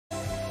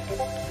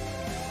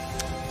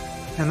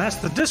And that's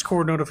the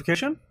Discord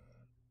notification.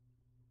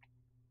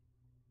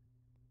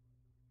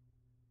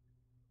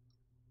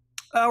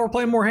 We're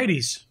playing more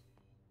Hades.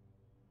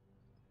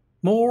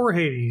 More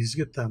Hades.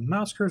 Get the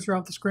mouse cursor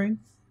off the screen.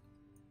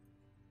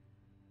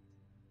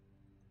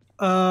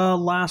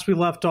 Last we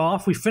left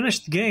off, we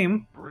finished the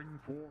game. Bring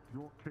forth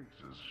your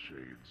cases,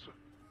 Shades.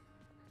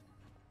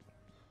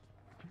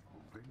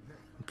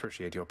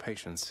 Appreciate your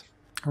patience.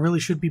 I really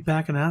should be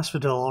back in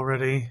Asphodel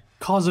already.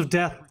 Cause of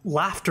death,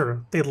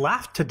 laughter. They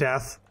laughed to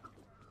death.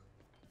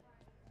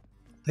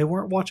 They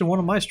weren't watching one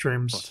of my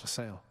streams. What's for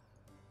sale?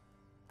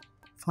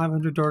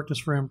 500 darkness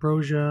for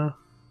Ambrosia.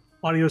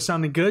 Audio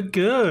sounding good?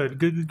 Good.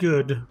 Good, good,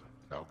 good.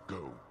 Now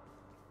go.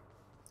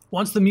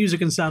 Once the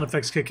music and sound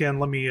effects kick in,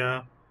 let me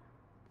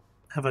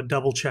have a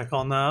double check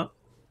on that.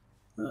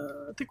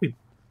 I think we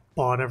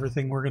bought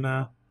everything we're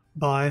gonna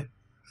buy.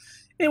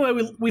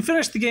 Anyway, we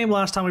finished the game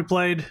last time we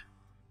played.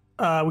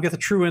 We got the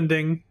true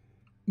ending.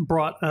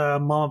 Brought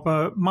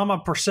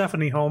Mama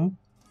Persephone home.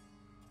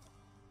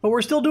 But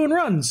we're still doing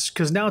runs,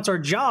 because now it's our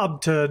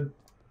job to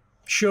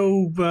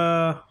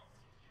show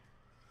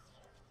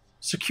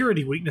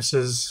security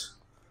weaknesses.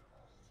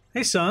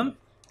 Hey, son.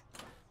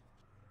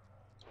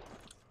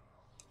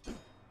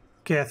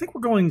 Okay, I think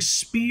we're going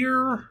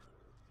spear,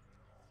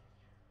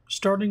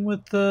 starting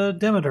with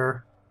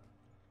Demeter.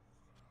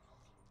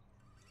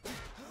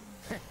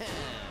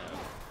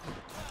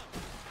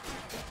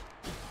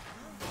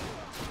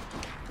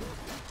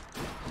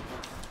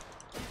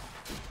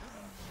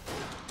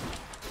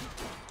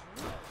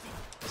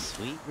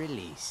 Sweet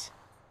release.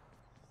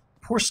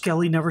 Poor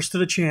Skelly never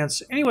stood a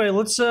chance. Anyway,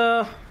 let's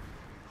All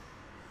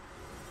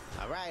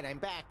right, I'm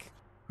back.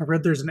 I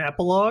read there's an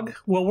epilogue.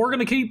 Well, we're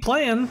gonna keep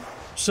playing,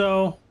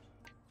 so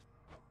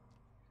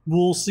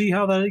we'll see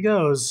how that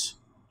goes.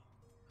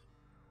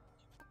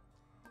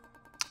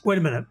 Wait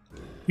a minute.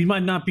 We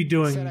might not be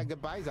doing... Said our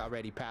goodbyes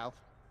already, pal.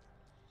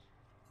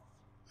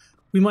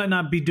 We might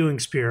not be doing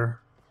spear.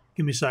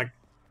 Give me a sec.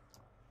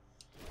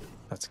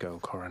 Let's go,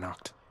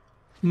 Coronact.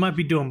 We might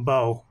be doing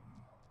bow.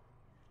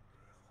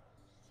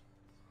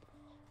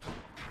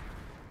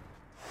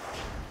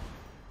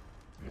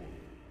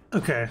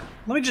 Okay,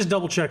 let me just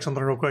double check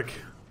something real quick.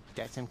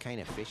 That some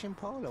kind of fishing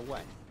pole or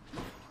what?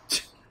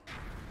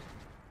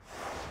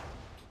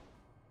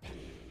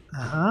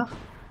 Uh-huh.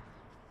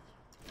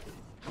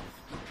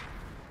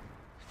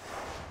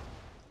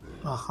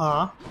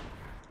 Uh-huh.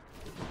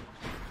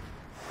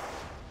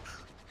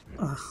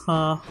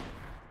 Uh-huh.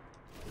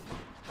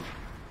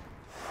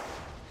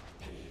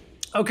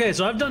 Okay,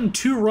 so I've done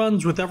 2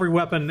 runs with every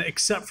weapon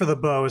except for the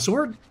bow, so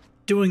we're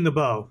doing the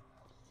bow.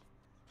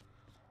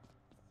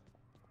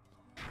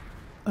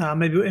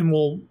 Maybe, and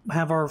we'll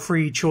have our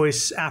free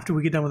choice after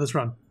we get done with this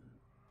run.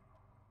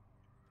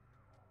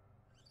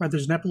 Right,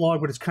 there's an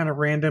epilogue, but it's kind of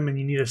random, and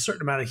you need a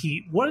certain amount of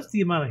heat. What is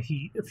the amount of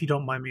heat, if you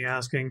don't mind me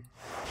asking?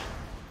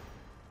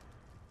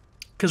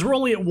 Because we're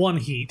only at 1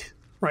 heat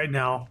right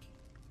now.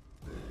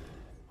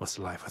 What's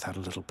life without a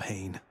little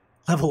pain?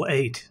 Level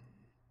 8.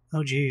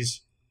 Oh,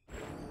 geez.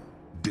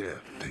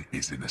 Death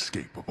is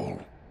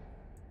inescapable.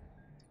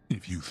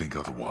 If you think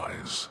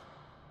otherwise,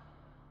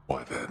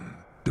 why then,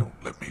 don't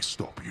let me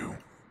stop you.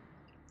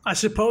 I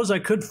suppose I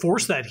could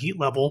force that heat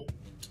level,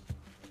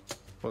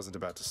 Wasn't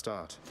about to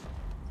start.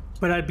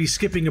 but I'd be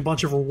skipping a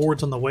bunch of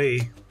rewards on the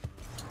way.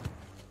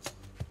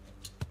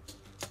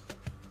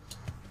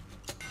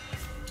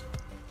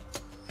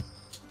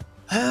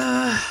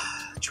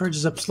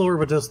 Charges up slower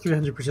but does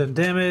 300%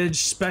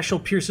 damage. Special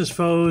pierces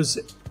foes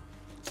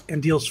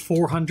and deals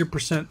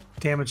 400%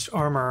 damage to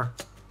armor.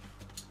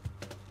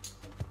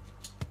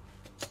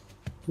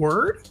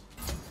 Word?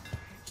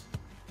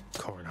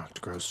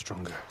 Coronact grows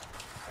stronger.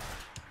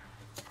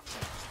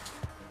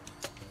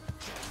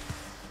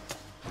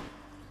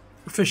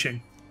 We're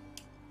fishing.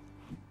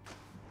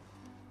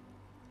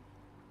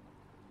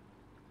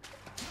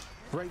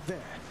 Right there.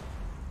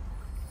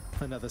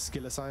 Another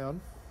skilless ion.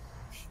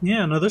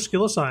 Yeah, another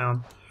skilless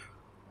ion.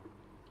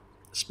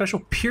 Special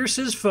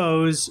pierces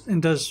foes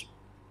and does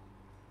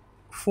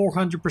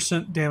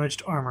 400% damage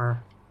to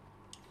armor.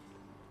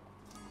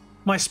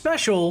 My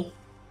special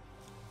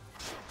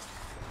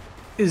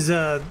is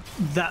that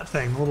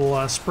thing,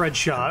 little spread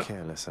shot,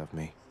 Careless of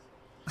me.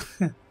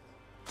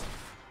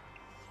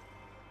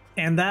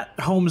 and that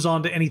homes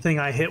onto anything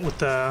I hit with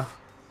the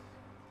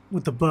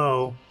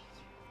bow.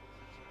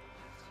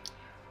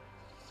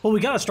 Well, we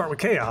gotta start with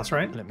chaos,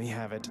 right? Let me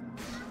have it.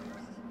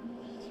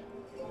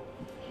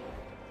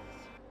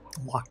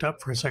 Locked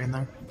up for a second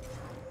there.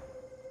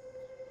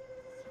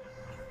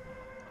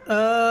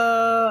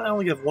 I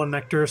only have 1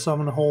 nectar, so I'm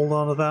gonna hold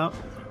on to that.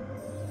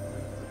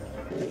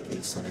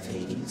 Lately, son of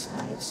Hades,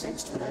 I have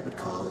sensed what I would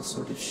call a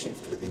sort of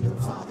shift within your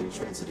father's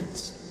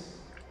residence.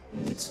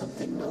 Did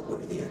something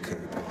noteworthy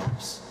occur,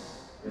 perhaps?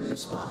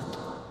 Respond.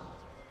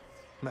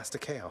 Master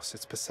Chaos,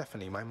 it's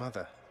Persephone, my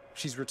mother.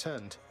 She's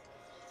returned.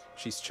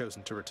 She's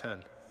chosen to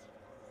return.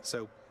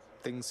 So,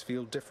 things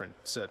feel different,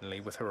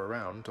 certainly, with her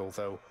around,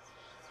 although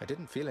I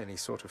didn't feel any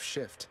sort of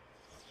shift.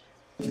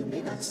 You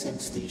may not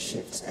sense these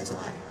shifts as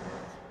I.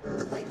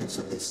 The lightness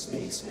of this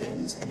space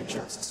bends and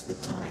adjusts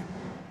with time.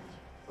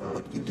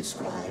 What you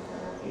describe,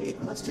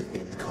 it must have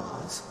been the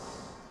cause.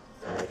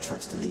 I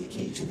trust the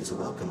occasion is a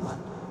welcome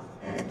one,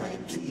 and I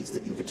am pleased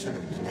that you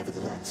returned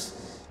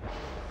nevertheless.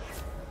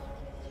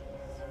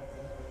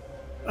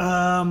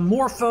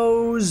 More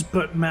foes,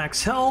 but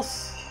max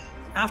health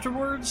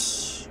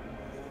afterwards.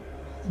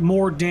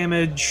 More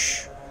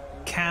damage.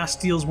 Cast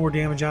deals more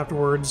damage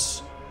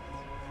afterwards.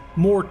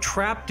 More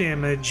trap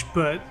damage,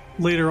 but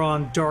later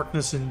on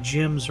darkness and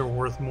gems are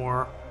worth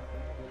more.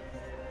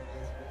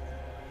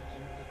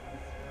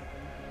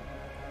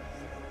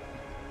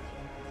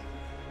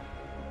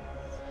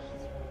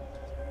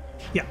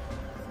 Yeah.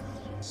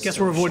 Guess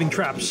we're avoiding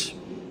traps.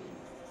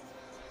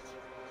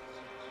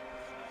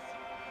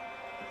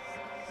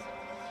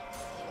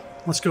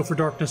 Let's go for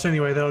darkness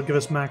anyway, that'll give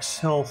us max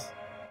health.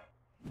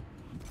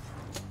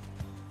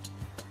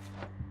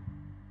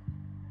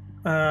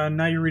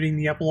 Now you're reading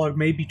the epilogue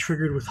may be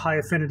triggered with high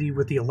affinity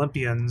with the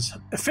Olympians.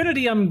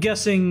 Affinity, I'm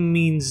guessing,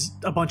 means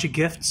a bunch of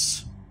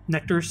gifts,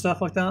 nectar,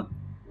 stuff like that.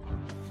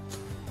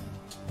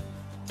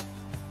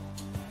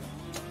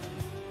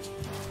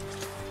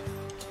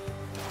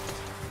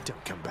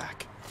 Don't come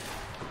back.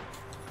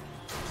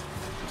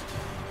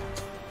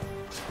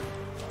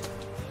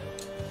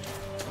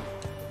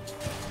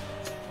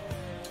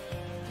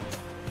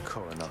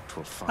 CHRONO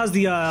will find. How's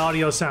the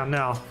audio sound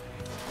now?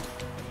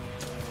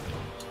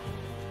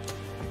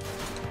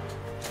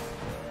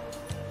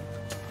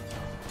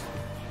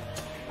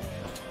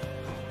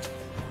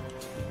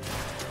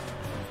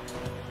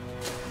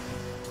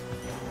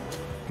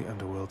 The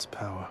underworld's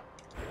power.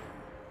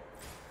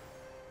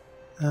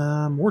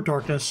 More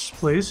darkness,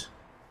 please.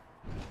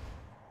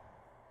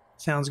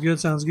 Sounds good,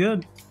 sounds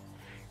good.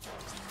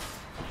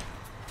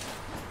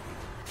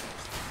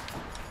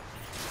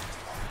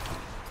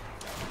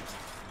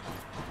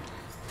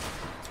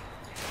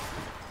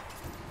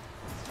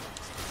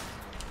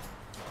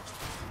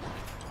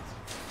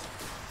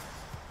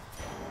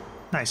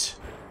 Nice.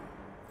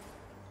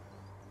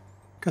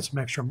 Got some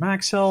extra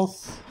max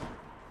health.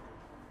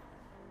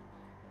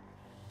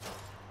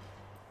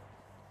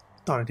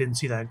 Thought I didn't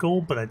see that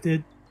gold, but I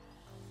did.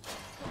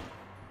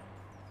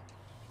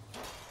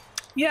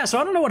 Yeah, so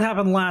I don't know what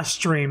happened last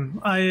stream.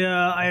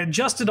 I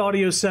adjusted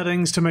audio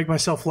settings to make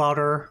myself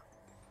louder,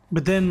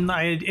 but then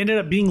I ended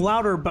up being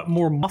louder but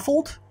more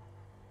muffled.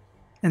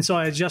 And so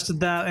I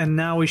adjusted that, and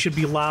now we should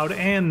be loud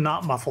and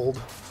not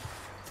muffled.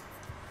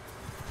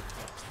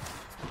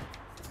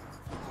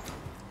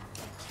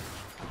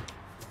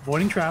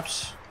 Avoiding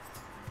traps.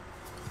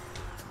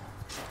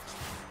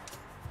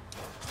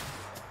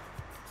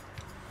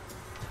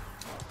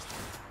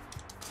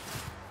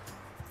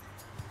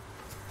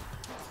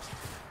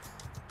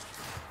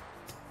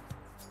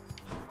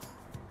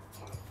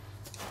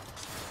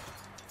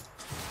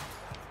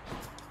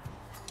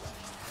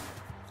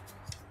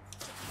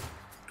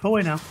 Go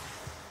away now.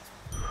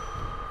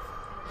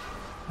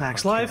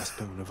 Max life.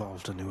 Stone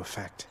evolved a new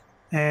effect.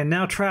 And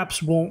now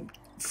traps won't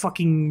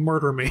fucking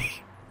murder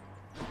me.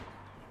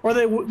 Or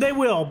they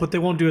will, but they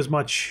won't do as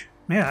much.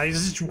 Man,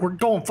 we're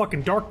going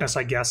fucking darkness,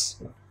 I guess.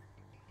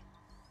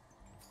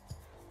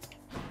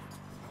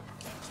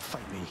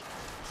 Fight me.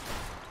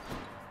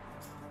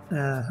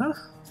 Uh-huh.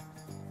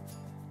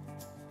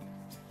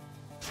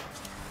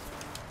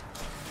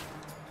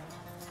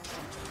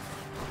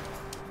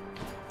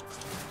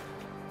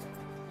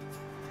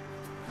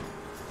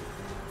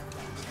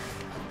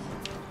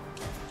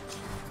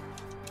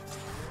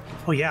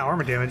 Oh yeah,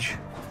 armor damage.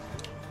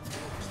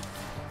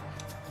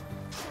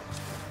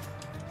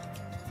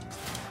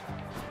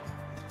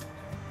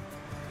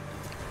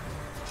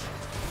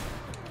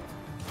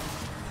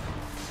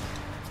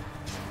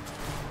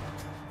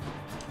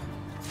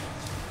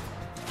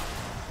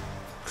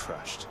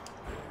 Crushed.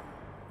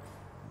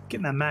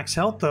 Getting that max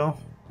health though.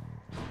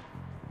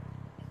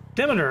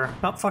 Demeter,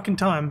 about fucking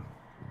time.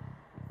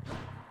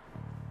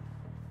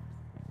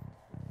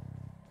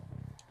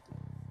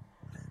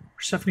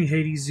 Persephone,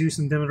 Hades, Zeus,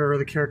 and Demeter are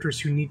the characters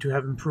who need to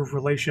have improved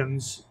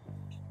relations.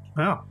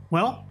 Oh,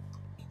 well.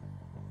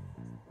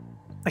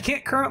 I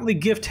can't currently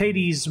gift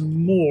Hades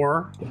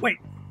more. Wait.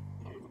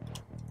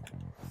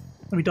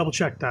 Let me double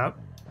check that.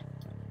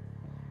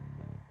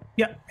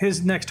 Yeah,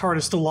 his next heart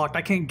is still locked.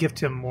 I can't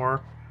gift him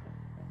more.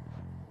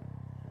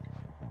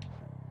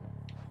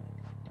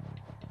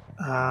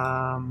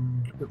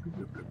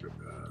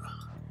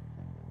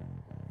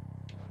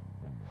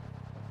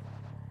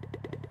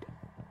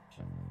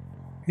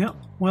 Yeah,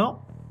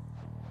 well,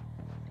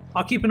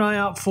 I'll keep an eye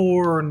out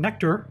for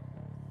Nectar.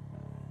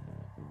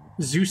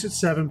 Zeus at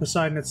 7,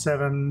 Poseidon at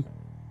 7,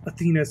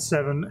 Athena at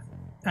 7,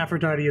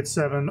 Aphrodite at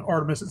 7,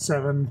 Artemis at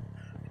 7,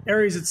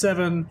 Ares at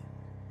 7,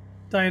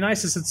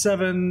 Dionysus at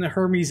 7,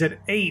 Hermes at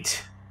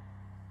 8,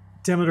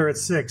 Demeter at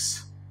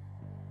 6.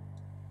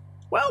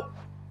 Well,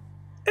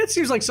 it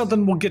seems like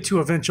something we'll get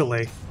to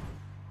eventually.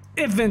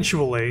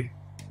 Eventually.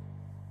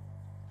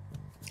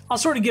 I'll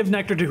sort of give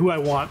Nectar to who I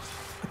want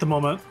at the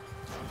moment.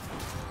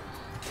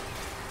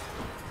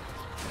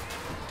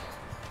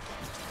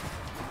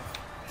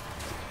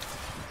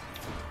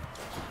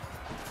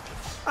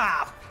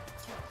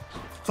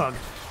 bug.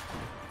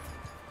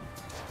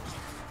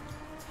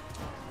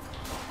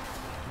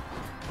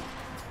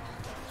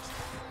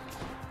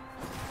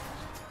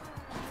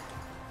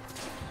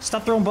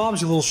 Stop throwing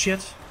bombs, you little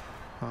shit.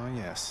 Ah,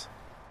 yes.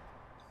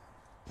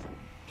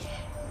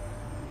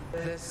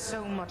 There's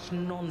so much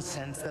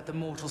nonsense that the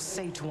mortals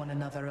say to one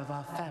another of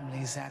our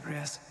family,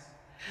 Zagreus.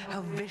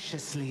 How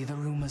viciously the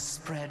rumors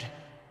spread.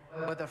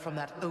 Whether from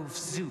that oaf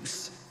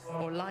Zeus,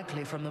 or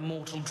likely from the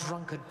mortal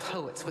drunkard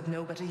poets with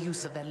no better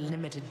use of their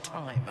limited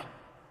time.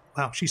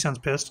 Wow, she sounds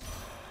pissed.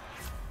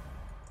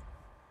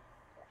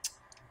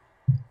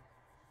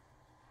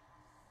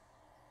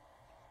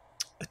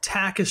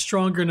 Attack is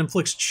stronger and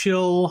inflicts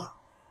chill.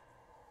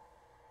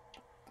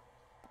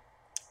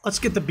 Let's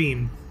get the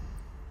beam.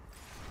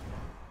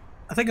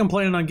 I think I'm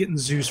planning on getting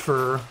Zeus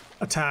for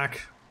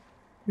attack.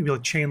 Maybe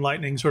like chain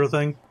lightning sort of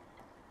thing.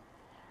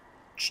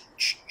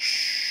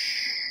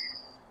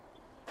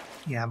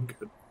 Yeah, I'm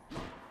good.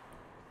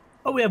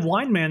 Oh, we have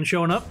Wine Man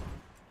showing up.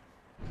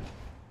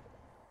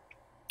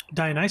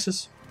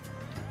 Dionysus.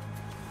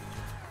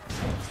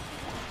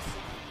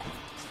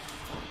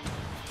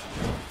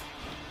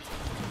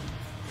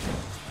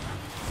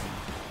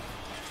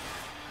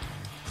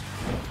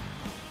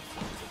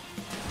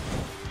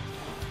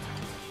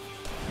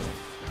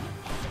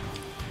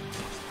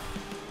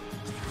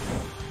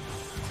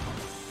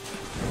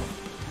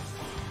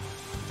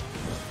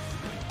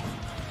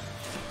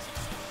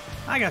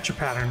 I got your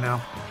pattern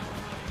now.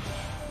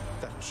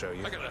 That'll show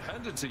you. I gotta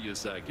hand it to you,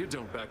 Zag. You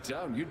don't back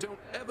down. You don't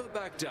ever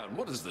back down.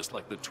 What is this,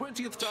 like the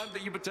 20th time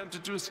that you've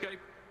attempted to escape?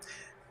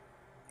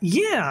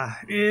 Yeah,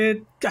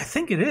 I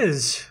think it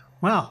is.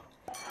 Wow.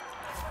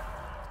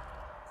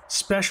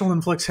 Special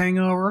inflicts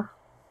hangover.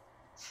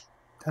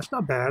 That's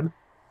not bad.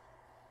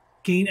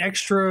 Gain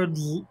extra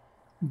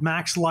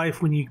max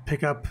life when you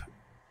pick up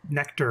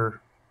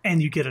nectar,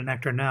 and you get a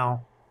nectar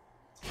now.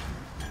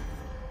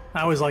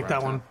 I always like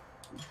that one.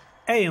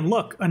 Hey, and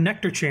look, a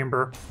nectar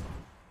chamber.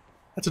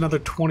 That's another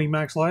 20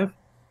 max life.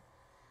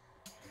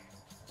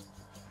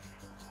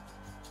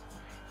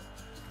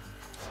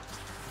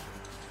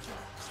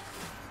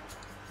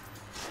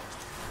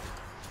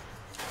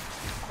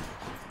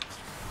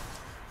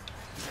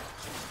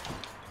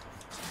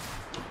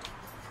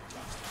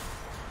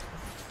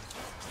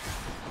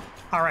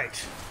 All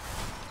right.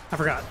 I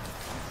forgot.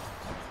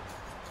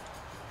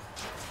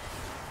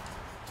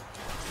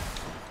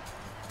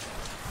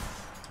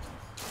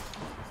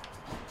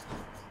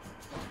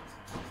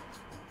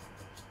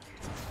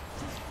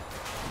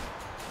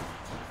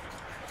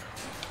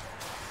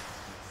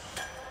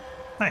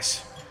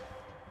 Nice.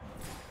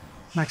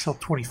 Max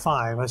health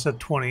 25. I said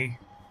 20,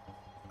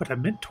 but I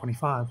meant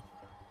 25.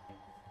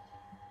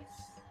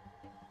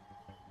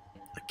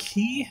 A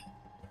key?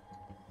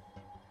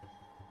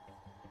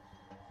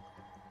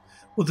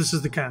 Well, this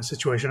is the kind of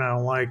situation I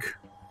don't like.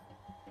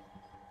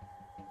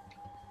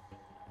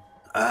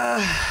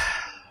 I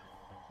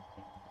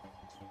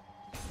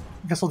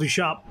guess I'll do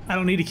shop. I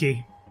don't need a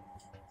key.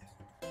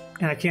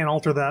 And I can't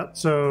alter that,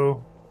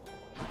 so...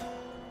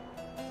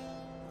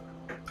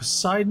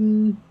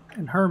 Poseidon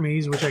and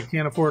Hermes, which I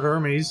can't afford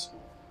Hermes.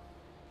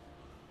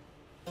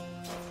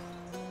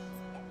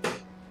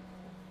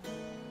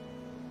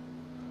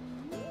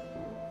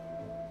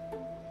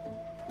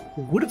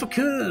 What if I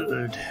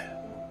could?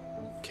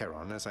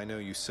 Charon, as I know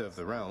you serve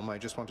the realm, I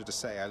just wanted to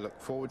say I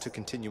look forward to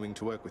continuing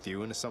to work with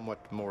you in a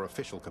somewhat more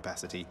official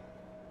capacity.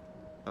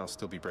 I'll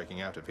still be breaking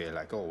out of here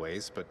like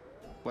always, but,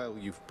 well,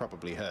 you've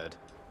probably heard.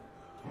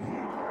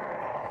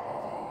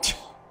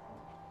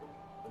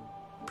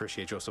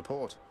 Appreciate your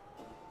support.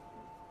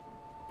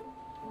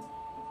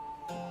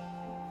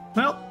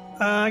 Well,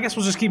 I guess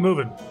we'll just keep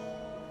moving.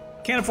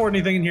 Can't afford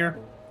anything in here.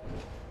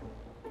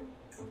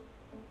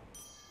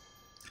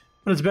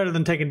 But it's better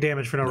than taking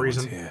damage for no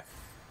reason. Here.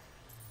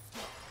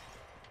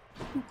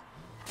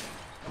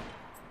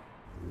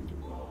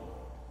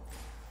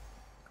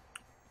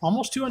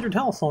 Almost 200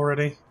 health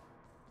already.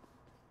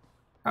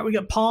 Alright, we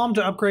got Palm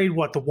to upgrade,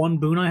 what, the one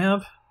boon I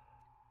have?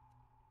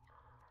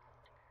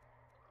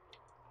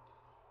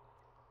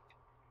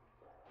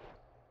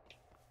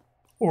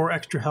 Or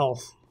extra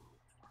health.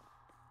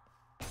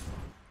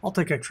 I'll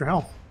take extra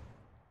health.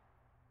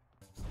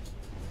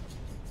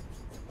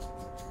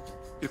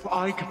 If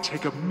I could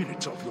take a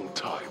minute of your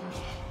time.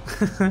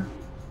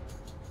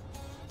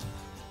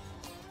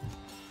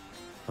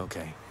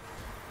 Okay.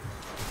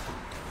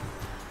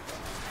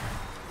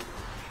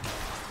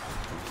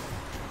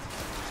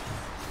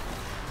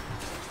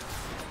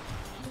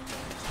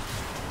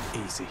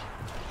 Easy.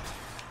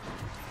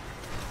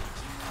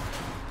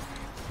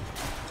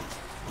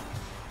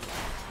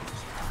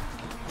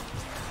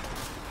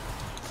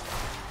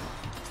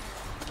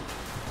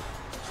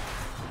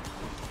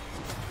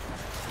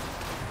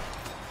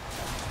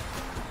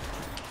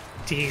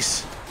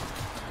 Jeez.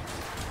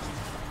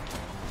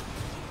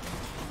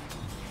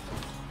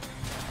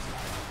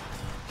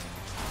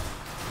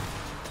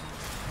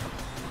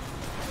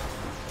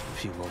 A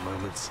few more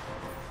moments.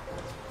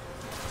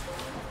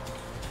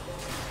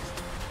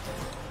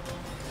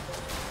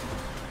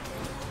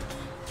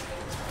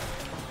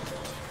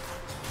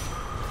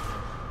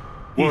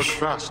 Work Yeesh.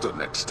 faster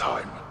next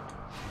time.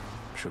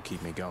 She'll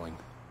keep me going.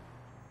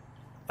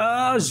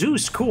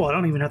 Zeus, cool. I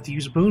don't even have to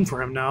use a boon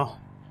for him now.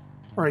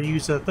 Or I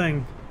use a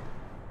thing.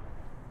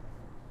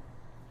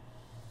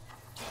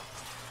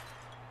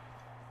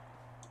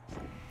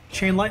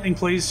 Chain lightning,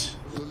 please.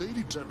 The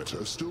Lady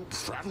Demeter still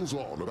prattles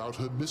on about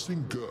her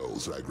missing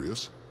girls,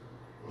 Zagreus.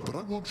 But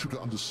I want you to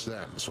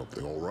understand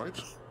something, all right?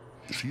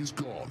 She's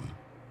gone.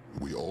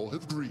 We all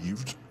have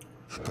grieved.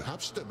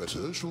 Perhaps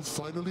Demeter shall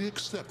finally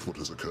accept what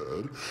has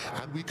occurred,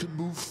 and we can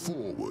move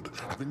forward,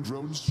 having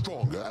grown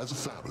stronger as a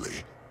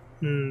family.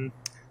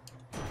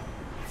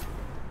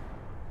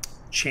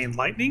 Chain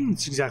lightning.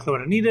 That's exactly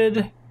what I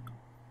needed.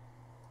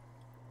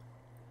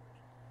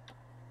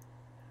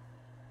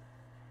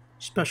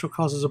 Special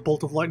causes a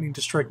bolt of lightning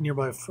to strike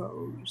nearby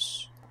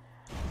foes.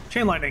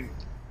 Chain lightning.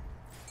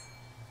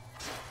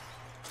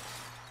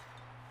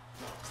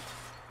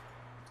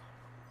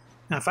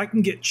 Now, if I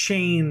can get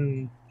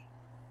chain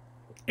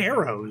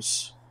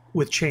arrows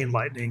with chain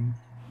lightning,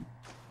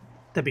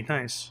 that'd be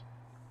nice.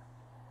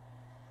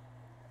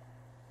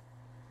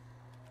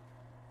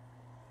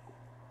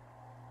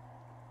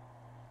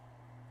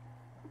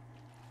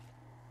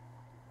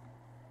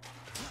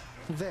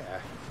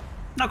 There.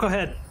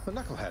 Knucklehead. A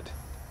knucklehead.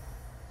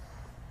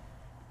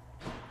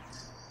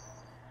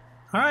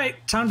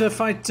 Alright, time to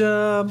fight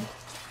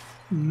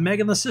Meg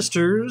and the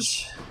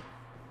sisters.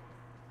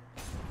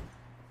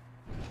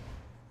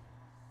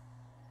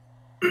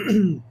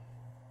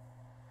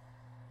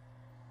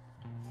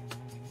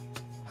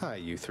 Hi,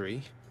 you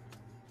three.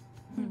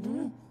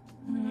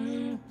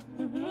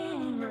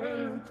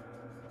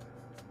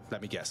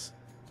 Let me guess.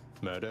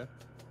 Murder?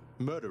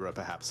 Murderer,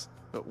 perhaps.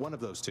 One of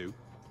those two.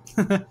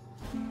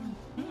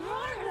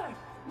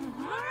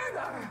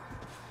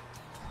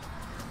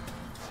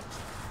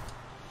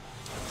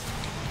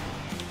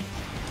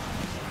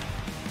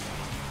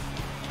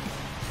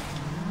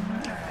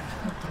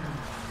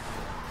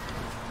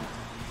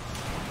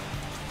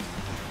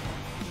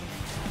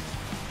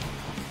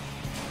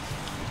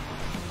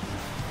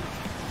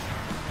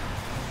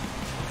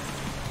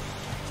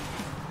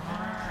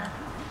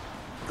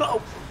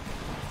 Go!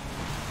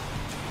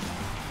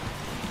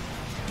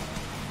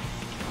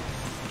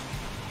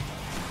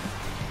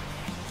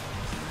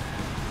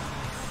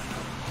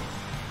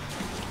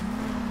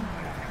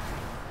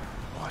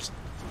 What?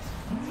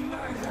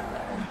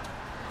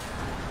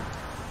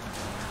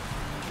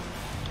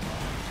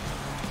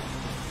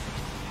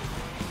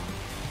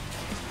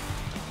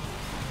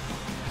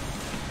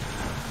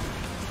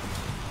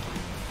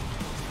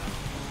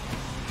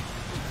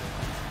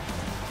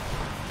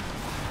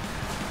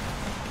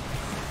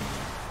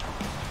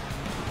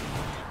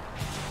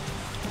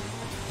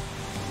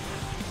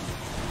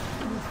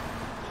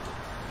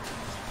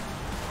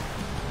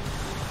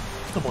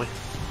 Oh boy.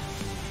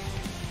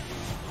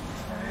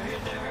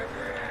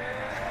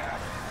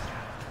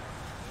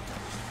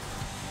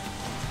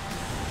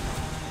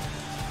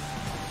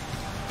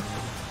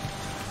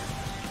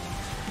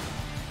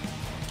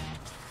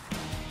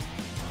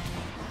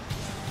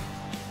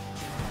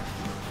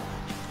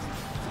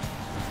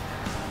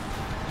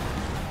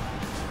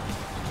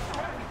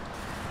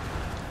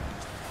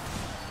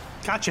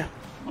 Gotcha.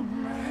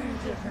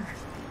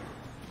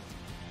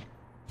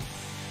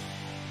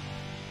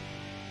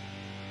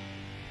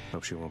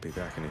 Hope she won't be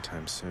back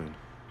anytime soon.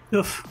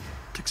 Oof.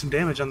 Took some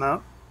damage on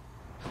that.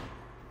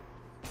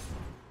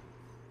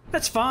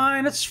 That's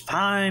fine, that's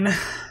fine.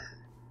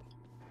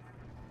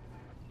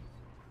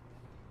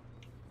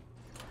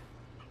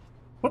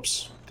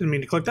 Whoops. Didn't mean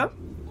to click that.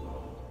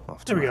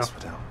 Off to There we go.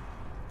 Asphodel.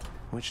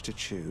 Which to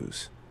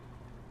choose?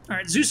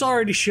 Alright, Zeus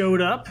already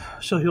showed up,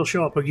 so he'll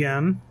show up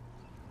again.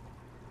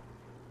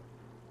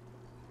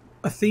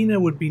 Athena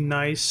would be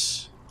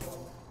nice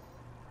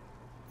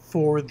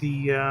for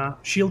the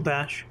shield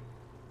dash.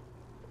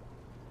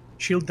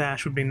 Shield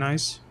dash would be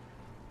nice.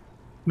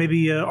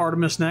 Maybe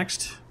Artemis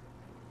next,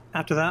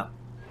 after that.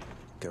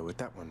 Go with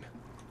that one.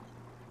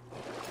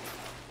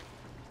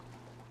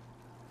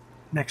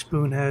 Next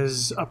boon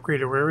has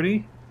upgraded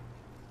rarity.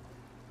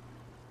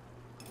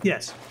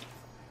 Yes.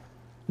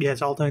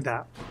 Yes, I'll take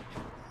that.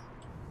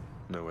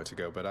 Nowhere to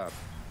go but up.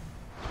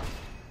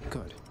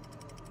 Good.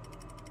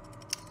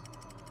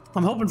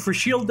 I'm hoping for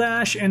shield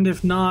dash, and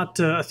if not,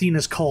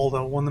 Athena's Call,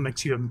 the one that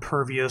makes you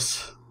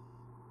impervious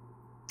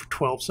for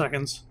 12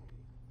 seconds.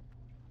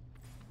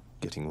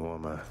 Getting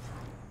warmer.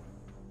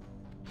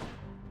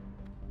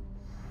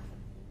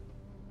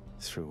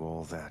 Through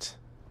all that,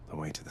 the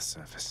way to the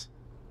surface.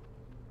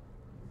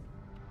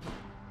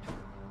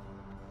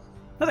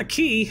 Another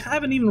key. I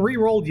haven't even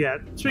re-rolled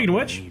yet. Speaking of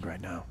What I which, need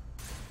right now.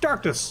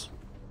 darkness.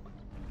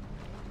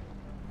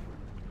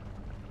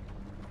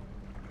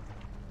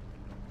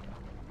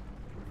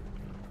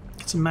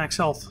 Get some max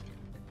health.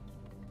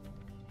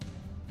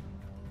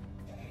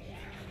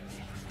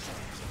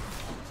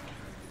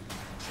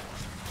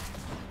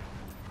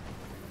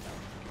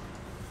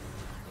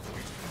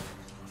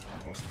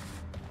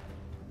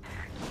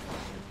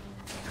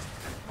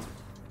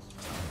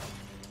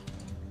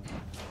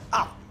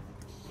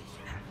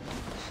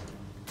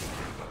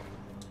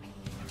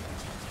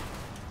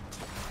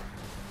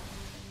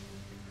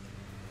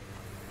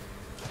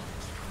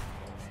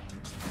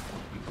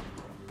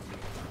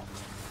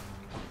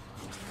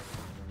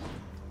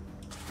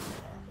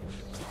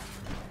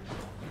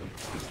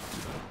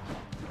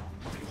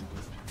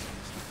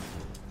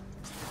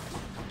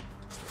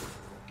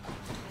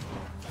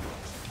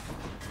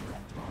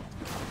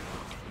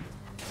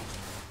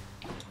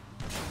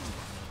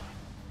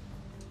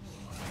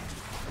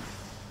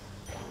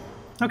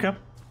 Okay.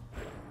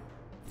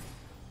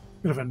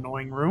 Bit of an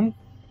annoying room.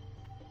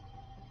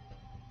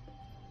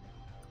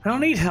 I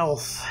don't need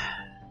health,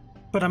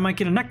 but I might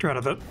get a nectar out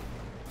of it.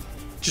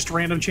 Just a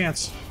random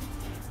chance.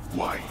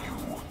 Why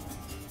you?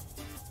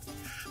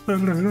 I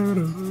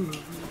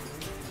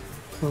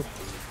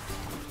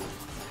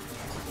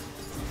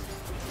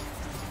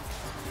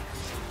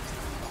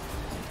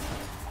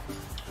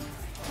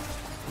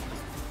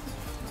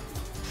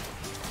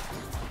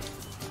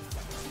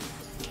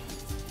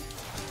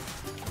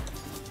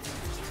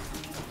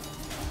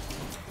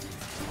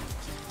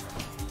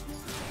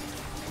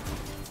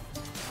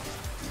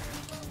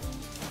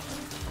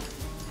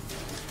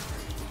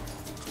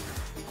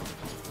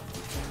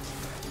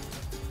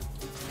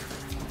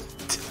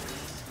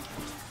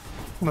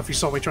don't know if you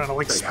saw me trying to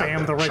like They have spam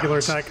their the regular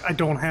chance. attack. I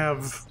don't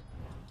have.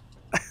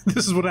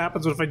 This is what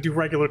happens if I do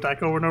regular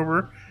attack over and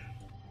over.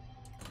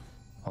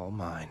 All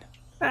mine.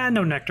 Ah,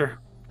 no nectar.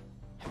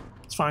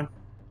 It's fine.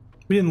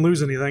 We didn't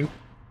lose anything.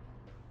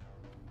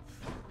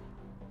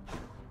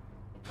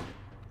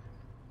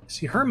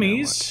 See,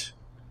 Hermes.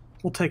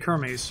 We'll take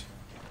Hermes.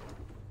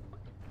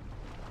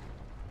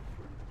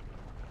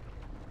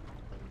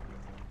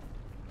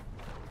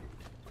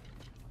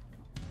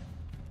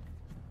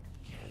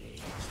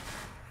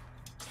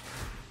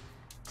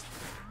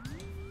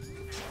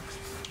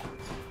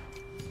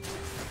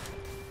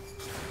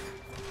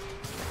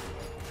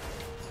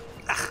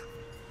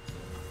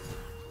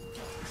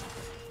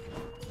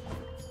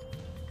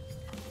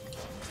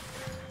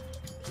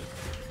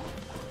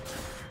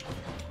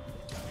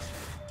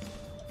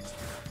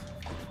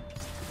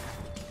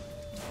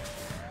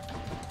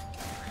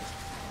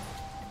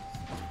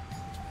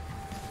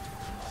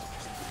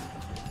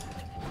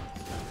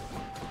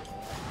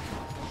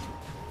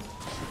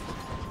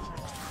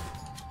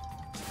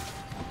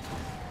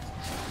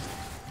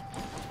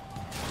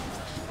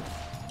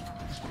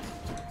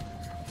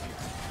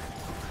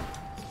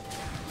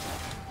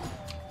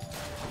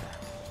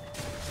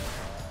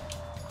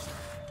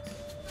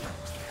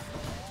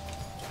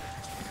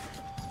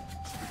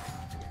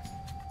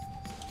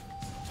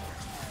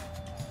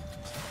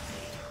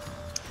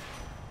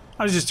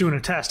 I was just doing a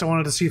test. I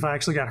wanted to see if I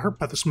actually got hurt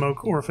by the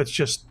smoke or if it's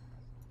just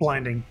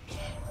blinding.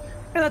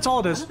 And that's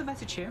all it is. Another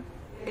message here.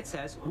 It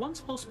says 1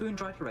 small spoon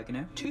dried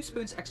oregano, 2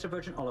 spoons extra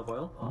virgin olive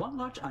oil, 1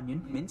 large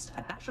onion, minced,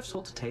 a dash of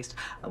salt to taste.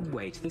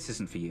 Wait, this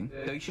isn't for you.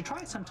 Though you should try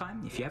it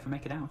sometime if you ever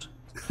make it out.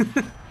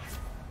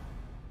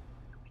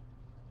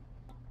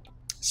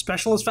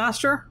 Special is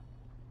faster?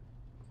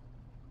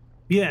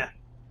 Yeah.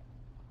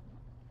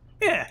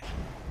 Yeah.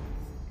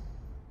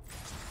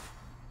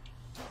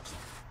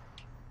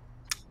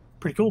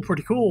 Pretty cool,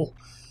 pretty cool.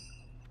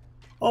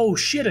 Oh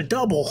shit, a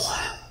double.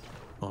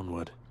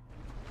 Onward.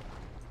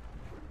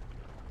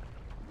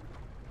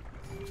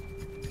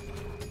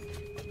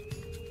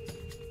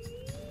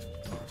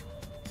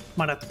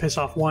 Might have to piss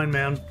off Wine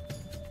Man.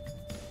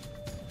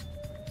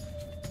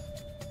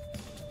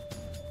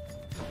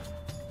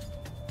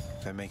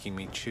 They're making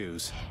me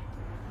choose.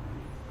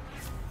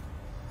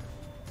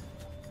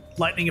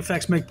 Lightning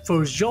effects make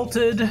foes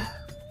jolted.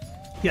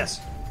 Yes.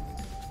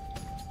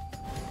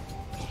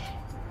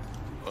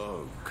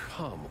 Oh,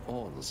 come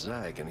on,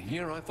 Zag. And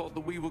here I thought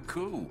that we were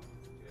cool.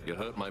 You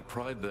hurt my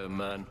pride there,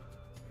 man.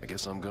 I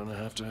guess I'm gonna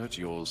have to hurt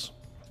yours.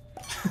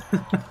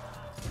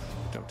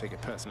 Don't take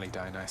it personally,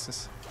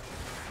 Dionysus.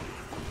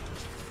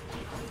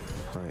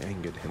 I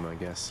angered him, I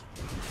guess.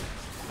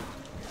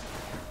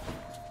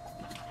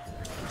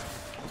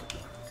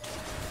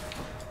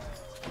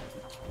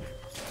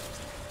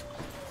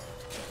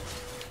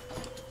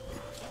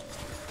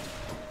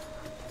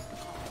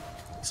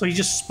 So he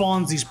just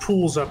spawns these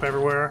pools up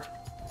everywhere.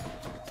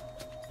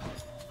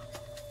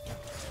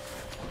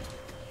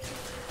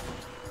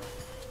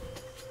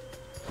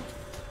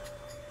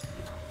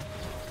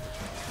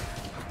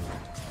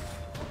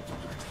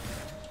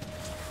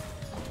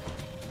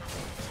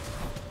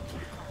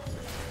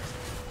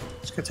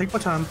 Just gonna take my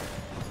time.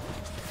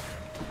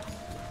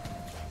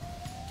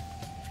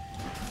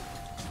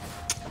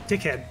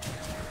 Dickhead.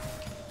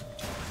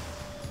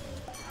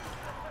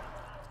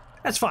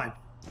 That's fine.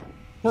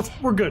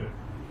 We're good.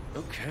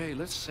 Okay,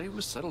 let's say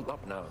we're settled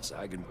up now,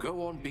 Zag, and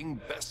go on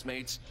being best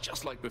mates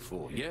just like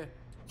before, yeah?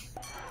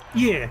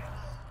 Yeah.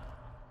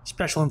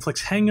 Special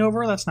inflicts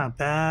hangover. That's not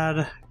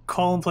bad.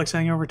 Call inflicts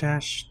hangover.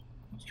 Dash.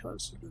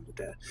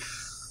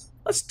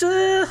 Let's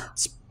do.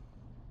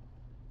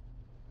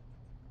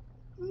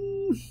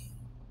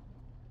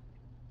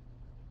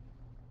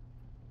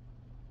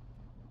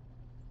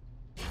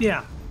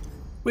 Yeah.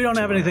 We don't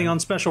have anything on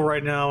special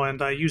right now,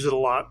 and I use it a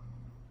lot.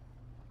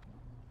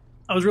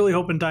 I was really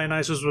hoping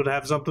Dionysus would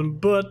have something,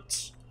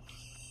 but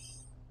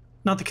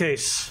not the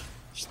case.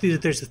 See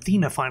that there's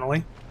Athena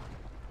finally.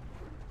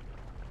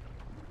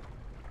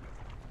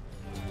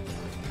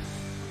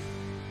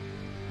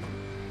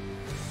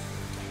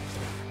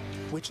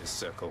 Witch's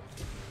Circle.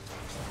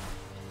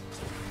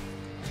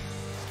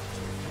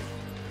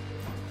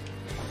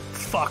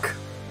 Fuck.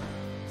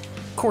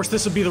 Of course,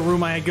 this would be the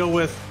room I go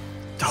with,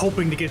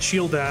 hoping to get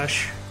shield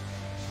dash.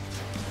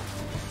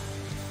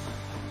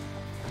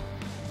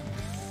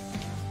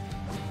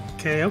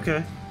 Okay,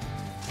 okay.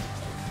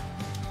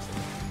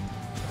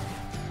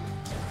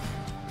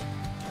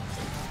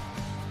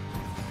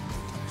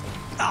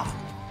 Ow.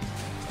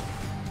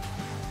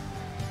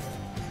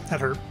 That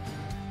hurt.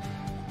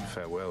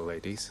 Farewell,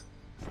 ladies.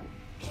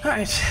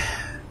 Alright.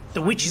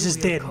 The witches is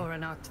dead.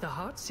 Coronat the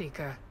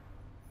Heartseeker.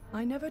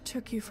 I never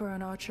took you for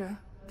an archer,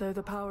 though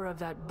the power of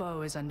that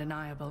bow is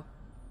undeniable.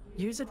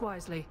 Use it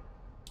wisely.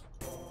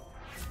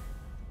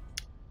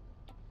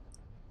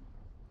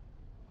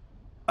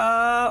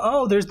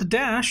 Oh, there's the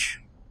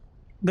dash.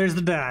 There's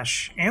the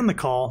dash. And the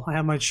call. I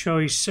have my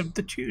choice of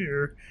the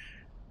two.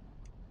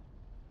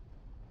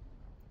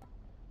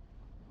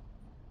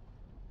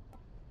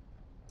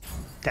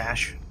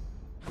 Dash.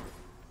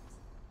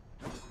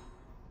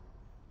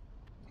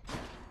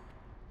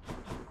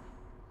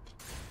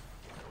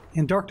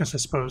 In darkness, I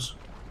suppose.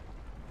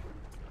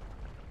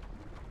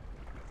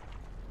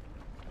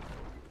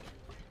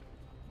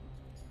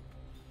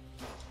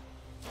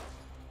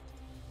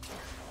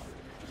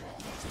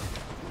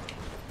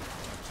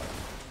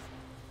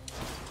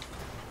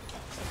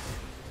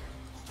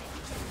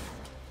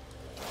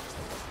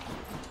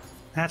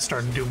 That's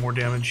starting to do more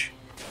damage.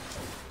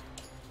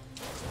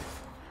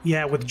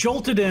 Yeah, with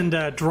Jolted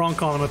and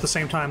Drunk on them at the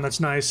same time,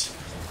 that's nice.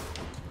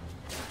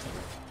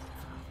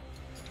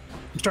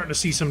 I'm starting to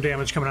see some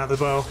damage coming out of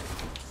the bow.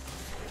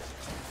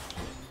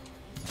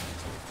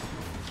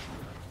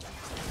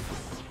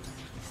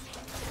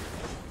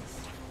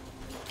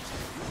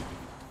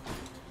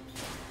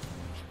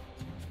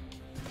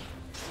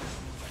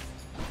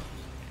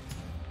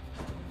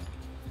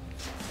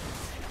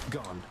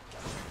 Gone.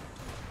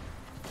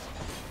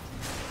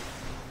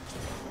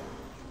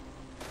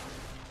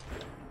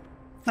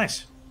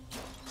 Nice.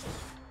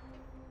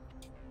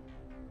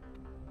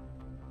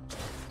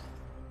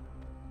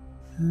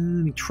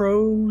 Any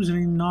troves,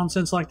 any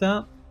nonsense like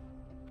that?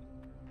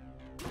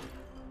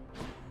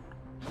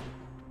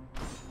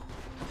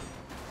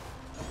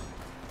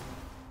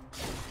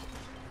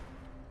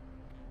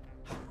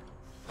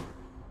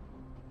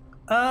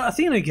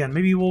 Athena again.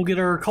 Maybe we'll get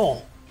her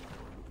call.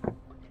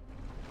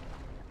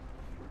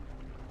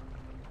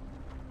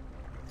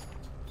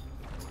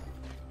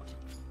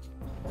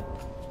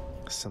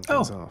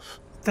 Something's off.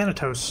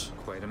 Thanatos.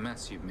 Quite a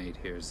mess you've made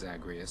here,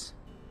 Zagreus.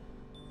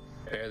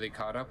 Barely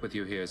caught up with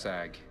you here,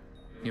 Zag.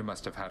 You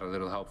must have had a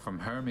little help from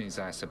Hermes,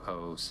 I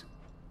suppose.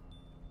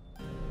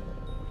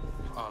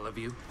 All of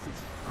you,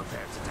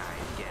 prepare to die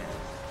again.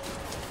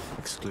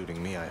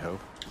 Excluding me, I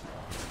hope.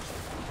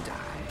 Die.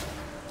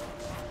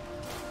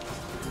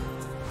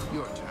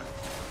 Your turn.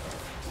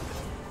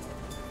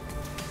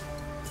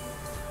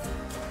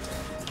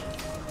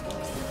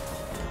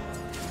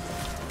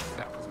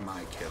 That was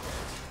my kill.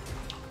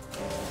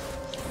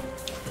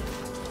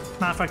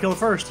 Not if I kill it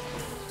first.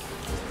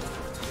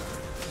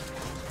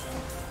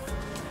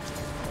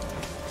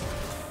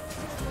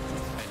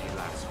 Any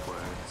last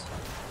words?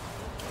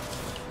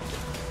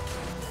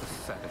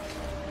 Pathetic.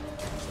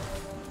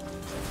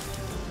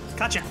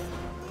 Gotcha.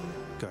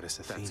 Goddess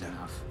That's Athena.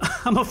 enough.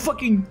 I'm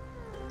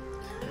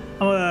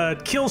a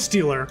kill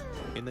stealer.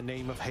 In the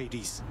name of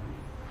Hades.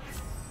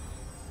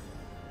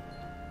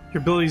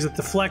 Your abilities that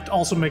deflect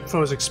also make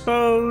foes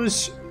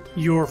expose.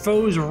 Your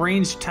foes'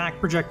 ranged attack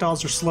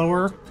projectiles are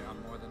slower. Done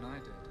more than I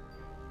did.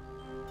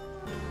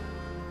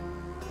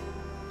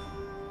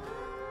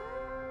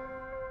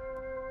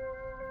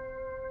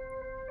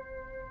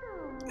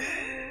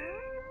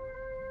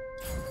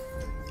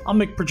 I'll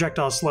make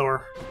projectiles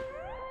slower.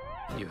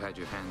 You had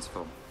your hands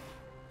full.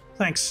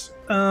 Thanks.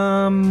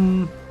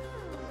 Oh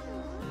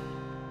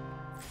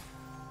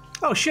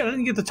shit, I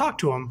didn't get to talk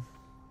to him.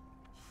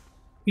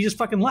 He just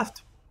fucking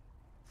left.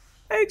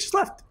 Hey, he just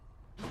left.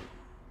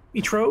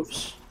 He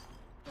troves.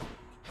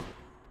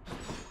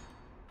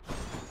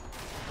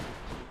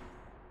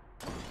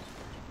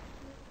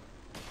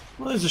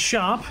 Well, there's a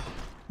shop.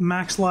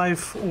 Max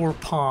Life or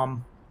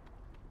Palm.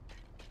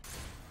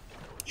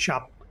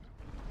 Shop.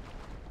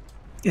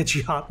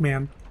 Itchy hot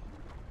man.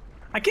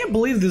 I can't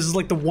believe this is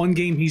like the one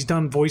game he's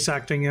done voice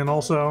acting in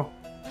also.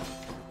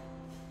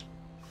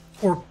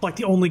 Or like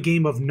the only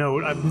game of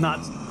note. I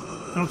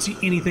don't see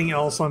anything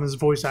else on his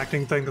voice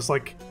acting thing that's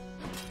like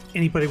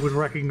anybody would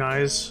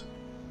recognize.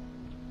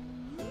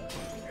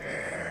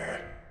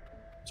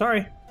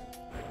 Sorry.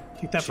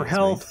 Take that for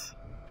health.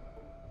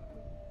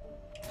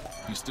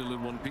 You still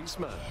in one piece,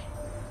 man?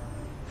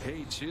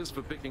 Hey, cheers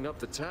for picking up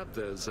the tab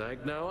there,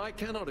 Zag. Now, I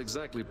cannot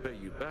exactly pay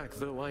you back,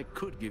 though I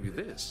could give you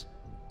this.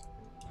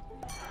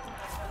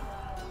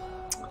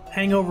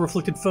 Hangover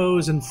afflicted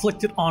foes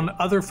inflicted on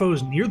other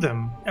foes near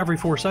them every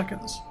 4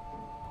 seconds.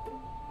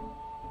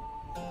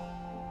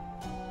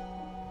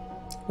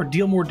 Or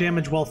deal more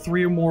damage while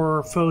 3 or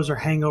more foes are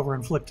hangover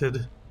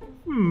inflicted.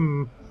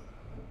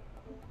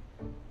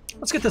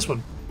 Let's get this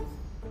one.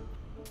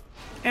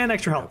 And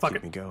extra health, fuck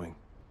it. Keep me going.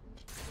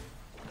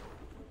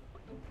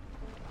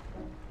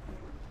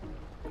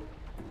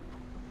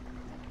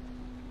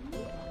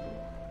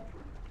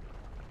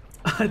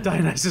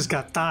 Dionysus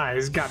got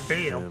thighs,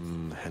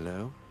 goddamn.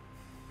 Hello?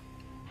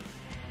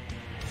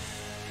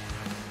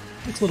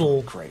 It's a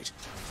little... Great.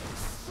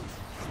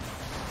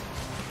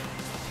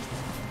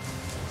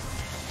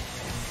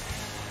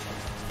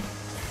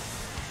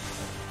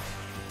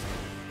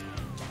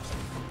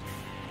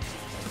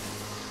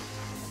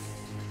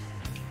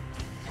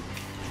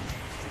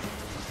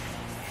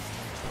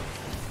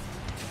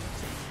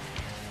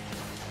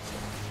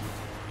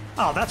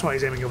 Oh, that's why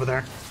he's aiming over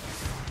there.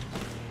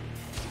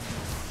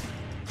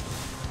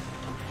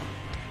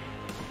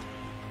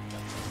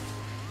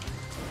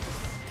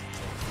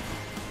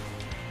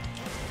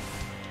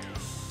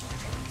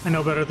 I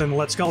know better than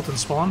let skeleton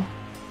spawn.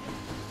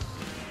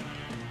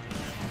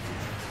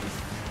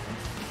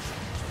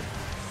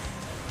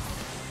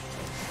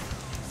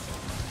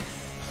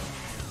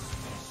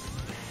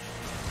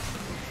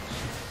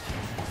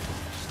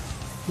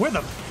 Where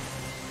the...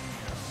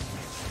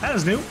 That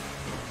is new.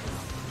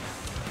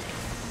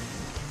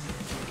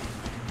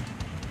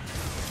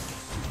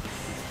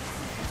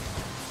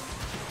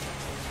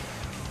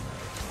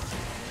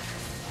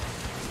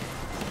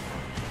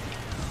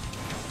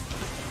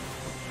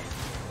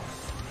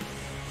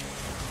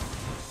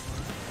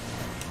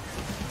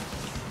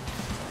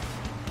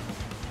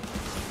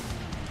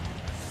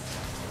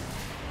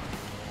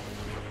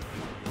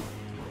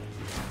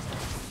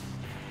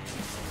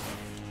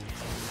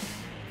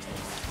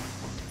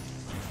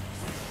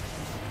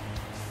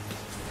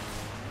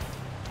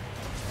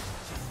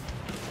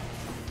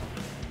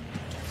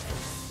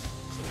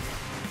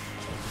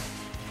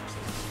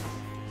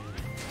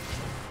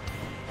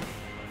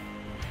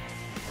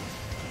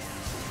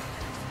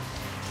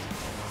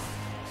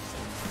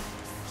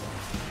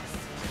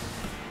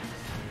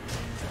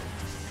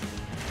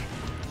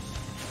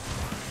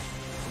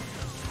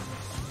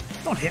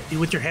 Don't hit me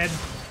with your head.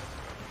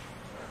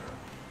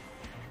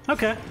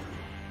 Okay.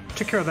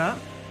 Take care of that.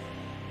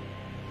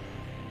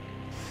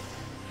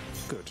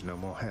 Good, no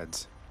more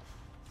heads.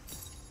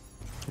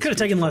 Could have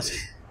taken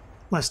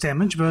less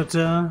damage, but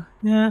yeah.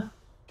 Yeah,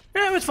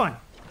 it was fine.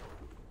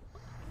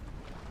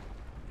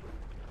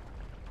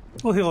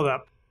 We'll heal it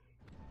up.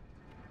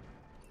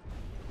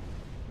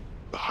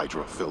 The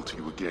Hydra fell to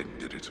you again,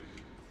 did it?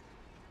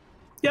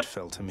 Yep. It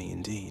fell to me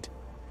indeed.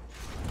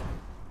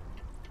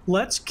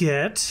 Let's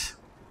get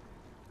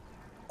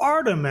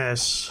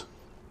Artemis.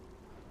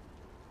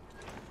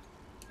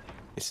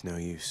 It's no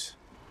use.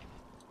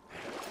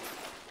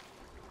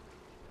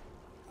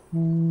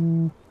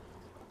 Nope.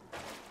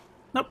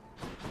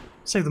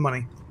 Save the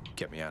money.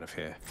 Get me out of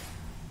here.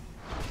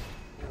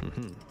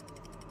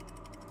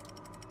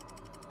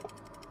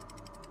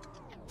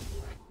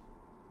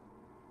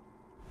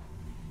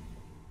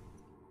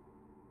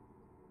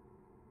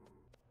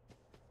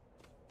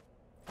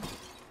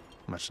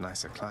 Much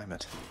nicer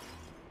climate.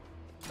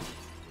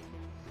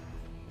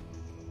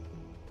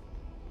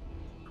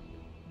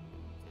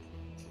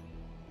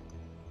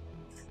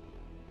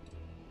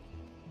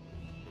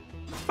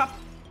 Bop.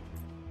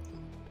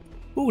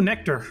 Ooh,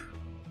 nectar.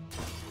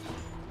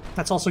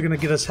 That's also going to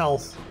get us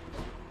health.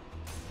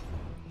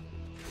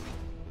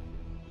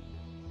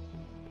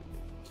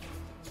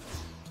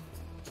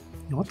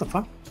 What the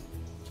fuck?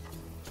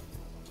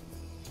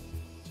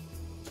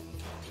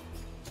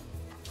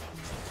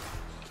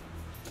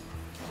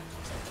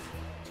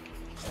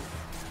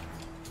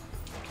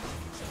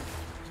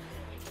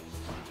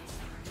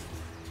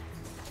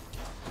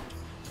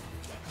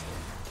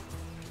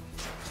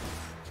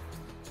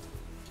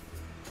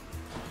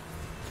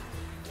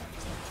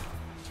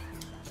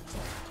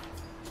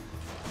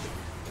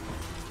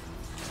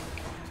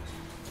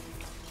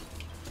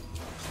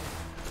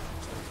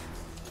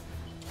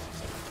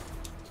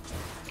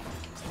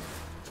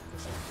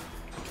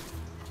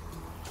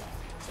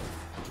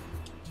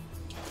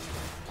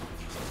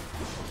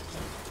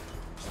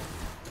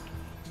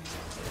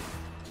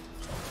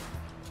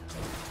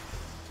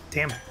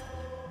 Damn.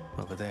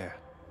 Over there.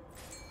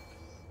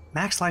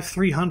 Max life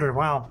 300.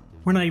 Wow.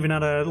 We're not even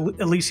out of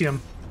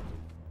Elysium.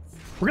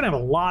 We're going to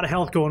have a lot of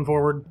health going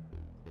forward.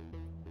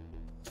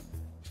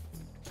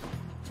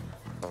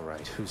 All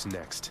right, who's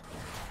next?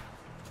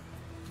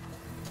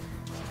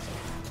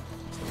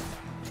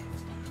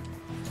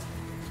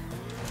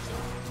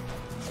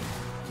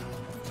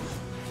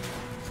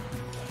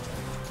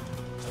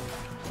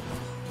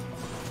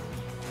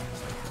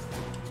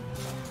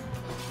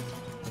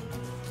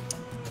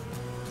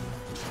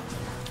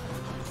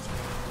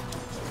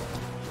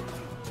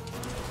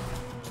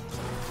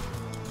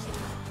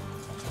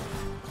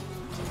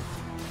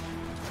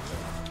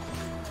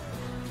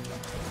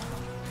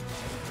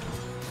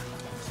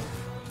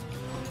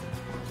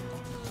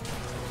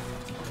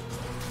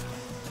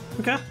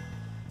 Okay.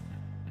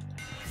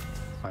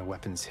 My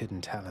weapon's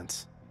hidden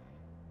talents.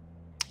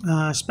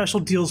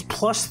 Special deals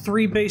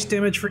 +3 base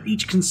damage for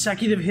each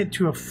consecutive hit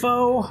to a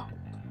foe.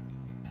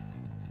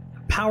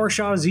 Power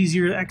shot is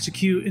easier to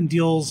execute and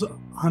deals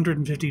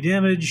 150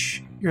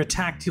 damage. Your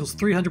attack deals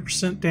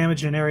 300%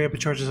 damage in an area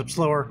but charges up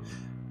slower.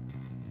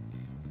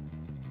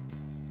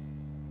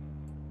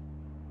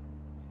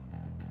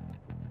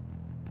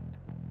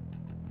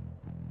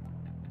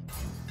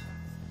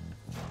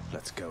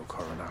 Let's go,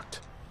 Coronact.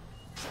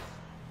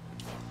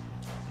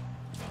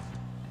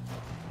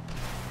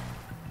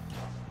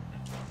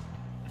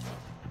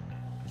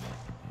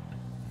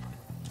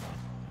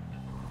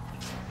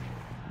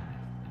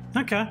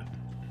 Okay.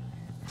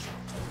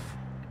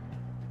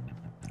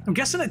 I'm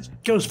guessing it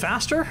goes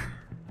faster?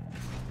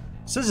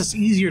 It says it's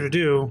easier to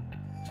do.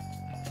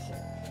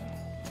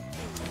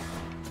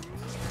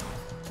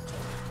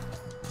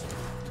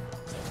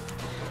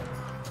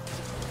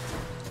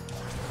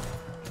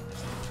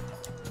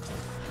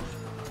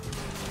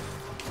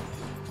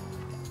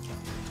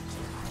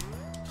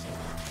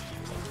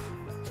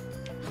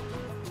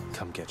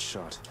 Come get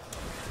shot.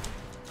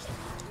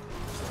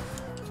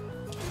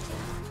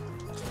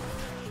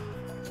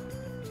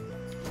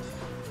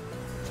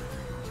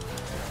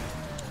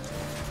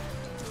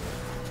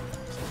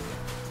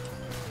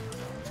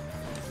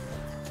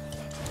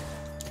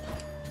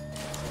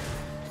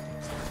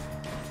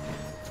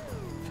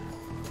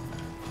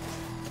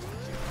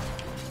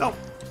 Oh.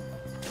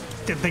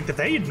 Didn't think that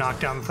they'd knock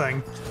down the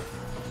thing.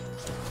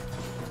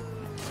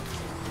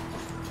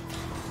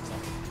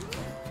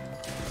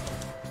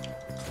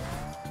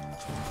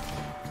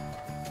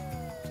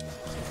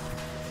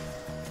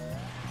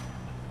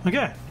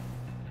 Okay.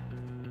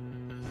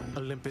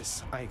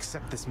 Olympus, I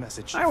accept this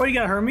message. Alright, what do you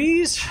got,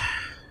 Hermes?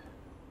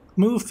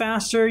 Move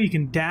faster, you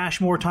can dash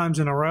more times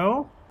in a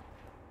row.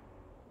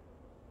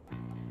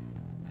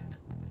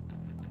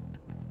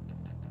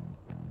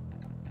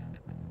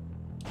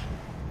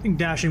 I think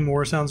dashing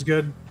more sounds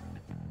good.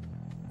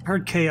 I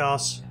heard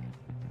chaos,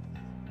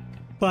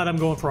 but I'm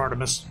going for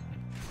Artemis.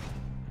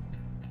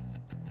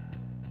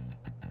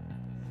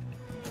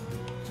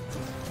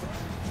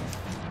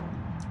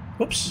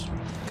 Whoops.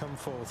 Come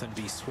forth and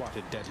be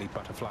swatted, deadly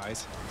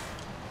butterflies.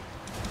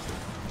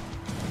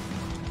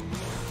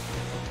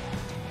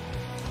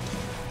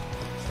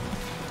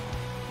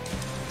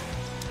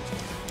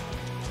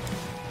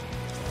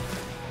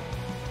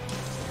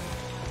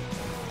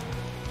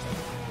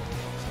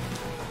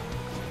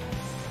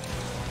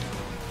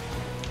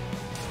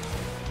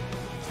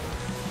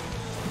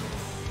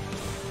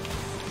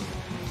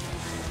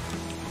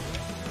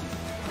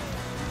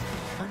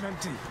 I'm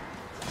empty.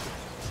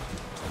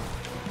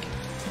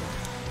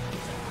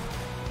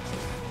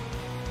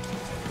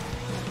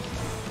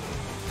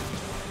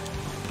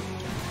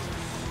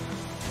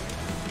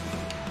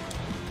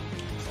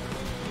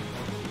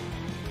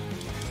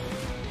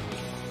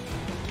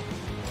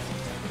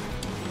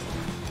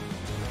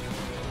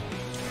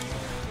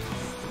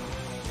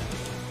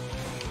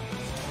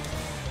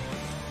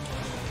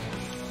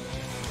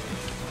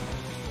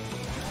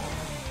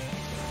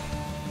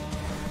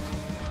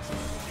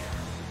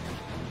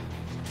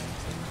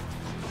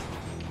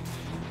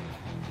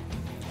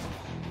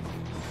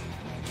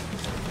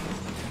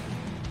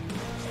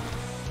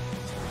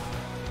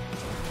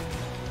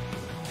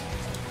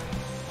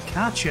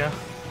 Gotcha.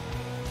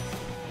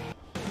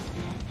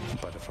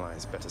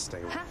 Butterflies better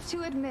stay away. Have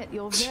to admit,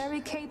 you're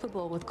very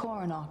capable with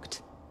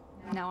Coronoct.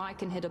 Now I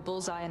can hit a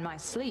bullseye in my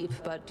sleep,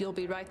 but you'll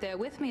be right there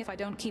with me if I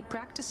don't keep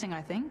practicing,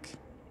 I think.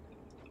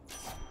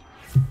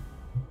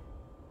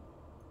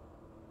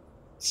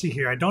 Let's see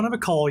here, I don't have a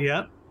call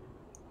yet,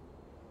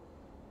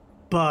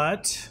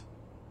 but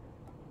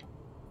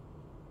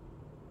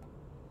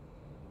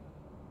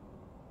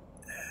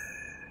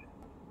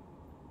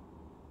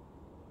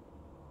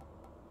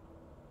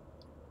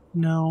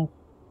no.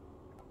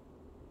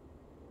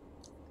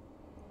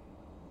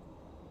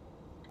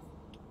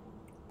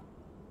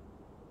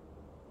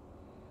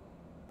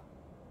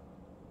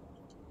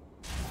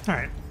 All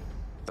right.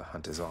 The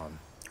hunt is on.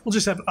 We'll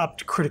just have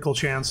upped critical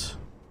chance.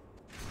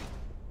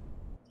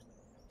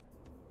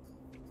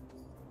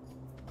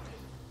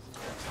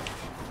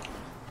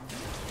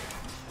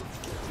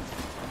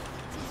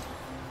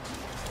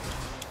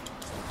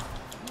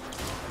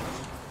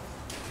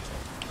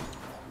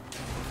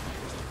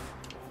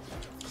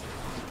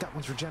 That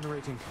one's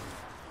regenerating.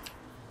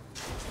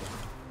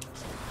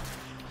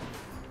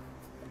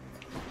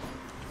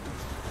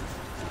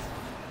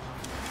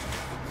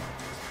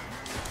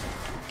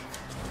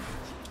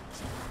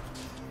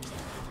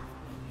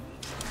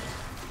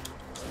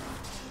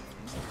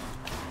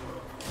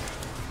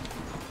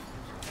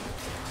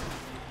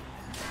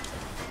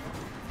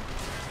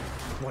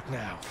 What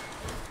now?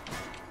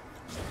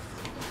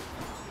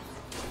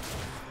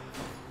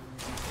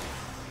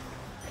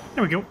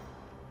 There we go.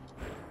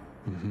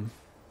 Mm-hmm.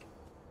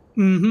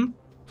 Mm-hmm.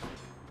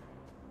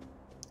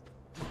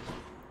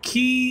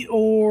 Key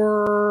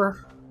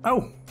or...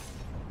 Oh.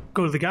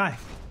 Go to the guy.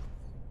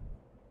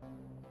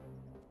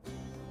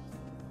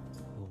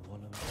 Well,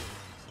 one of them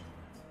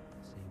somewhere,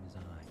 same as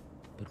I.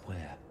 But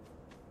where?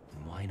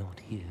 And why not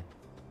here?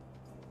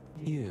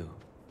 You.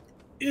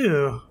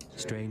 Ew.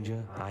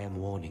 Stranger, I am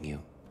warning you.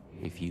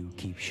 If you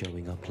keep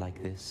showing up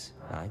like this,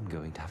 I'm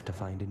going to have to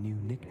find a new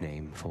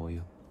nickname for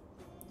you.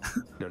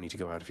 No need to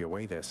go out of your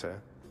way there, sir.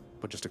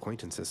 We're just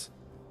acquaintances.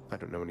 I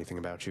don't know anything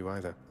about you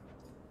either.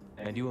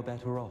 And you are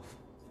better off.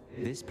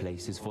 This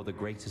place is for the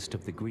greatest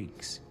of the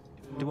Greeks.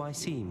 Do I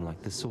seem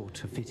like the sort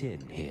to fit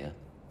in here?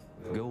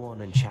 Go on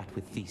and chat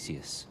with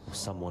Theseus, or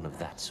someone of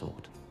that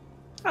sort.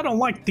 I don't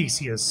like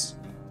Theseus.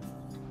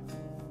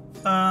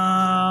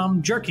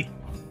 Jerky.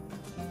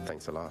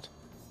 Thanks a lot.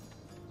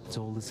 It's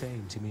all the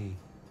same to me.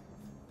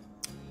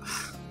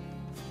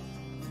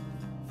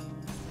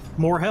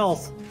 more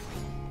health.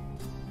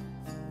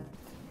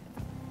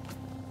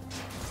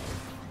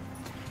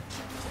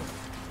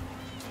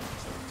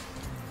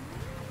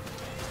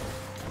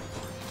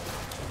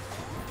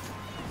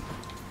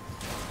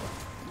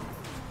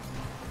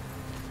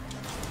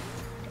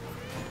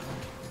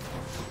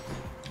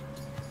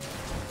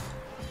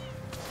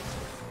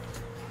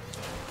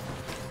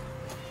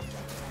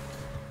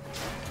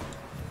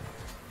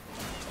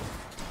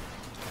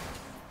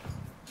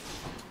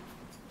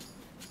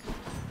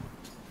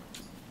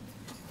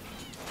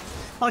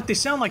 Like, they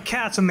sound like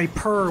cats and they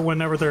purr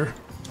whenever they're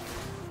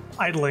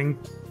idling.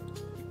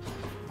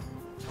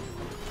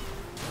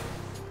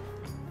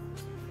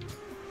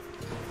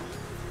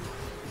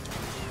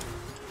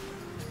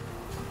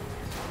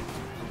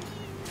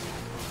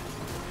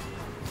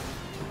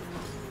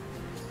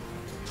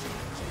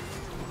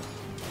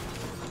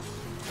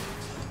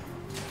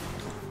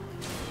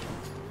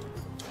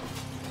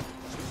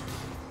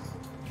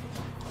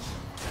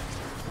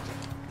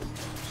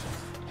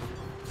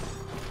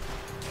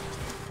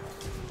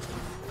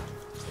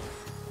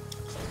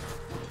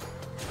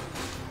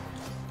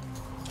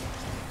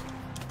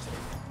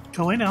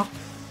 Go away now.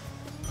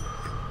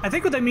 I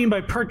think what they mean by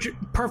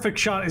perfect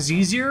shot is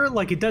easier.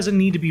 Like, it doesn't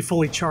need to be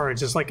fully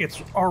charged. It's like it's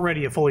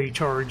already a fully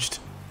charged.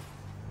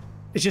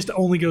 It just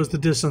only goes the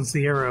distance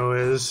the arrow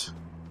is.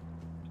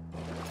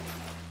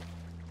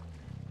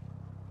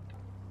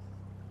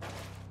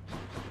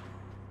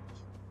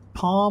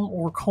 Palm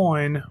or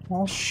coin?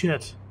 Well,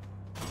 shit.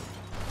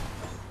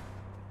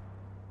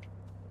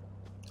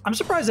 I'm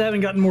surprised I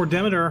haven't gotten more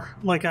Demeter.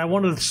 Like, I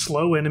wanted to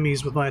slow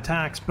enemies with my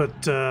attacks, but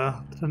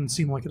it doesn't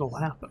seem like it'll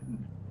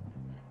happen.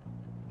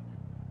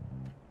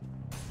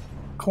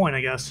 Coin, I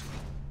guess.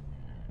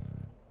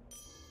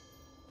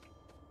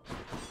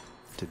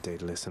 Did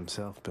Daedalus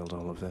himself build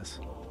all of this?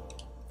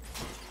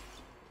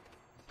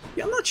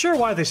 Yeah, I'm not sure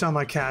why they sound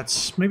like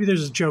cats. Maybe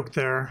there's a joke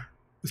there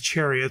with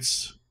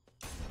chariots.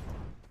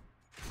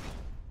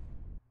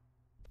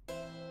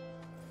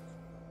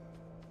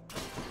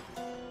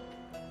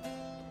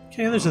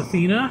 Okay, there's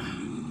Athena.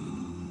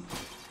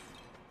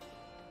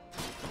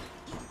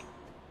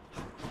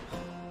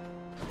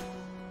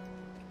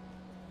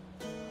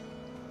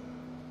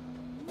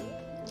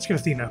 Let's get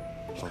Athena.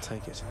 I'll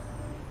take it.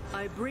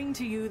 I bring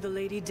to you the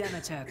Lady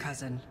Demeter,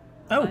 cousin.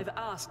 Oh. I've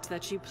asked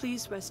that you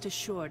please rest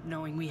assured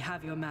knowing we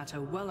have your matter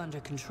well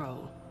under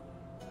control.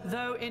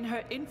 Though in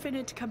her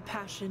infinite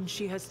compassion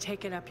she has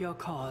taken up your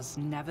cause,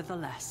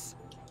 nevertheless.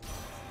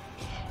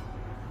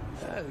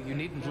 Oh, you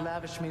needn't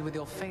lavish me with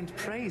your faint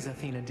praise,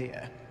 Athena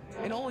dear.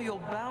 In all your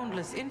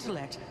boundless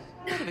intellect,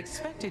 I would have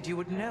expected you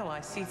would know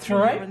I see through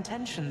All right. your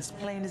intentions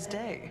plain as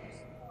day.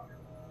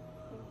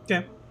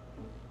 Okay.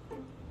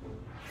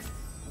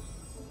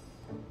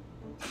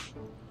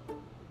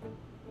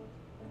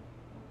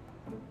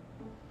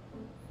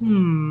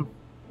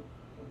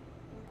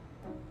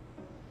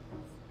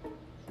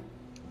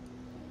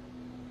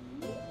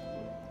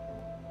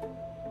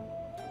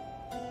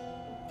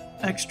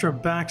 Extra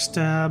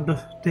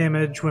backstab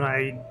damage when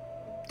I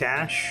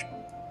dash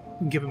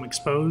and give him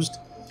exposed.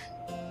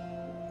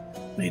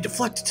 I need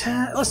deflect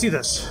attack. Let's do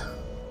this.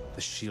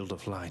 The shield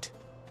of light.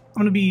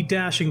 I'm gonna be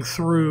dashing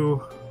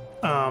through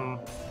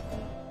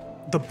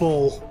the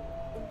bull,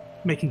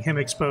 making him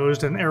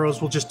exposed, and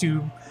arrows will just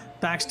do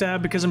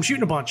backstab because I'm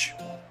shooting a bunch.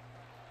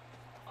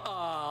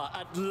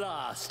 Ah, at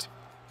last!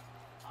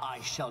 I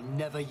shall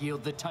never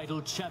yield the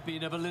title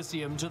champion of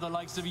Elysium to the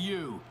likes of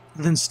you.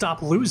 Then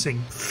stop losing,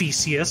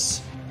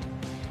 Theseus.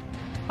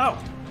 Oh.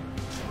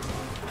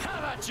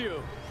 Have at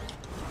you!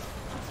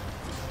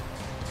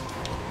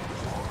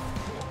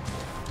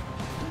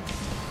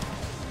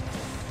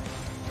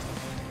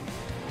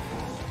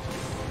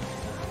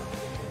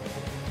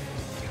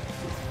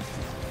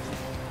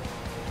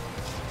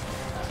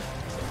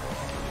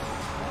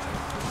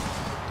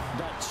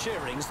 That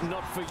cheering's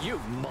not for you,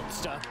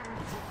 monster.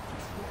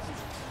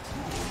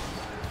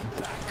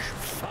 Back,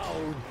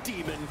 foul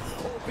demon,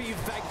 or be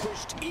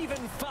vanquished even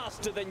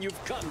faster than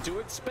you've come to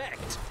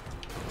expect.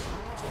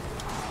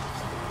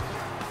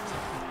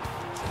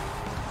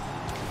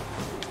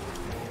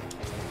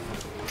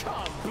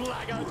 Come,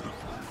 blackguard!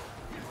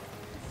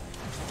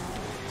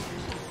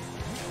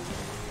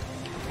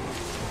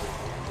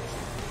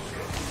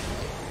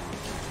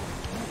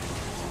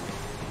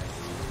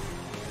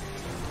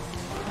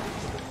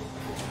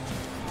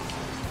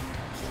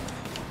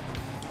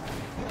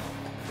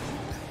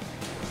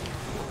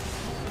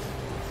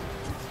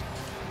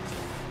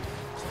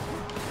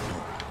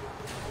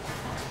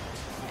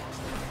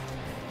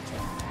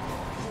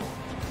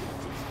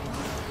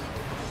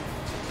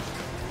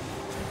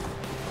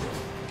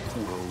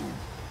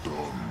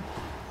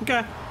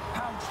 Okay.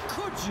 How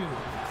could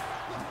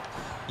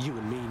you? You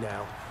and me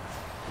now.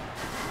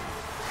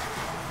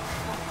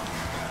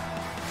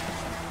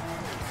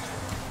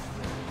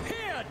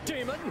 Here,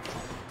 demon!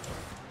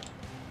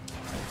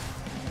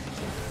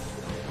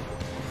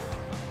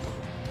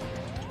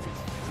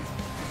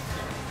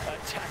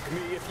 Attack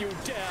me if you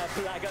dare,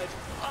 blackguard.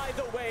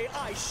 Either way,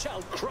 I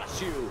shall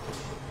crush you.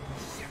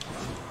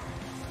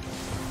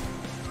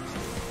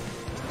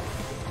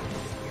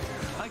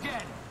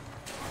 again.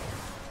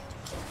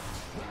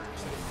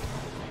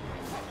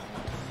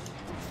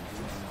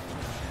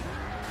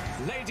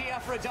 Lady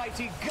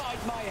Aphrodite, guide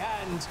my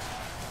hand.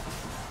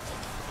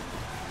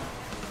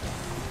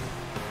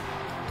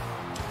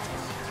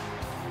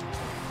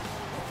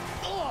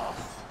 Ugh.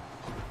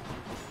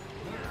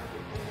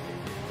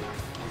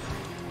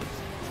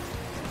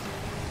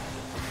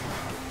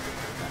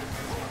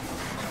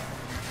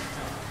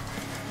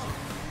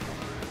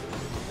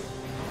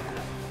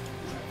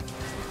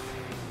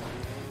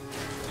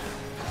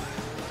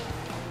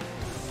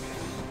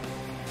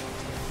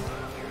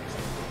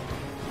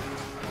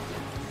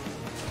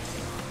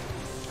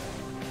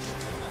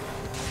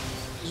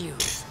 You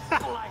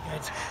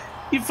blackguard.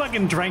 You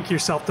fucking drank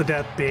yourself to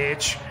death,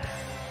 bitch.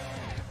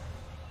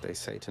 They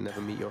say to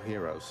never meet your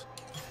heroes.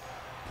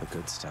 The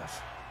good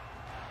stuff.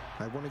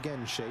 I won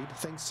again, Shade,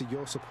 thanks to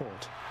your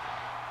support.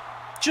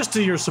 Just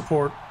to your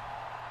support.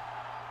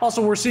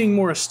 Also, we're seeing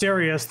more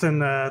Asterius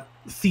than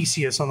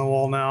Theseus on the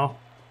wall now.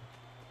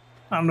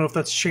 I don't know if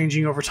that's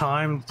changing over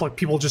time. Like,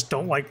 people just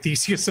don't like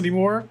Theseus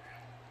anymore.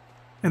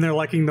 And they're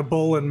liking the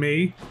bull and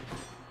me.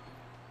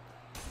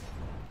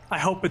 I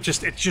hope it's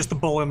just the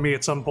bull and me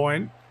at some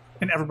point,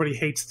 and everybody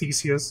hates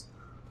Theseus.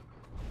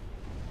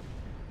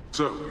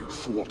 So you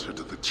thwarted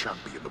the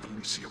champion of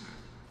Elysium.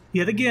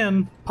 Yet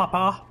again,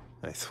 Papa.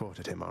 I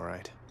thwarted him, all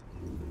right.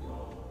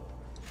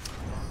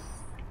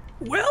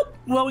 Well,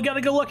 we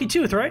gotta go Lucky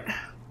Tooth, right?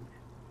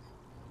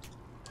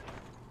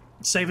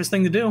 Safest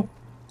thing to do.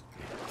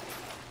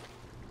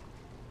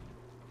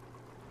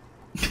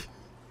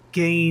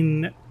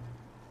 Gain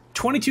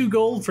 22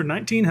 gold for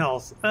 19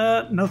 health.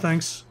 No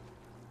thanks.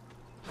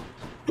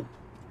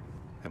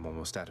 I'm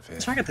almost out of here.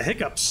 So I got the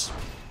hiccups.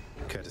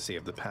 Courtesy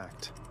of the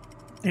Pact.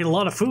 Ate a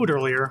lot of food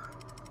earlier.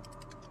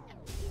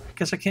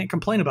 Guess I can't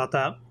complain about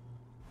that.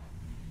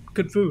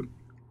 Good food.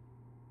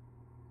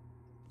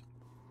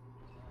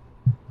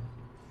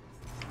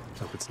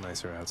 Hope it's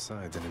nicer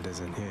outside than it is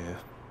in here.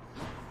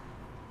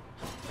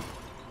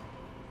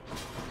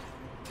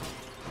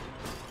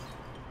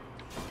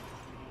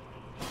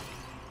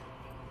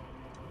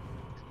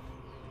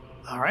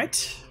 All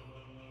right.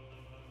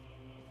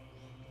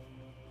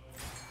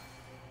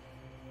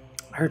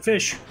 I heard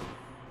fish.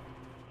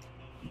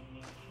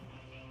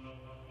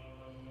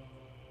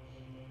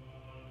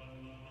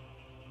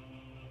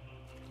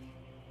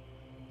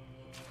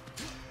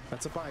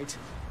 That's a bite.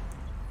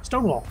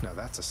 Stonewall. Now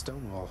that's a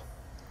Stonewall.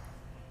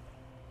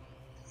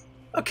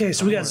 Okay,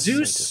 so we got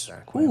Zeus.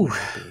 Ooh.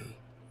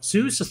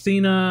 Zeus,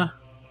 Athena.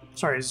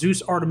 Sorry,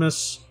 Zeus,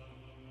 Artemis,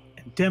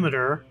 and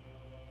Demeter.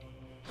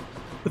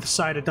 With a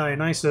side of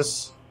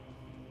Dionysus.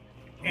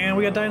 And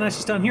we got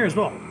Dionysus down here as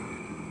well.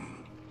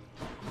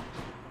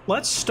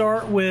 Let's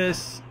start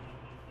with...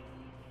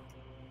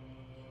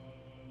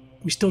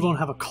 We still don't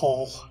have a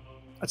call.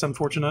 That's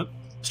unfortunate.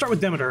 Start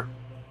with Demeter.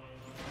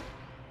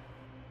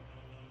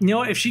 You know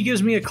what? If she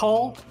gives me a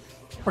call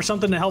or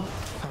something to help...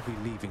 I'll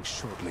be leaving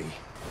shortly.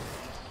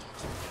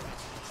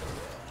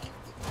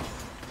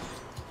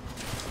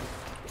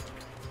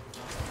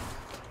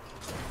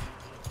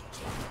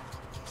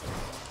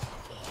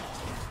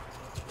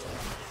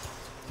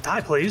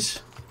 Die,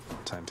 please.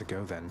 Time to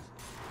go then.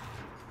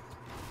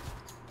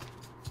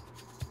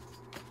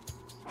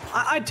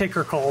 I'd take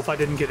her call if I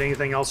didn't get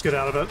anything else good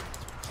out of it.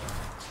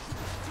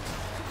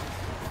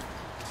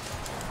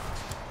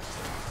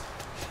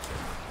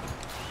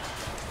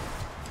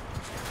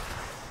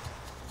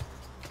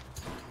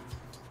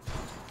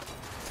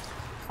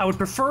 I would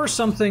prefer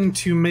something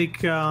to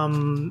make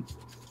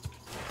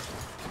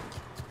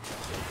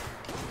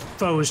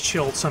foes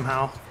chilled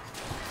somehow.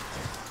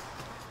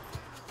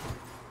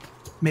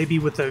 Maybe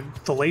with the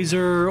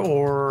laser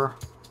or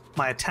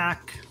my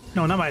attack.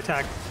 No, not my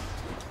attack.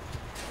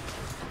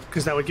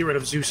 Because that would get rid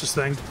of Zeus's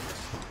thing.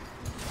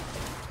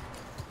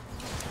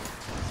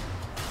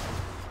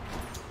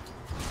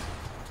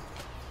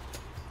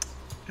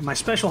 And my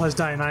special has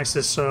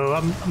Dionysus, so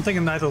I'm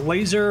thinking either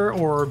laser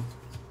or...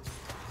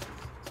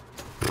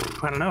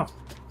 I don't know.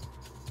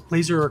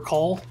 Laser or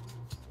call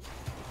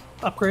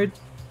upgrade.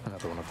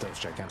 Another one of those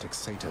gigantic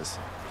satyrs.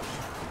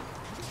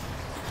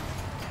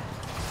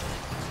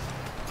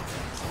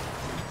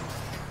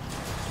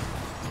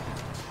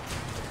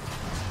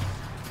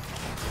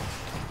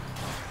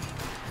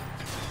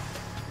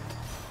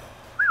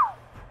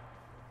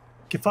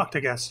 Get fucked, I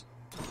guess.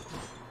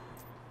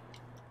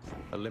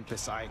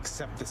 Olympus, I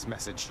accept this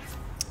message.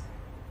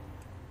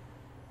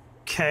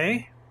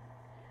 Okay.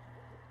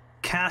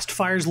 Cast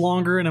fires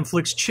longer and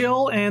inflicts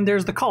chill, and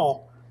there's the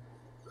call.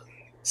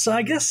 So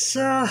I guess,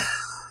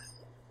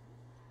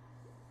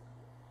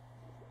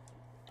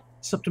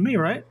 it's up to me,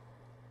 right?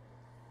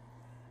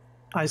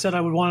 I said I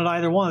would want it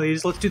either one of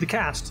these. Let's do the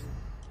cast.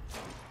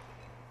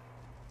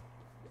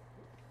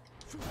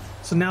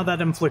 So now that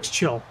inflicts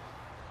chill.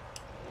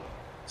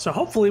 So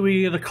hopefully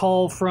we get a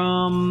call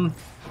from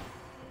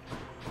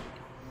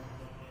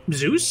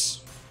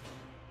Zeus?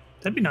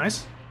 That'd be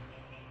nice.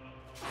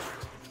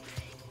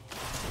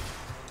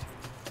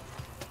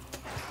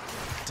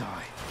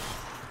 Die.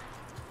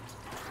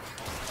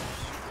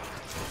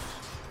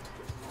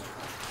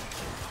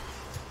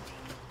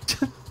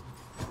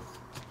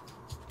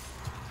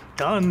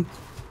 done.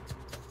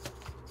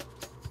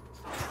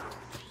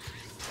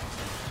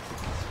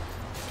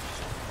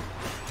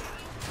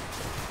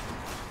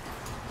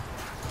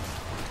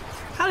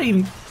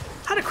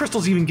 How do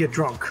crystals even get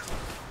drunk?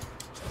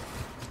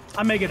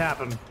 I make it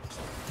happen.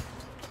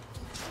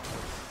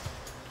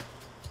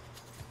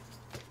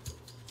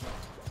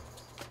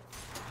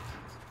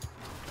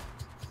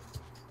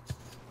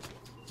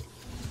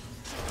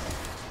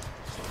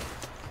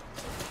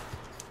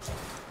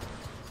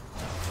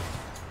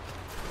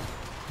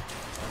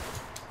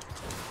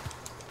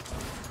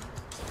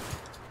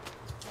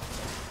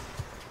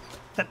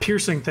 That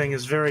piercing thing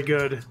is very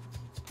good.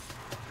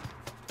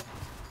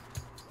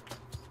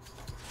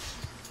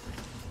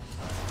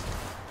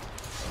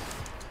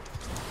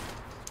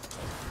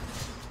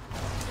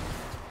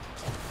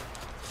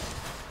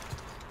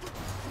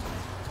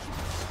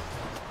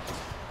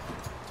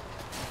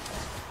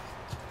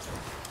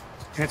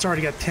 And it's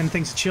already got 10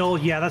 things to chill.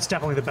 Yeah, that's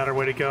definitely the better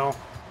way to go.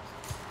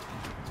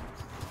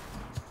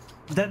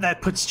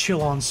 That puts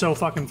chill on so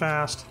fucking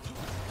fast.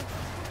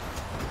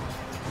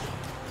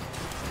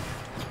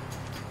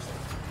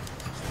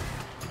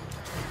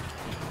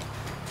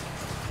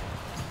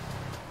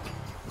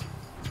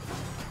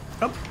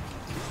 Oh.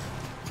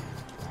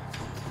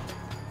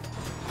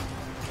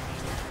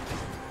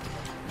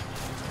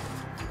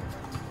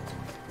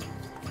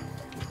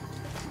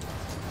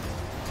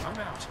 I'm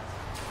out.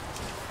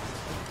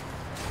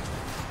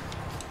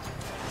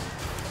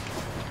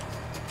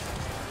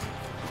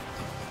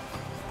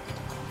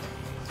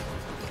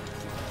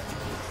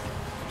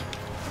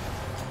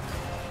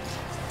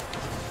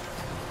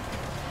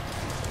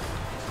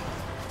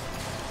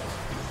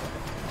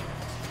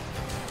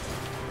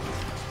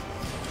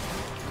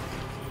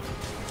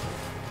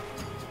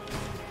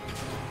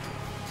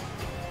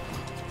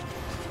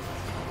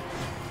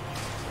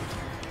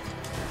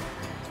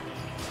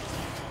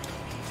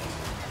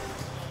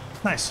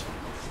 Nice.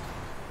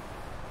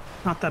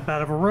 Not that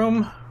bad of a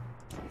room.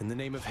 In the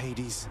name of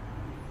Hades.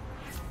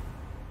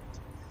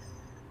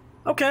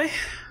 Okay.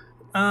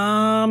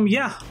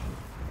 Yeah.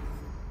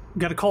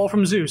 Got a call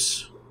from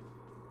Zeus.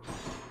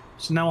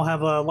 So now we'll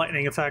have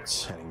lightning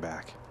effects. Heading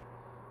back.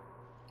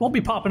 Won't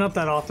be popping up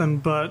that often,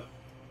 but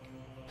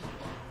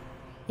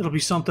it'll be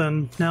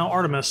something. Now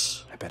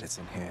Artemis. I bet it's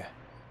in here.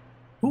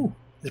 Ooh,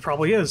 it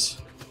probably is.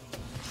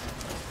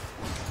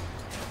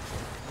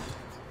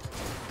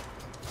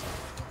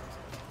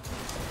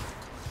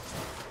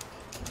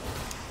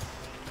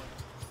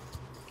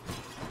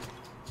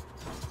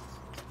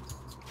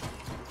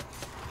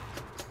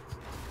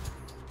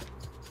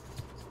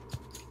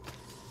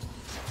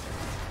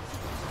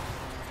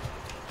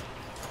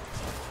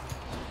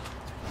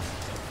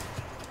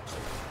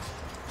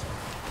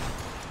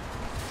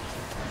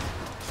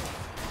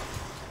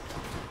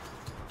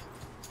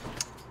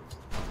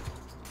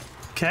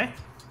 Okay.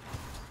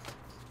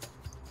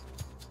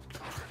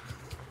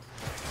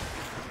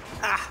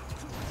 Ah.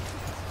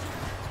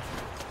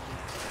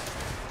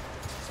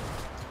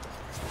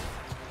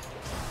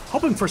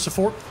 Hoping for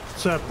support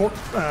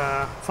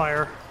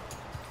fire.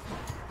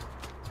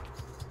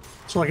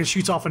 So like it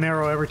shoots off an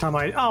arrow every time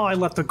I... Oh, I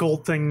left the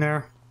gold thing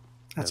there.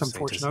 That's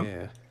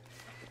unfortunate.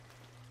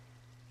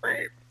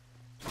 I'm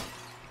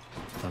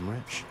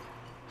rich.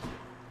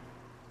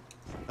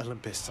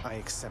 Olympus, I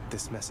accept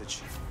this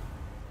message.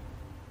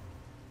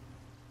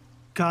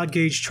 God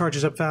gauge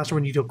charges up faster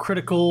when you deal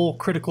critical.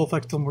 Critical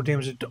effect deal more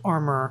damage to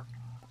armor.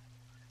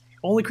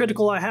 Only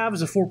critical I have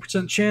is a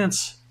 4%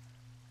 chance.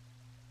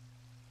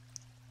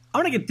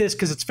 I'm gonna get this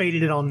because it's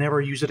faded and I'll never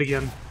use it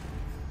again.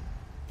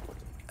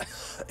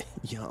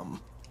 Yum.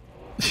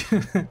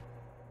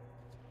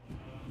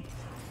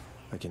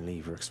 I can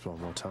leave or explore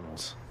more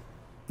tunnels.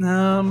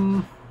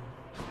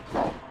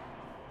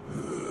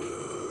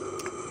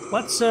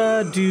 Let's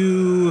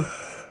do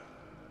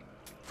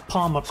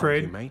palm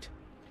upgrade. Thank you, mate.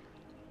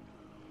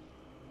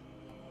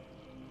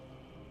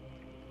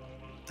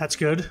 That's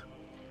good.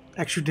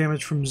 Extra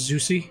damage from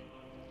Zeusy.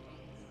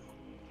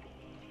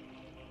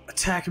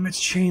 Attack emits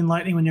chain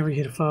lightning whenever you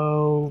hit a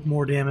foe.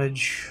 More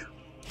damage.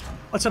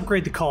 Let's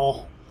upgrade the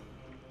call.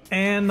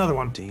 And another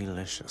one.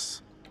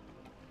 Delicious.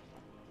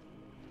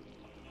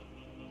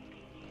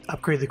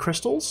 Upgrade the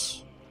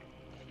crystals.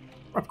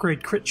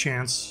 Upgrade crit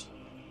chance.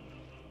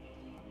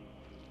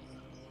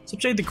 Let's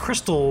upgrade the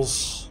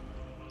crystals.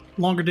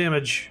 Longer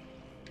damage.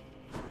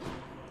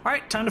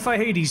 Alright, time to fight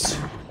Hades.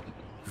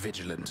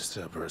 Vigilant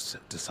Cerberus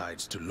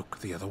decides to look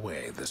the other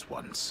way this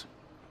once.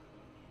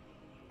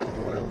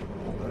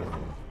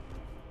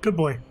 Good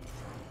boy.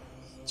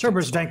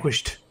 Cerberus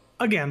vanquished.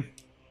 Again.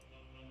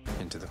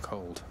 Into the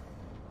cold.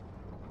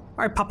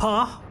 Alright,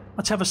 Papa.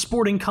 Let's have a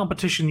sporting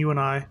competition, you and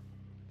I.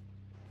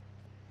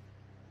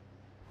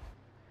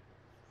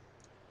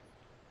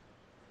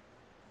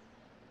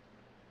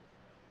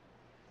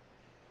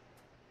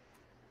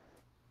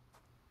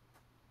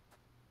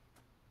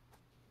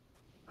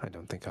 I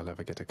don't think I'll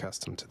ever get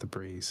accustomed to the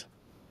breeze.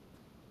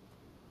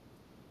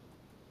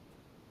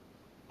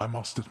 I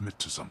must admit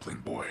to something,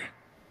 boy.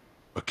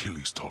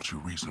 Achilles taught you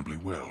reasonably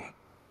well.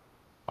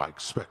 I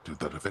expected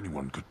that if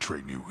anyone could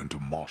train you into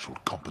martial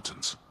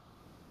competence,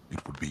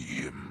 it would be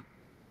him.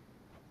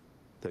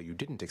 Though you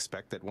didn't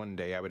expect that one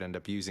day I would end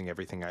up using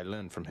everything I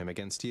learned from him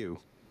against you.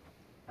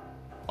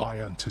 I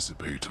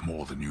anticipate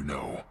more than you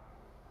know.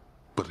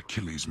 But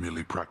Achilles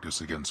merely practiced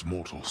against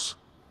mortals.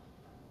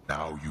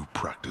 Now you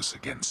practice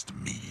against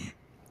me.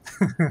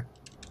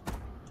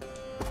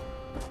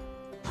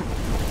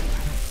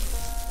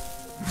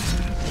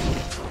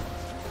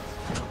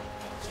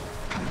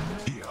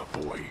 Yeah,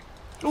 boy.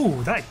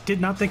 Ooh, I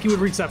did not think he would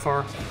reach that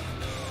far.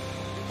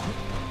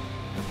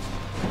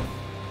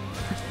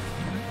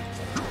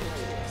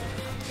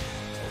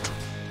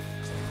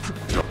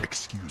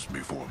 Excuse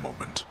me for a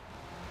moment.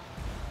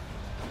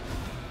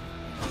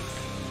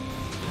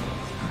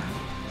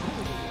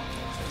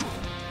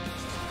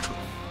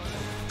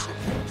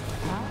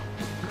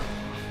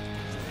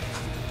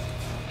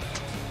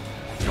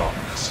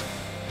 Darkness.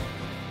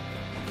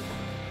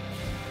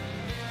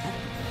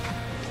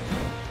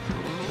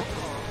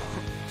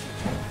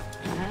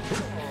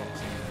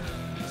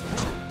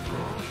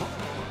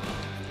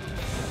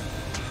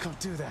 Can't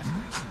do that.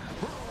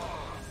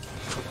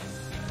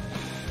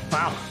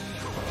 Wow.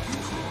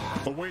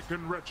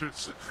 Awaken,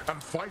 wretches,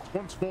 and fight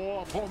once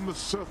more upon the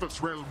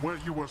surface realm where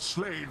you were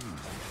slain.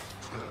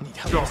 Need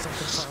help or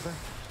something, Father?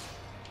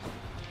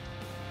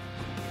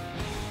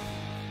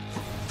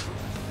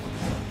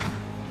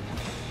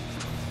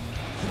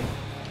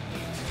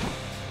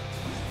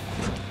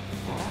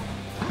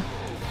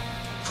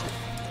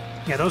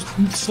 Yeah, those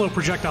slow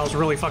projectiles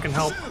really fucking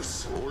help.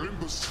 Zeus,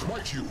 Olympus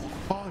smite you.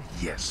 Ah,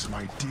 yes,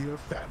 my dear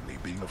family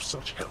being of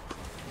such help.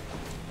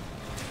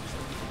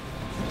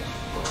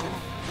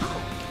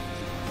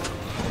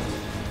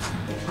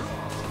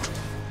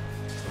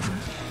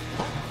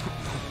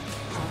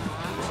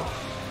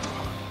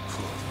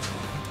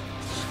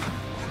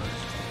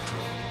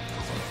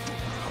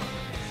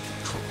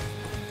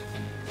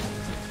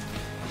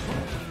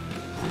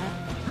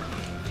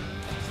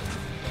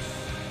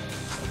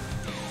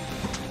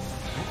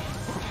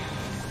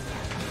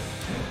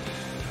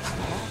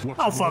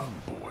 Oh, fuck.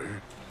 Boy.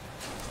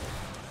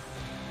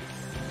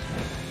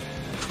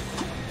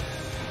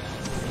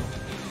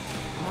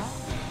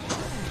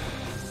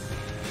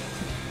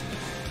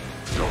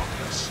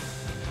 Darkness.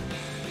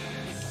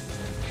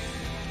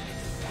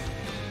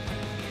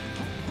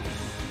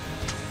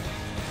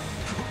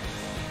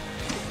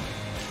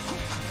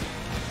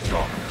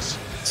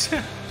 Darkness.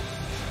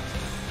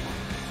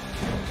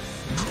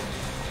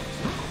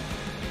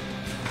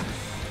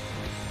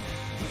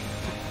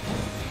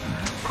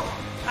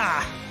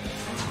 Ah.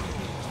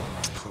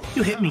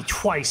 You hit me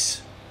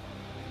twice.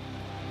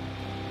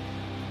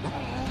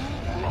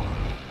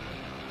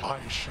 I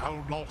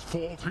shall not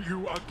fall to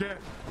you again.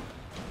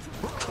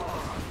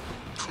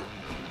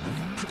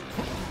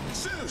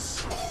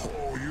 Zeus!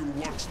 Oh, you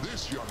watch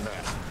this, young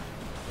man.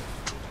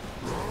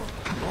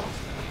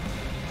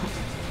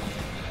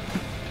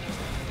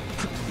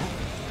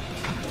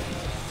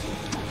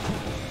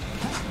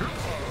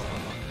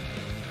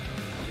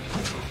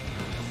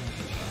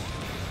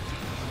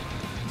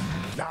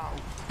 Now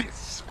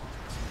this.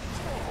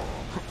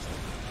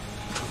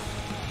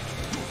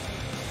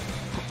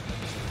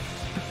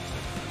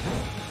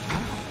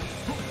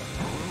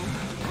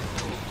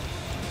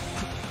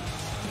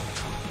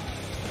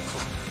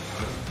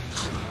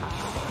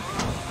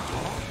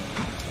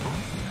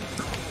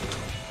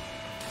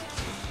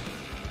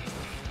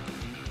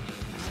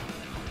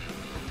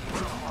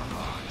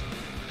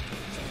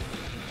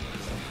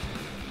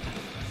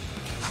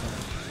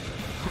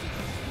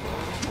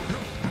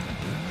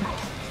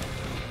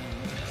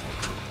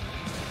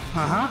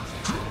 Uh-huh.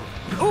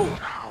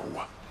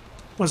 Oh!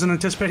 Wasn't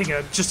anticipating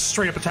a just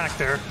straight up attack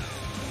there.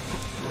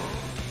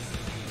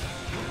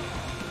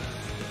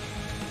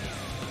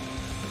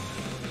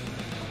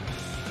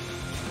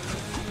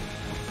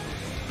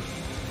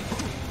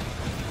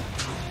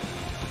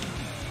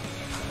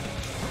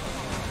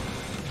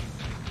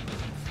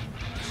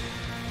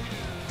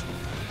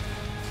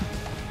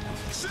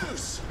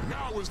 Zeus,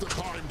 now is the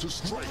time to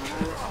strike.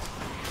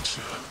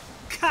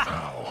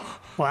 Ow.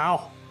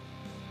 Wow.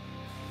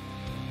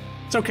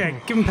 It's okay.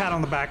 Give him a pat on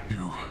the back.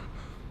 You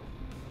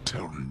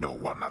tell no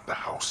one at the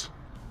house.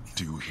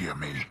 Do you hear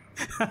me?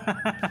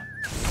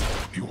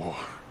 You're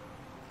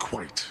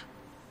quite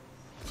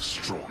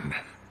strong.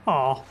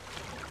 Aw.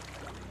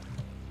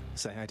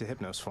 Say hi to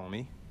Hypnos for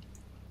me.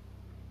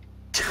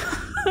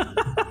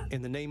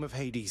 In the name of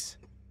Hades.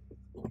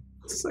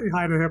 Say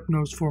hi to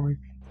Hypnos for me.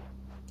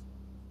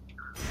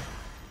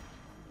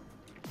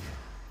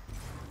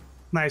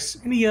 Nice.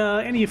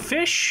 Any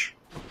fish?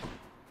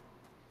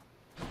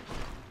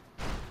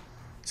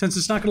 Since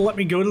it's not going to let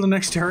me go to the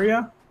next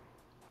area?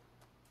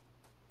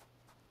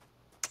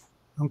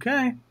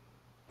 Okay.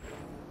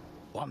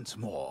 Once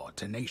more,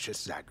 tenacious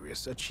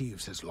Zagreus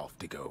achieves his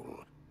lofty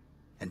goal.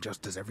 And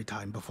just as every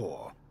time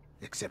before,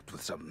 except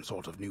with some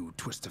sort of new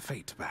twist of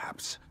fate,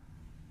 perhaps,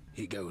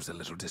 he goes a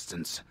little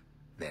distance,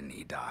 then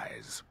he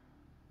dies.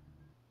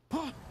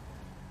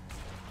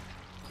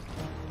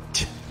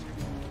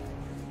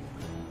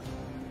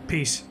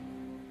 Peace.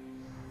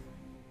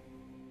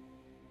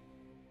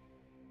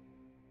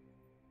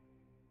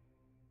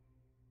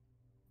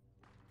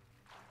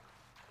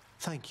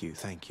 Thank you,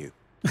 thank you.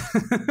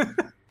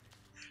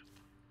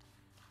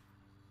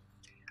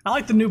 I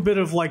like the new bit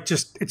of, like,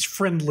 just, it's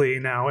friendly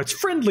now. It's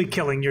friendly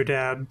killing your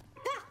dad.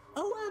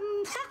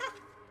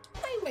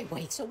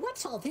 Wait, so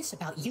what's all this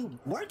about you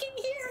working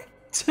here?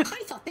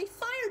 I thought they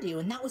fired you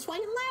and that was why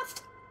you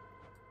left.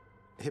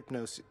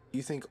 Hypnos,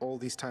 you think all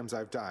these times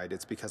I've died,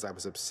 it's because I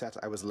was upset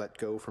I was let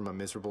go from a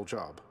miserable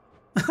job?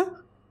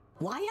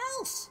 Why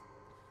else?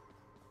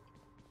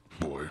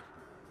 Boy.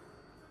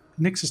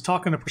 Nyx is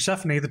talking to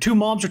Persephone. The two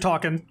moms are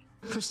talking.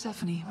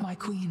 Persephone, my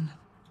queen,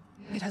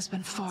 it has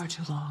been far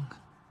too long.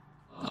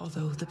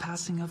 Although the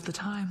passing of the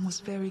time was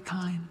very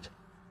kind,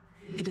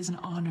 it is an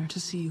honor to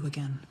see you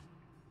again.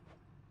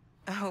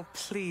 Oh,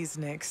 please,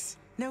 Nyx.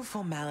 No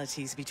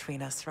formalities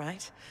between us,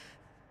 right?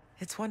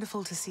 It's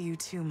wonderful to see you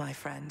too, my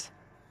friend.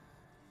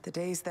 The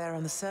days there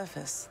on the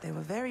surface, they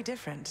were very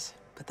different,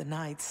 but the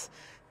nights...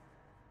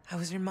 I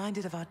was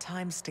reminded of our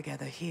times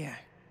together here.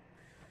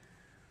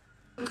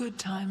 Good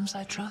times,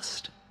 I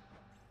trust.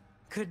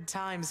 Good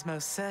times,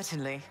 most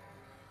certainly.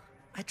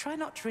 I try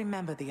not to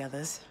remember the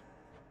others.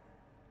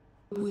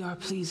 We are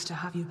pleased to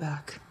have you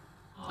back.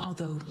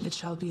 Although it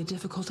shall be a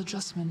difficult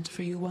adjustment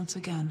for you once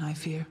again, I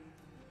fear.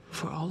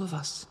 For all of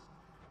us.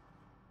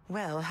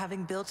 Well,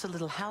 having built a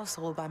little house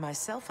all by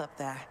myself up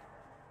there,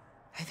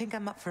 I think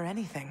I'm up for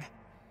anything.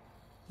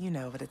 You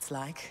know what it's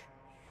like.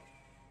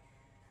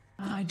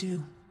 I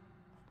do.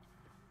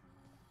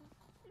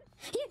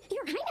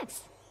 Your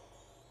Highness!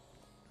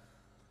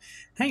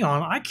 Hang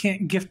on, I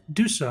can't gift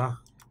Dusa.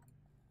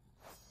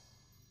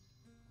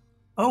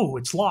 Oh,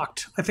 it's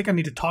locked. I think I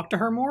need to talk to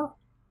her more?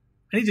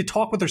 I need to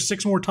talk with her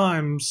 6 more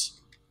times,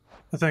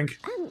 I think.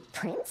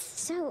 Prince,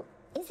 so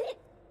is it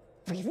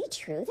really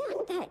true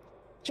then that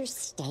you're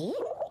staying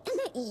and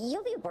that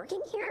you'll be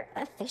working here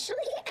officially,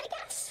 I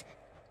guess?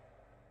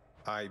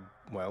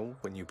 Well,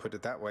 when you put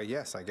it that way,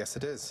 yes, I guess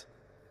it is.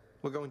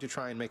 We're going to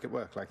try and make it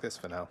work like this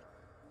for now.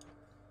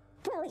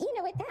 Well, you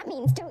know what that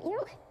means, don't you?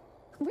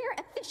 We're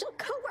official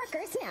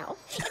co-workers now.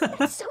 Isn't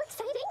that so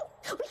exciting?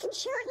 We can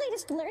share our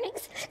latest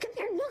learnings,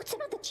 compare notes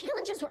about the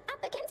challenges we're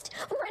up against,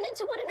 run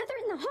into one another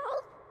in the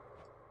hall.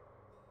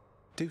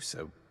 Do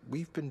so.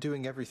 We've been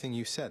doing everything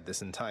you said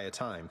this entire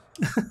time.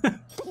 But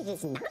it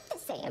is not the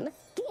same.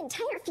 The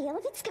entire feel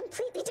of it's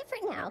completely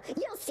different now.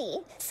 You'll see.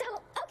 So,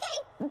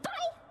 okay, bye!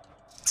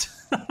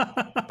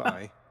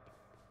 Bye.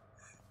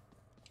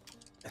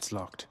 It's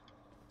locked.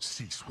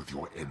 Cease with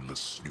your endless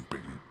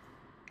snooping.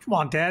 Come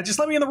on, Dad, just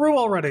let me in the room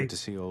already. Good to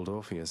see old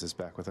Orpheus is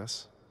back with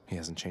us. He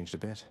hasn't changed a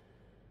bit.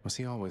 Was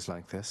he always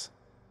like this?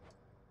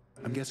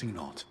 I'm guessing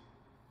not.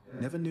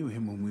 Never knew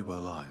him when we were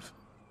alive.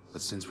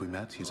 But since we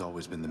met, he's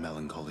always been the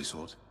melancholy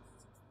sort.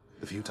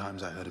 The few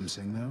times I heard him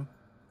sing, though,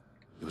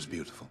 it was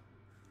beautiful.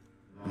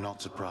 I'm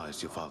not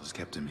surprised your father's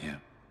kept him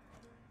here.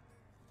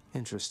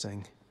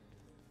 Interesting.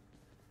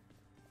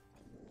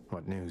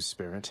 What news,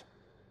 Spirit?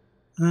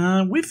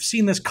 We've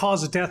seen this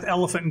cause of death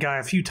elephant guy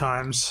a few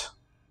times.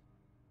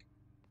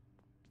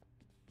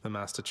 The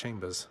Master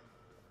Chambers.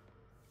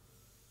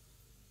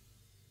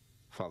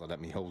 Father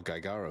let me hold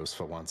Gygaros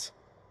for once.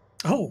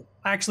 Oh,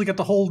 I actually got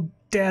to hold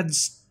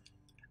Dad's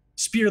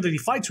spear that he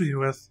fights with you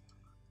with.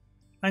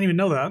 I didn't even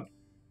know that.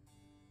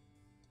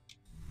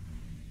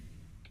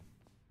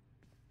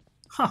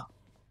 Huh.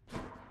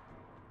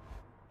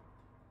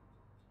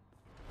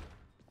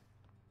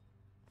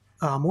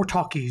 More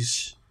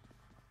talkies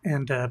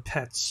and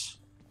pets.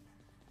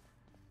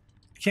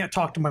 Can't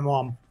talk to my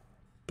mom,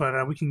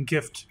 but we can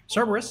gift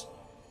Cerberus.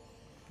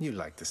 You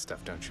like this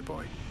stuff, don't you,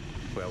 boy?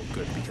 Well,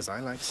 good, because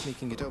I like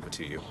sneaking it over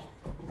to you.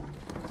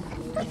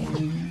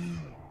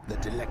 The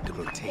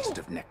delectable taste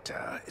of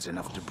nectar is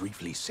enough to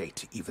briefly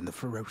sate even the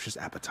ferocious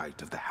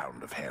appetite of the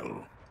Hound of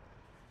Hell.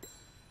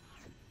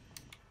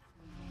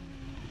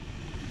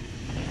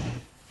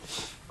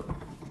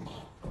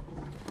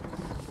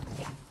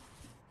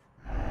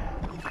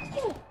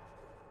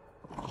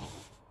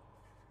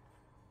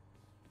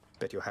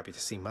 Bet you're happy to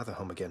see Mother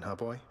home again, huh,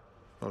 boy?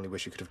 Only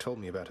wish you could have told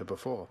me about her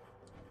before.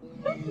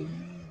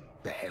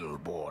 The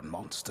hell-born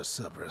monster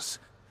Cerberus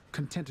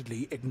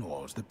contentedly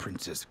ignores the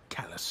prince's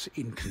callous,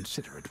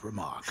 inconsiderate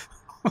remark.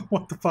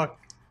 What the fuck?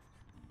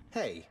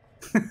 Hey.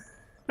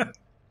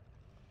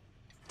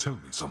 Tell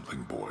me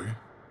something, boy.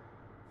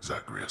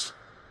 Zagreus.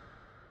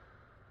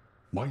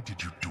 Why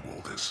did you do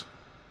all this?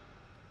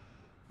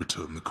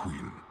 Return the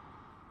queen.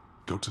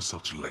 Go to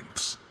such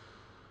lengths.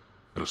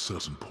 At a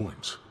certain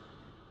point,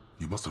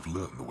 you must have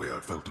learned the way I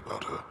felt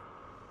about her.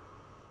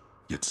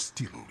 Yet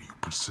still you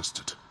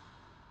persisted.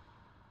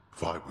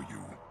 If I were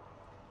you,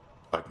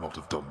 I'd not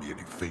have done me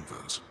any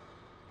favors.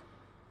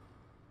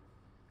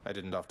 I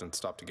didn't often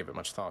stop to give it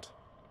much thought.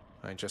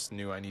 I just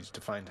knew I needed to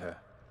find her.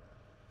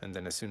 And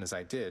then as soon as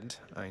I did,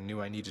 I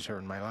knew I needed her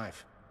in my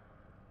life.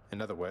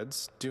 In other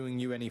words, doing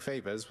you any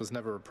favors was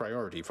never a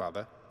priority,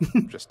 Father.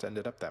 Just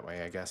ended up that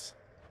way, I guess.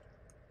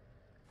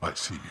 I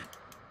see.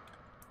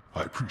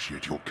 I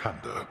appreciate your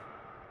candor.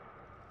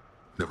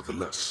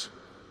 Nevertheless,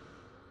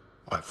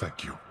 I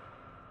thank you.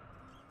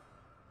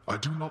 I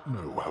do not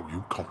know how you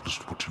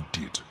accomplished what you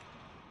did,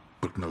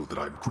 but know that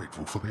I am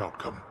grateful for the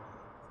outcome,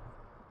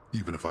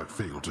 even if I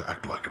failed to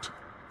act like it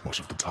most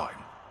of the time.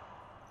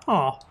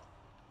 Aw.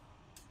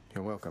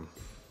 You're welcome.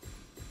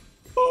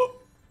 Oh,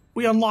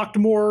 we unlocked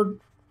more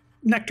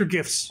nectar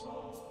gifts.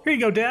 Here you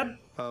go, Dad.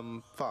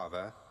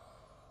 Father,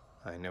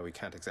 I know we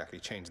can't exactly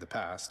change the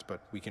past,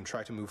 but we can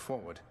try to move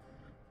forward.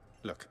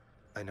 Look,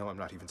 I know I'm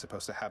not even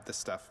supposed to have this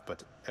stuff,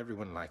 but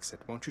everyone likes it.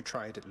 Won't you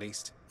try it at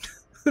least?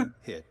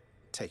 Here,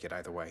 take it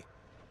either way.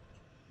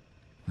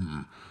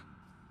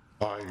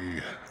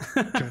 I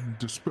can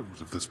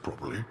dispose of this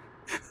properly.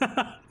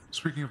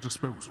 Speaking of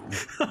disposal,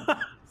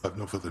 I've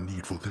no further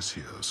need for this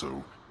here,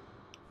 so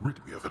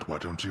rid me of it, why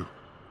don't you?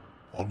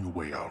 On your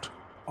way out.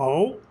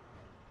 Oh?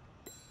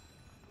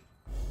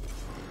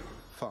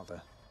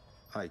 Father,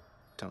 I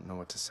don't know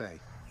what to say.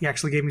 He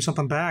actually gave me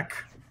something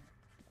back.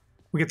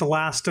 We get the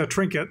last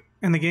trinket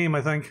in the game,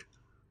 I think.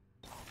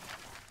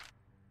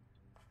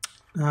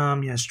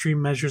 Yeah,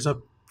 stream measures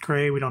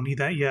upgrade. We don't need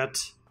that yet.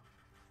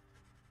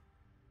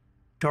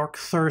 Dark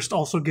Thirst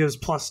also gives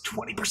plus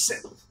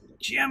 20%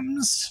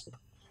 gems.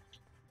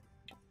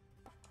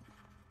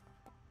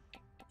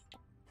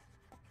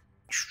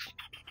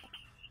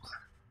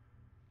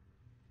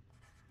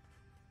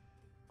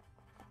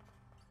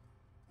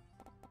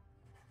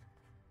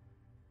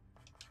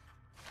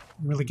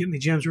 Really getting the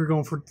gems. We were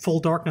going for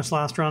full darkness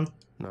last run.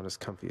 Not as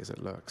comfy as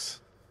it looks.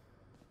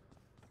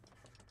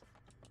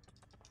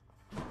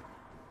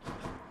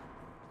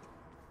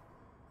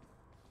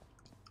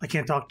 I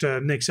can't talk to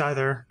Nyx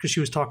either, because she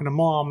was talking to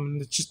Mom,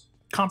 and it's just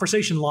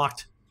conversation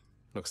locked.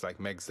 Looks like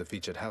Meg's the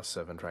featured house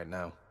servant right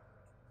now.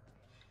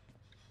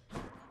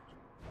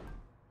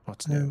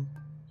 What's new?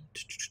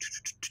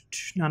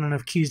 Not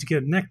enough keys to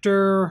get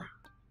nectar.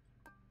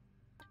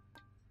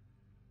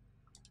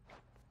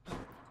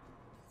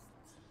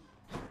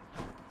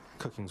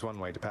 Cooking's one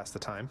way to pass the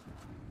time.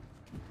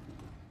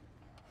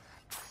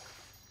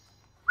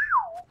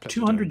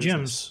 200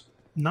 gems.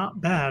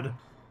 Not bad.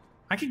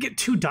 I could get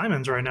 2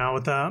 diamonds right now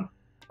with that.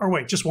 Or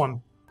wait, just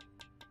 1.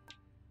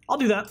 I'll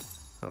do that.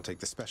 I'll take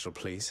the special,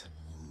 please.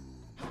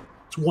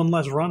 It's 1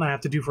 less run I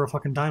have to do for a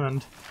fucking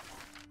diamond.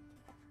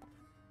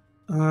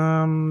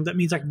 That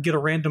means I can get a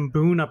random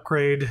boon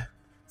upgrade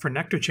for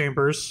nectar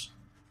chambers.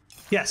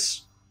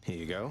 Yes. Here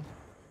you go.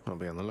 I'll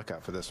be on the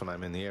lookout for this when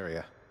I'm in the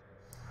area.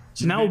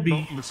 So now would be.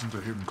 Don't listen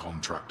to him,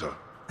 contractor.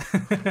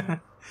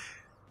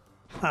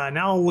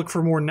 Now I'll look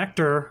for more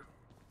nectar.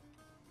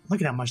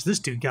 Look at how much this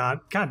dude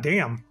got. God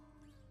damn.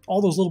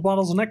 All those little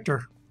bottles of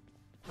nectar.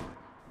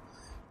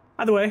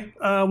 Either way,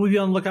 we'll be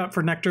on the lookout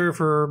for nectar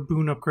for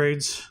boon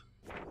upgrades.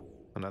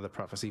 Another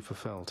prophecy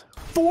fulfilled.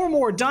 4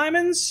 more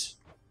diamonds?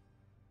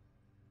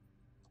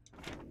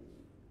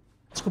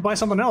 Let's go buy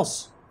something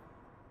else.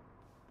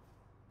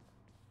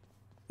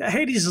 Yeah,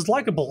 Hades is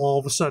likable all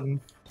of a sudden.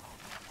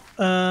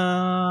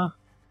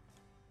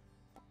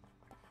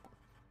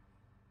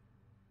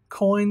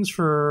 Coins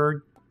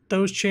for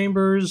those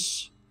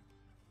chambers,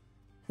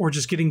 or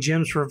just getting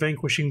gems for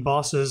vanquishing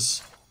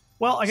bosses.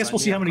 Well, I guess we'll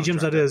see how many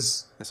gems that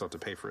is. This ought to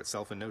pay for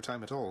itself in no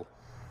time at all.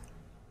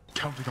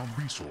 Counting on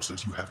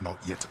resources you have not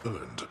yet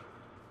earned.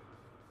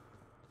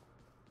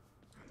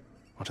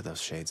 What are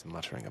those shades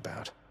muttering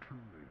about?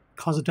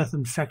 Cause of death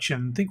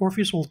infection. Think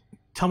Orpheus will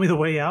tell me the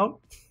way out?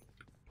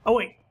 Oh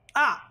wait.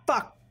 Ah,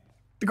 fuck.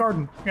 The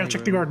garden. I gotta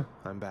check the garden.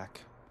 I'm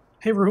back.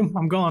 Hey, room.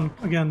 I'm gone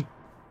again.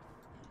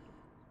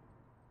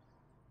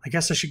 I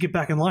guess I should get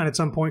back in line at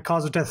some point.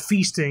 Cause of death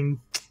feasting.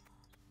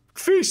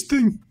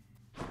 Feasting!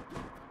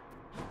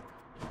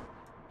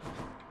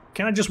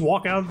 Can I just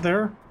walk out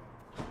there?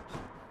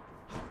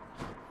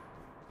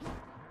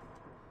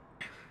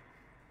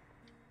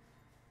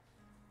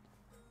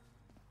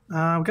 We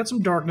got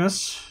some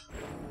darkness.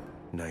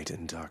 Night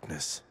and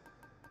darkness.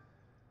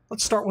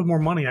 Let's start with more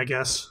money, I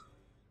guess.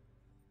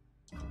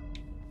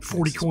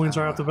 40 coins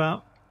right off the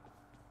bat.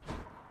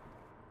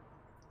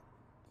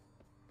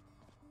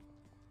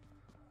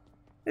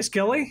 Hey,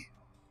 Skelly.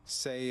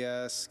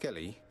 Say,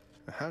 Skelly,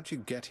 how'd you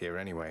get here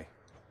anyway?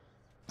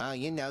 Oh,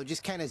 you know,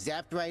 just kind of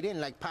zapped right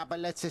in like Papa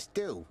lets us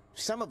do.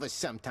 Some of us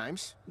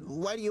sometimes.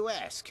 Why do you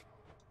ask?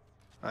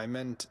 I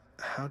meant,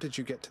 how did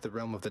you get to the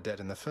realm of the dead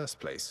in the first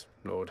place?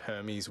 Lord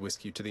Hermes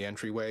whisk you to the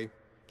entryway?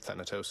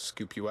 Thanatos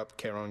scoop you up,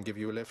 Charon give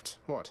you a lift?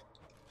 What?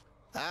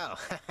 Oh,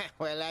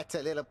 well, that's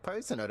a little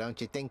personal, don't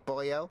you think,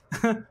 boyo?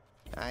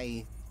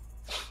 I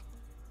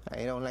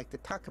don't like to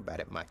talk about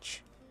it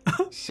much.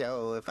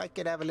 So, if I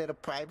could have a little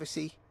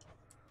privacy.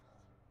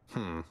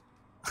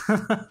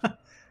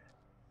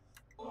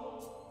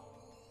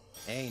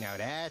 Hey, now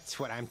that's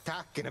what I'm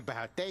talking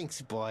about.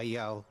 Thanks,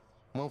 boyo.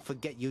 Won't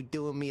forget you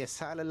doing me a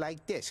solid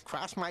like this.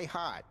 Cross my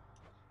heart.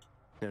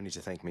 No need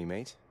to thank me,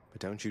 mate.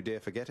 But don't you dare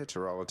forget it,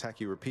 or I'll attack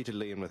you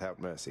repeatedly and without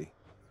mercy.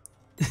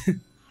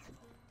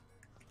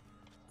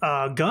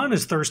 Gun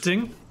is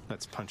thirsting.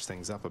 Let's punch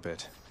things up a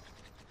bit.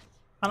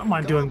 I don't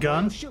mind doing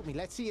gun. Shoot me.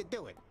 Let's see you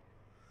do it.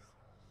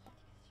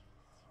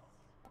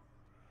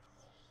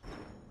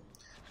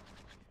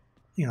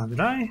 Hang on,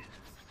 did I?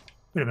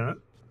 Wait a minute.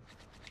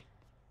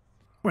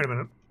 Wait a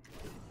minute.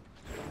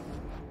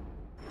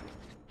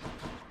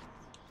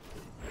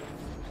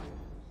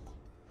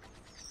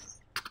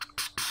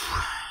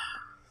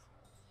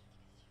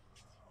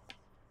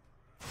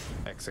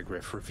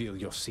 Exegriff, reveal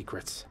your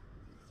secrets.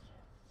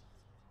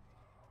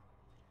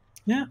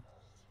 Yeah.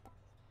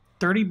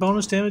 30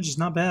 bonus damage is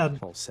not bad.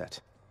 All set.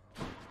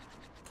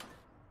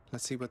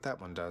 Let's see what that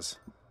one does.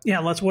 Yeah,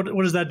 what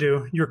does that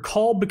do? Your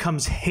call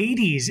becomes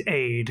Hades'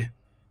 aid,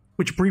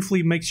 which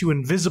briefly makes you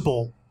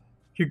invisible.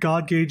 Your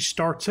god gauge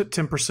starts at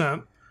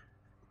 10%.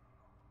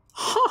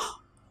 Huh.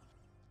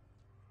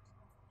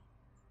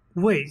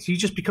 Wait, so you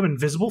just become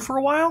invisible for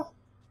a while?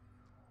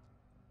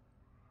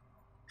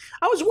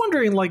 I was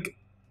wondering, like,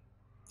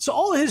 so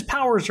all of his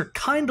powers are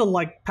kind of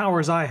like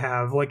powers I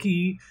have. Like,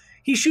 he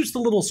shoots the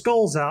little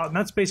skulls out, and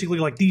that's basically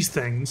like these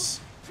things.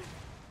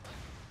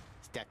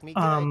 Stuck me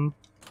good.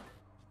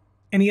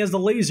 And he has the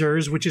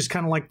lasers, which is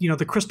kind of like, you know,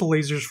 the crystal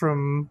lasers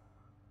from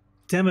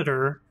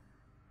Demeter.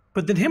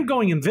 But then him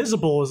going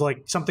invisible is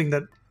like something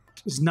that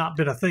has not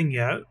been a thing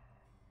yet.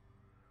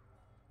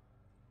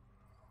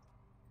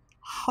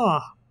 Huh.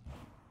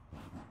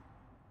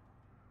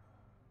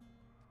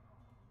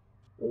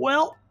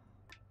 Well,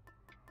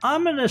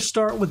 I'm going to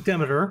start with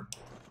Demeter.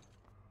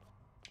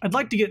 I'd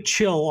like to get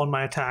chill on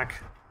my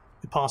attack,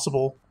 if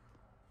possible.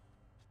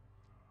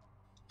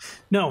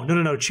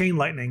 No. Chain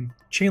lightning.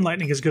 Chain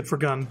lightning is good for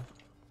gun.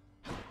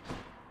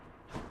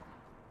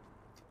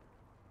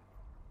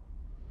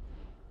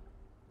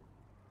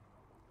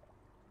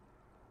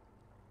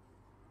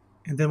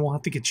 And then we'll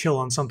have to get chill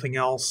on something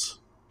else.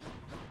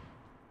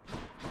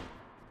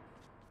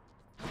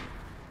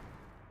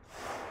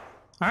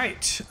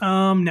 Alright,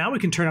 now we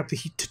can turn up the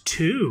heat to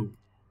 2.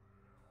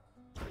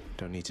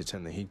 Don't need to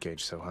turn the heat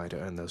gauge so high to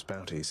earn those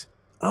bounties.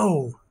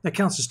 Oh, that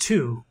counts as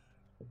 2.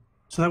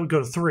 So that would go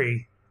to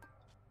 3.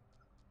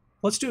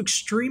 Let's do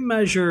extreme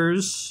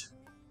measures.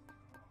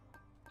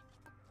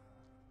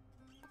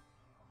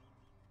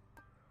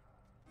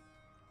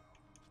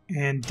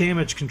 And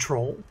damage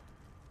control.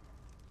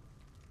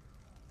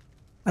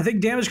 I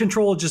think damage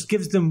control just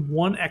gives them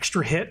 1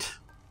 extra hit.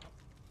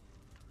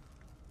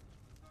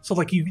 So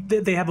like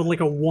they have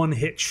like a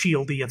 1-hit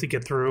shield that you have to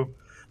get through.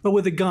 But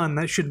with a gun,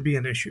 that shouldn't be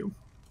an issue.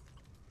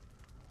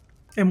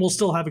 And we'll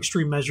still have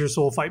extreme measures,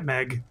 so we'll fight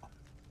Meg.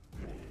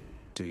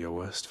 Do your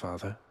worst,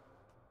 Father.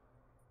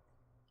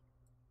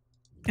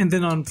 And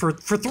then for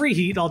 3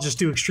 heat, I'll just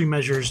do extreme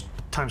measures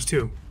times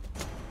 2.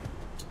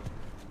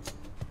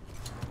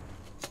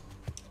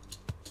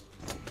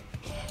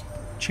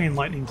 Chain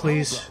lightning,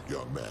 please. Hold up,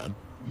 young man.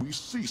 We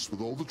cease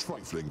with all the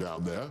trifling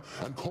down there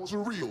and cause a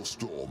real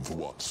storm for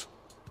once.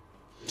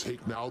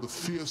 Take now the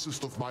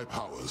fiercest of my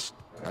powers,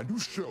 and you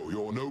show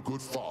your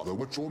no-good father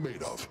what you're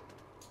made of.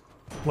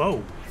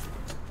 Whoa.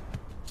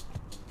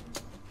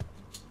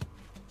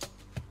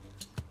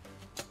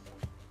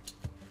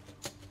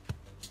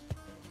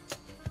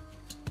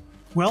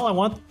 Well,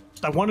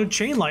 I wanted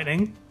chain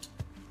lightning.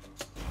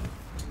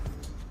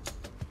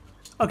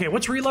 Okay,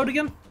 what's reload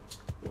again?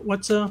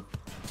 What's okay.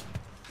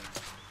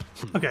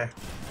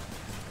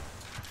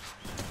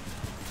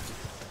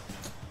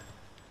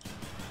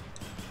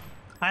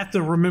 I have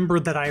to remember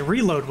that I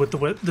reload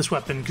with this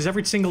weapon, because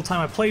every single time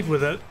I played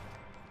with it,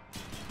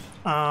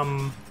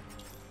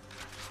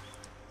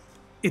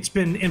 it's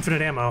been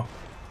infinite ammo.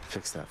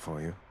 Fix that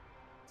for you.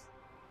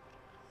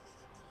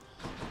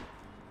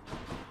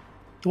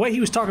 The way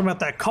he was talking about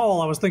that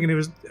call, I was thinking it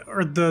was,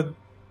 or the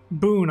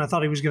boon, I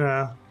thought he was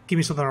gonna give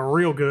me something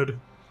real good.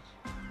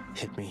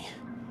 Hit me.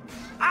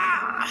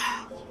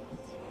 Ah!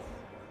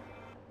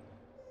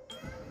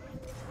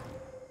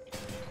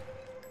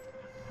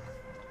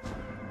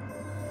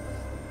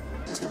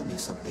 Tell me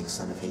something,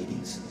 son of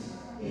Hades.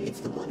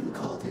 If the one who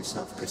called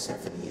herself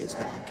Persephone is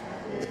back,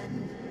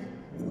 then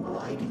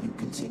why do you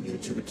continue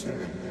to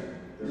return?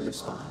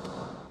 Respond.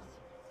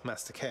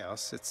 Master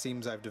Chaos, it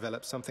seems I've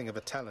developed something of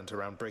a talent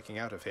around breaking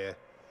out of here.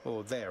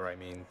 Or there, I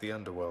mean, the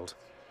underworld.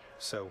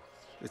 So,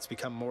 it's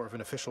become more of an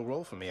official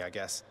role for me, I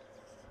guess.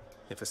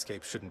 If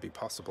escape shouldn't be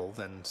possible,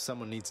 then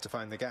someone needs to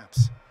find the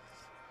gaps.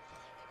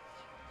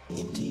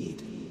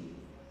 Indeed.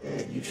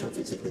 And you shall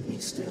visit with me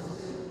still,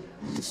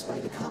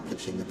 despite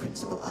accomplishing the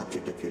principal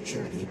object of your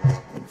journey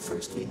back when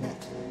first we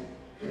met.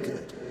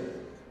 Good.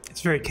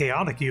 It's very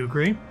chaotic, you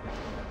agree?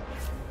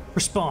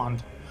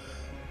 Respond.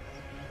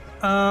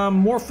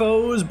 More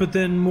foes, but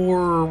then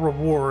more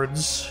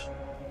rewards.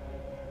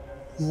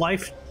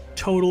 Life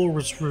total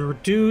was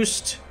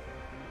reduced,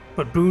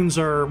 but boons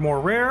are more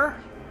rare.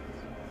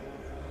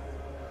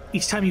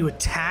 Each time you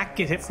attack,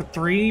 get hit for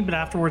 3, but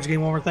afterwards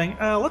gain 1 more thing.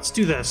 Let's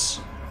do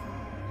this.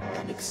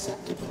 An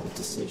acceptable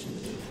decision.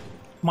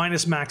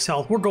 Minus max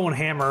health. We're going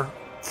hammer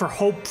for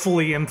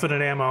hopefully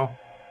infinite ammo.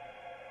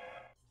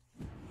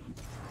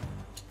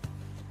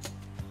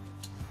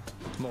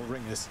 More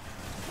ringers.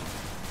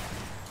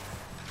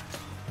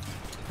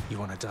 You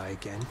want to die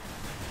again?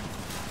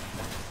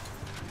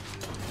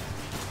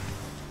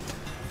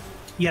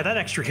 Yeah, that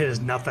extra hit is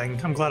nothing.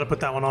 I'm glad I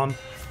put that one on.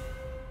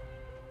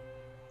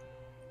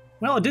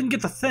 Well, it didn't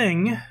get the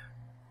thing. If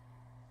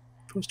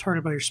it was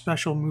targeted by your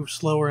special, move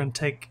slower and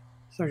take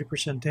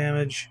 30%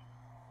 damage.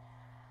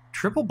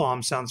 Triple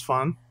bomb sounds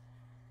fun.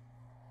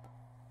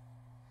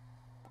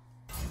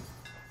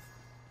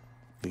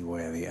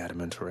 Beware the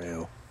adamant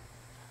rail.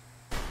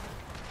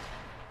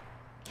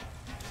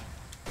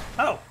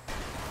 Oh.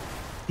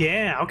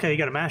 Yeah, okay, you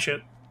gotta mash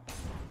it.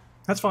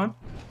 That's fine.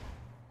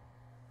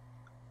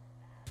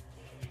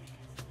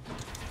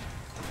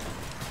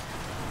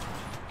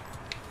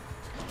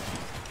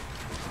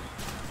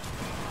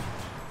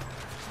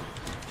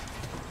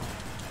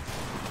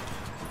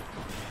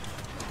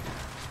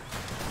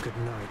 Good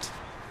night.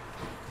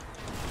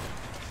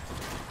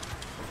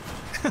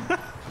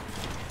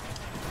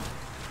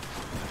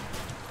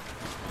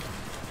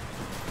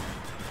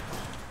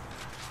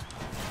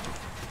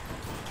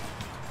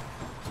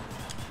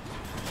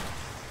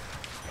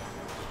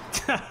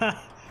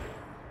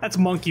 That's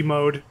monkey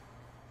mode.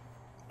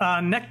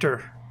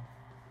 Nectar.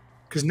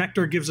 Because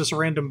nectar gives us a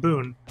random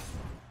boon.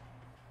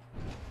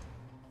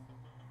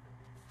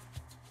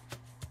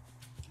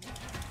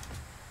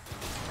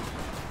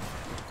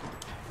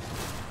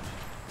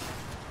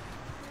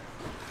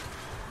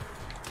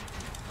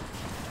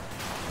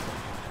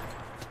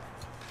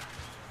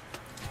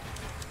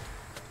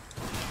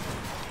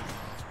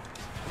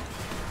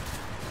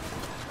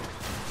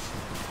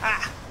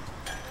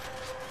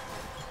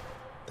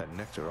 That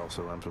nectar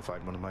also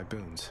amplified one of my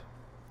boons.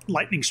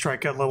 Lightning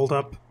strike got leveled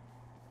up.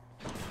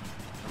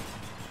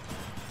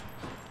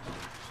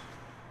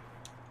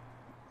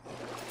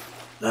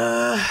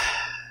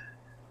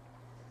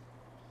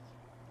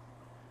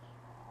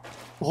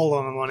 Hold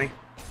on the money.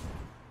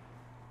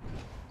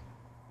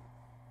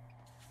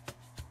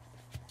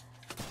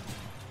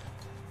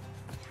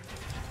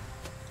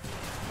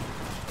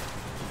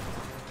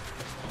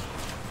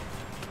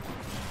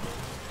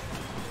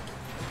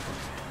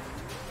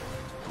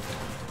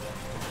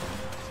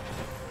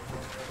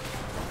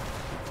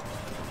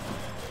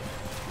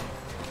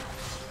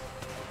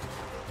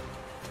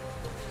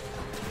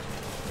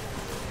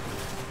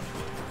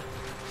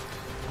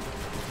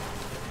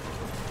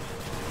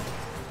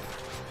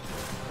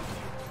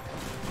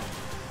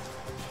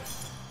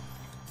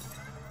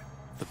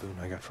 The boon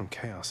I got from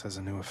Chaos has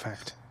a new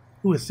effect.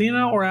 Ooh,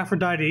 Athena or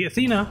Aphrodite?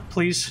 Athena,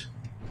 please.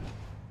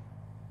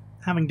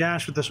 Having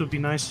dash with this would be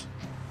nice.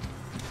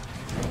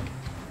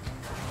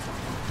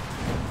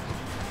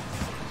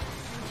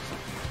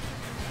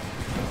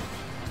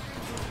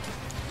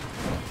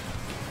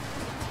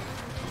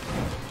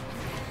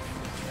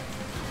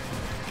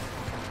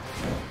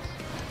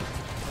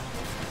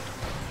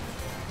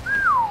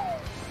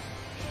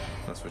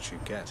 That's what you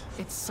get.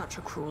 It's such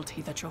a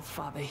cruelty that your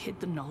father hid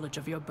the knowledge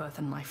of your birth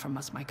and life from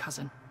us, my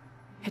cousin.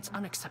 It's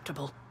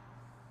unacceptable.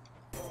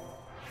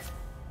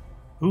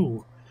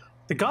 Ooh.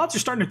 The gods are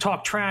starting to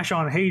talk trash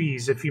on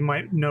Hades, if you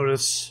might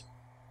notice.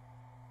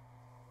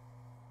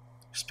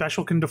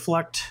 Special can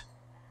deflect.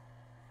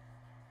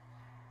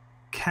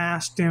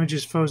 Cast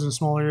damages foes in a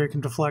small area, can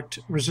deflect,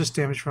 resist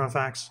damage from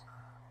effects.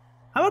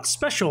 How about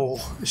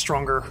special is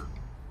stronger?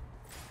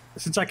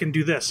 Since I can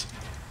do this.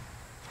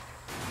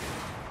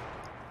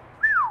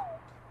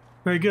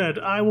 Very good.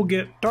 I will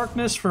get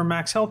darkness for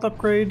max health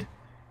upgrade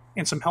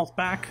and some health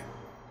back.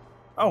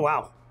 Oh,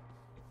 wow.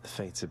 The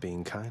fates are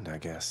being kind, I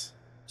guess.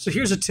 So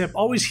here's a tip.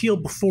 Always heal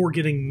before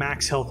getting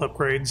max health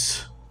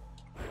upgrades.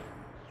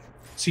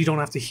 So you don't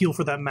have to heal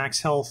for that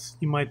max health.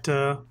 You might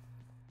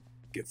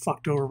get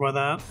fucked over by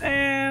that.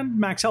 And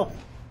max health.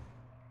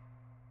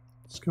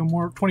 Let's go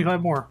more.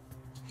 25 more.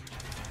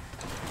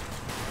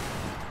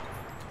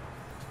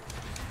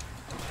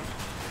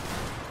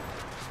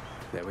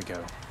 There we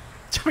go.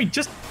 I mean,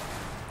 just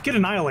get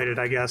annihilated,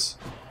 I guess.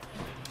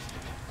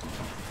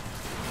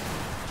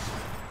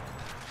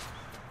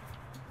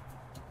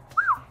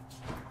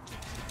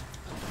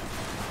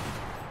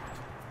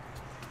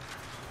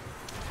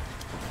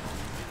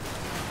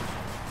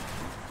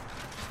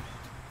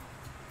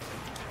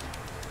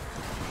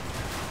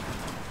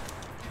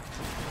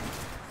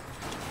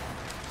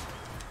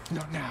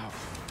 Not now.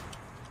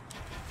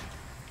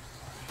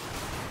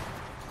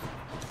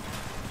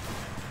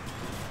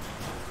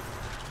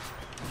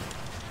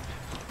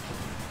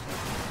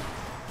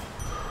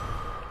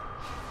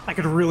 I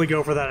could really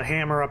go for that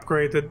hammer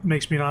upgrade that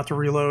makes me not have to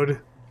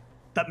reload.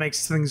 That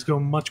makes things go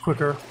much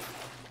quicker.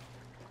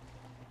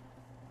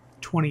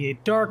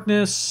 28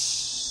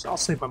 darkness. I'll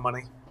save my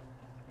money.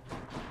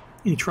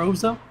 Any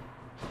troves, though?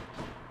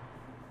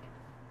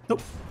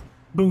 Nope.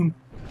 Boon.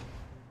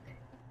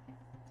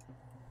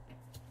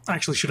 I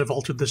actually should have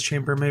altered this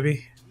chamber,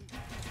 maybe.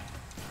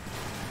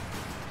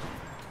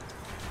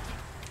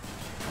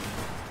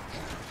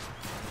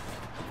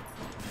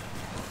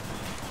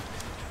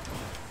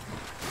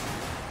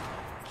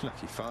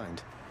 Lucky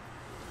find.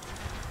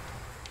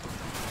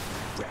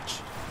 Wretch.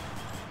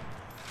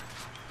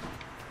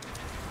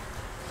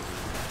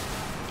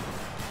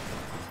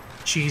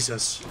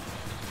 Jesus.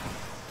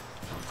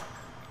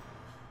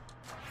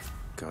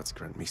 Gods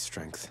grant me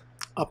strength.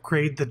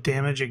 Upgrade the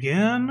damage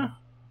again.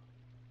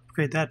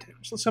 Upgrade that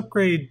damage. Let's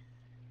upgrade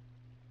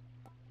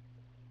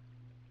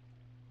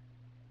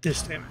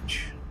this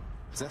damage.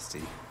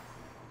 Zesty.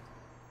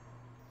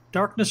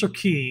 Darkness or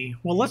key?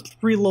 Well, let's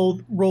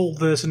roll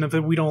this, and if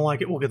we don't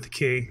like it, we'll get the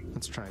key.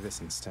 Let's try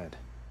this instead.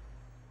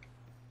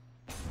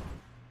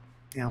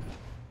 Yeah.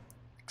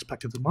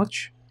 Expected as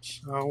much.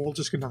 So we'll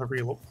just get another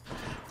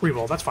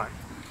reroll. That's fine.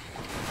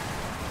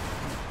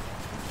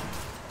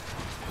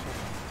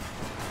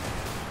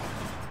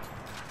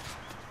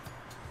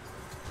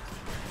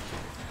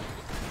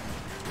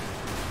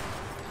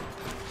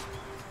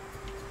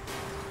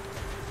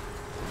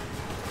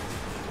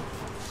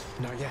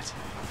 Not yet.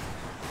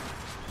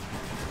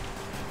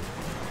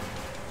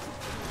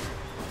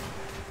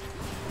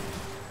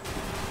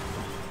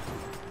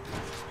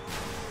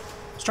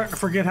 Starting to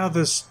forget how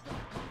this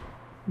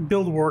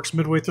build works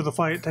midway through the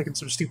fight, taking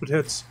some stupid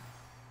hits.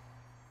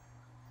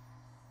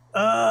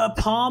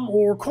 Palm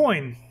or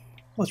coin?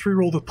 Let's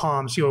reroll the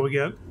palm, see what we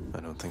get. I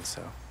don't think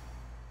so.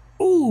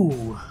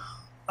 Ooh,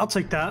 I'll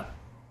take that.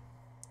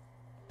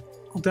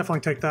 I'll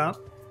definitely take that.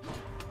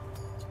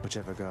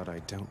 Whichever god I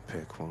don't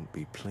pick won't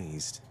be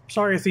pleased.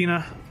 Sorry,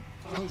 Athena.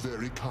 How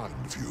very kind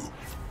of you.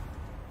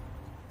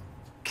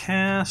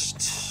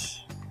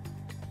 Cast.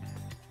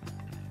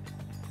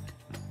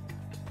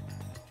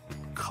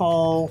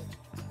 Call.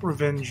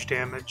 Revenge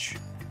damage.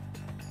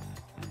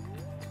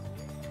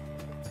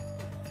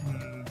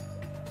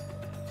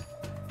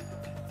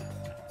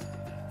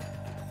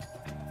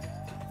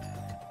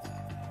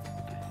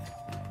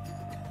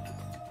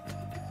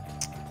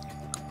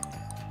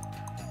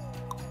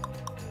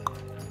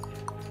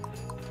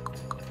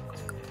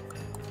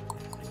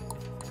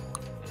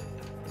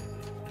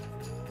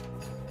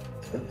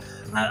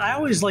 I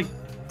always like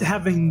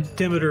having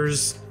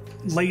Demeter's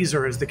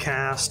laser as the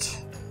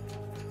cast.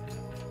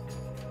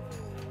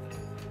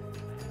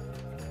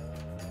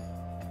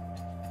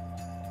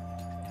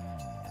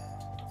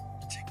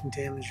 Taking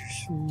damage.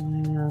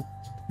 None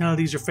of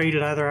these are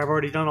faded either. I've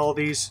already done all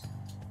these.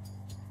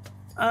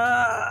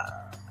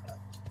 I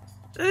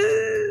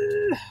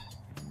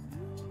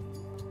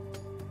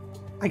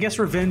guess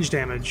revenge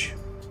damage.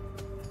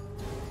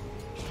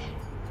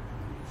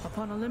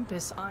 Upon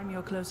Olympus, I'm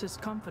your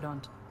closest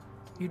confidant.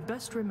 You'd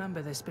best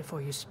remember this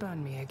before you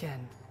spurn me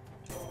again.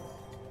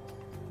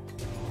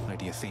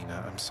 Lady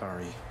Athena, I'm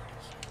sorry.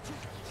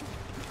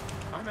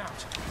 I'm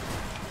out.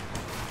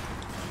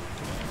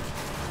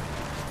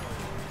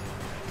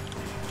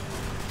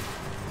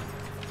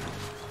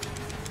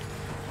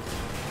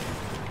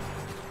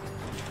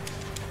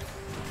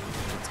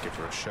 Let's give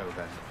her a show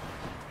then.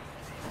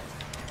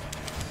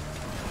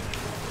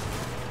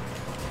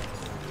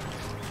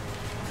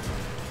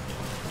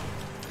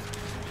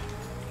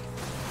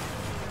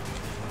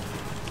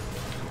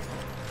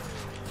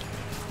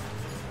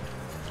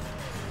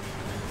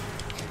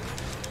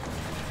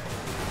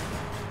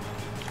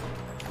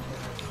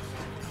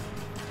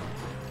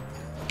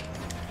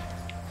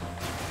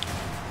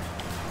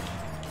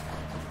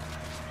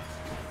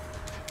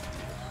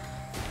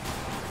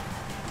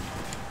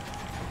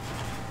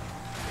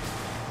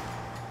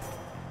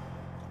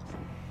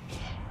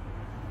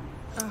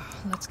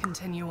 Let's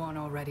continue on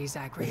already,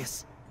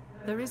 Zagreus.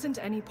 There isn't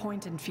any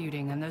point in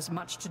feuding, and there's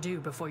much to do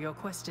before your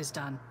quest is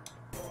done.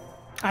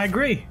 I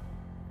agree.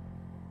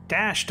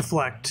 Dash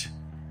deflect.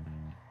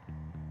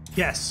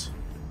 Yes.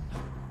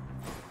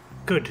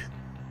 Good.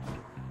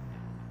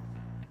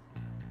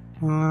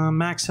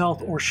 Max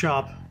health or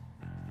shop?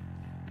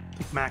 I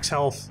think max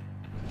health.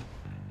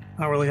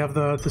 I don't really have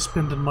the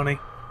spending money.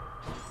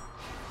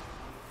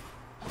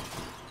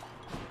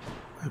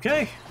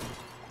 Okay.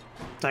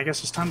 I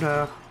guess it's time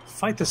to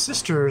fight the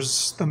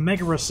sisters, the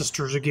Megara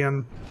sisters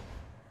again.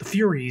 The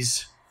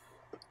Furies.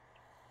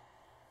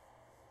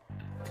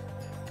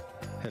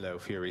 Hello,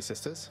 Fury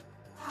sisters.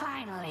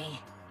 Finally.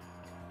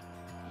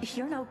 If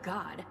you're no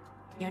god,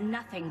 you're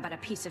nothing but a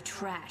piece of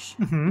trash.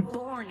 Mhm.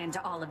 Born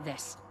into all of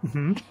this.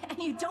 Mhm. And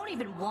you don't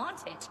even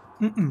want it.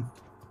 Mm-mm.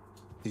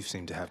 You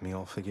seem to have me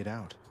all figured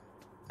out.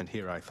 And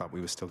here I thought we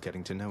were still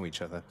getting to know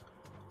each other.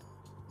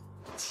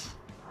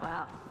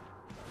 Well,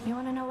 you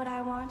want to know what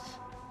I want?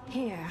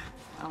 Here,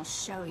 I'll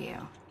show you.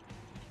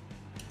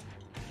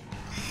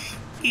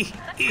 Good.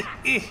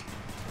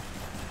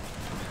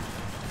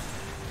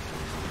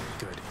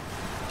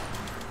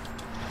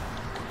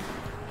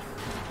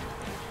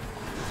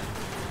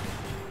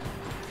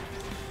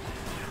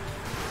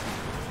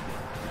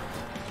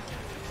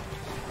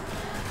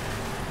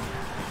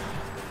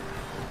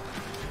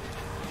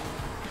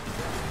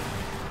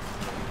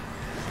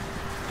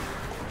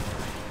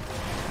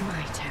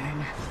 My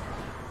turn.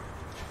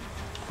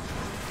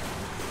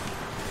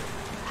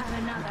 Have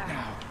another.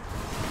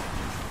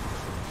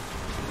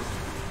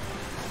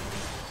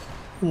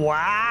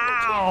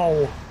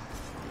 Wow!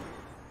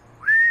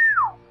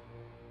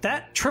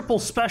 That triple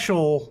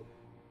special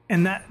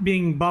and that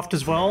being buffed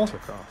as well.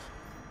 Took off.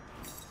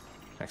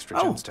 Extra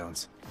Oh.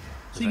 gemstones.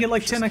 So you get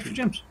like 10 extra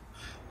gems.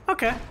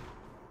 Okay.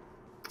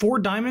 4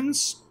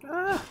 diamonds.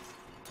 Well,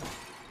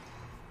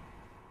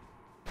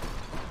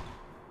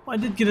 I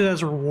did get it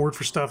as a reward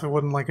for stuff. It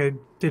wasn't like I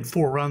did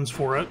 4 runs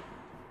for it.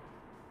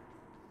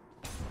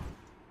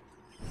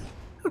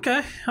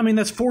 Okay, I mean,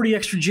 that's 40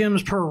 extra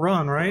gems per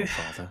run, right?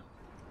 Father.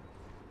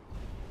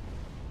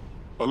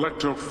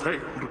 Electo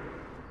failed.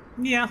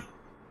 Yeah.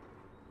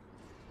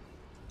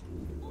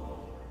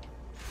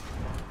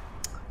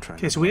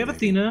 Okay, so we have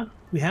Athena,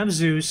 we have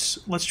Zeus.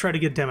 Let's try to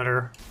get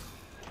Demeter.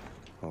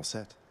 All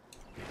set.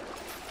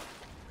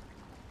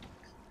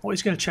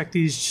 Always gotta check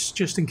these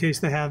just in case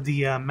they have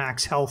the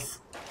max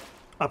health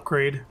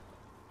upgrade.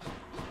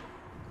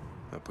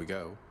 Up we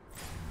go.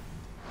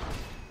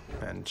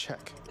 And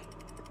check.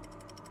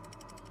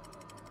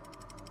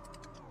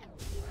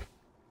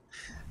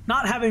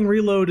 Not having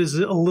reload is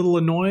a little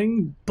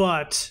annoying,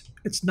 but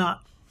it's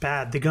not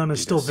bad. The gun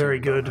is still very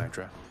good.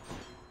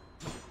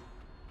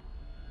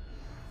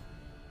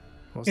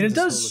 Wasn't And it this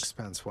does... whole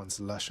expanse once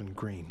lush and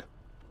green?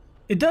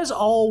 It does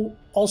also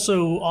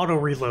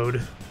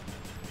auto-reload.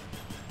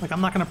 Like, I'm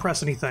not going to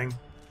press anything.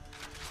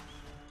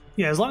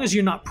 Yeah, as long as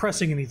you're not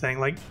pressing anything.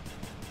 Like,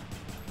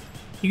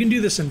 you can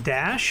do this in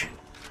dash,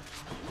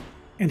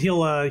 and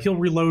he'll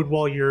reload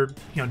while you're,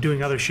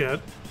 doing other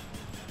shit,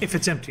 if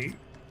it's empty.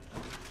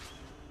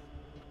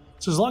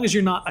 So as long as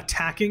you're not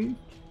attacking,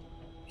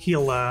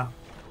 he'll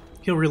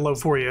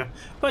reload for you.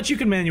 But you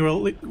can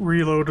manually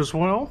reload as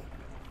well.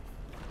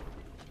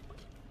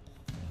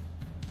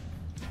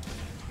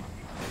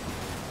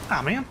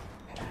 Ah, man.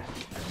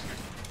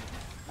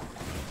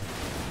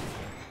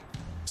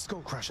 Skull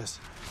crushes.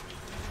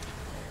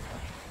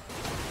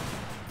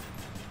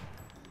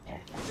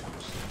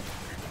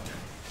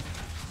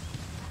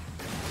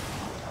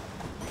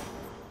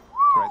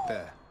 Right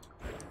there.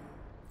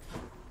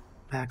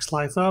 Max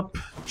life up.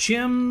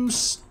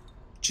 Gems.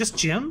 Just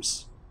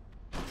gems?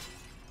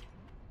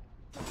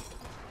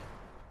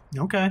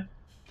 Okay.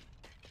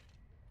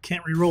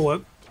 Can't re-roll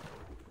it.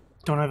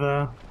 Don't have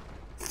a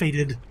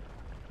fated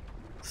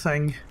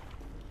thing.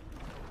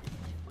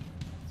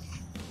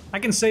 I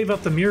can save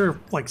up the mirror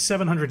like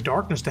 700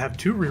 darkness to have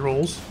 2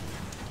 rerolls.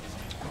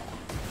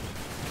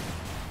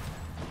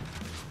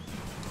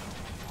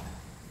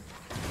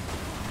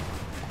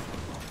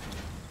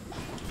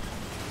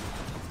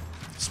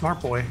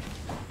 Smart boy.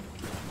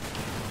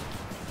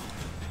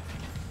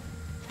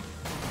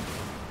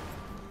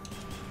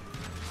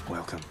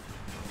 Welcome.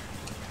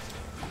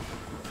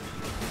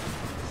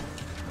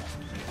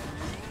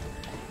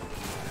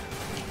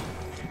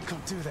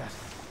 Can't do that.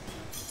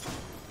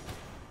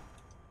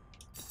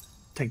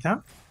 Take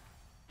that.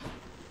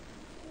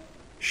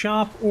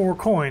 Shop or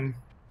coin?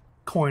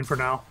 Coin for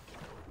now.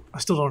 I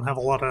still don't have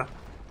a lot of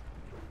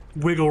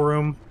wiggle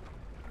room.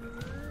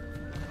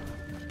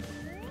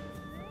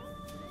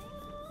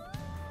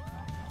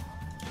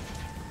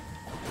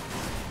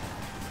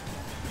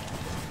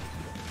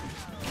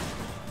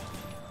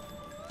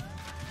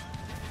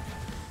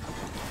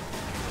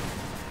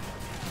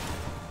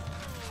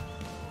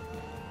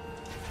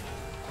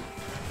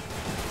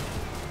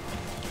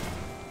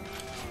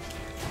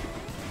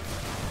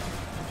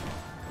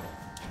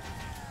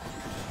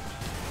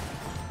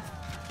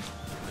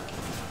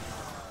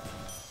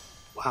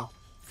 Wow.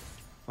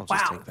 I'll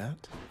just take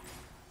that.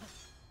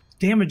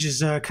 Damage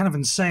is kind of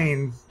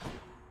insane.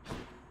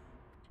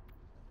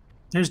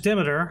 There's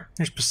Demeter.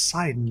 There's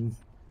Poseidon.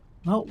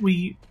 Well,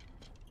 we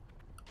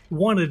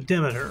wanted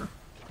Demeter.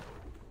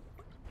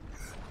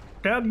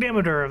 Doug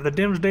Demeter of the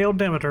Dimsdale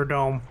Demeter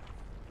Dome.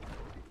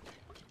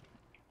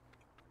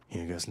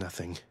 Here goes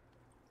nothing.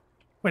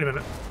 Wait a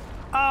minute.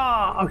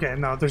 Ah, okay,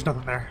 no, there's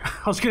nothing there.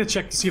 I was gonna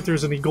check to see if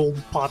there's any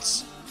gold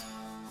pots.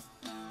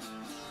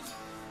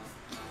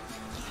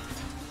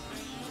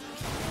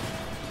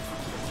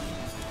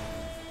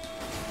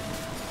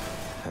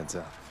 Heads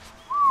up.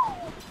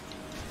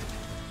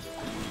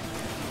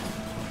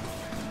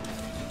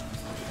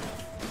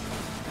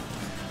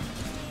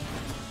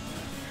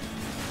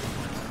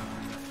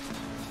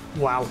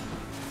 Wow.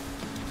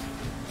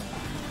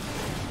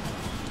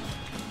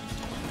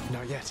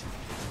 Not yet.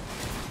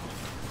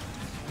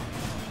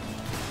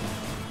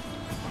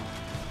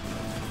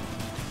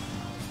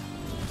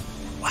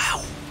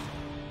 Wow.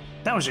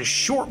 That was a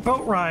short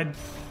boat ride.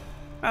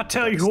 I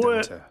tell you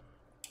what.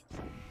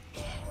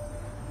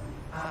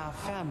 Our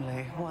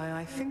family, why,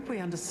 I think we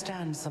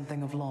understand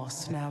something of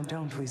loss now,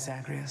 don't we,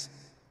 Zagreus?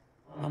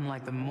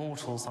 Unlike the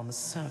mortals on the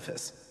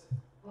surface.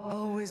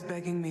 Always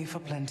begging me for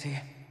plenty.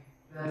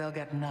 They'll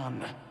get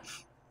none.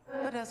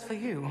 But as for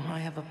you, I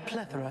have a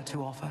plethora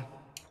to offer.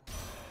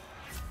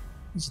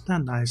 Isn't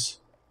that nice?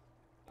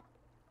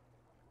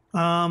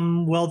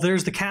 Well,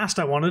 there's the cast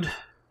I wanted.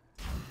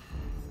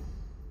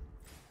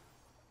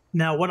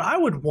 Now, what I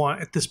would want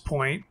at this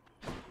point,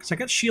 because I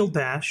got shield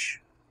dash,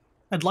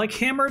 I'd like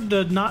Hammer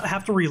to not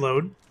have to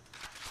reload,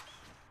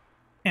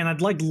 and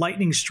I'd like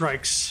lightning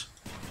strikes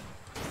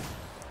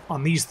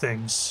on these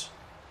things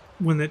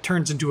when it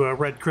turns into a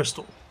red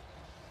crystal.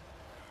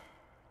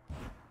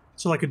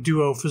 So like a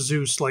duo for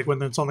Zeus, like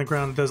when it's on the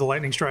ground it does a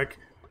lightning strike.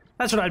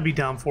 That's what I'd be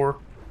down for.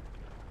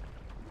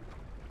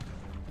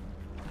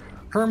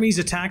 Hermes'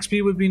 attack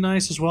speed would be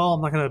nice as well.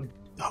 I'm not gonna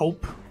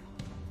hope.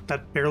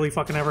 That barely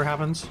fucking ever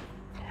happens.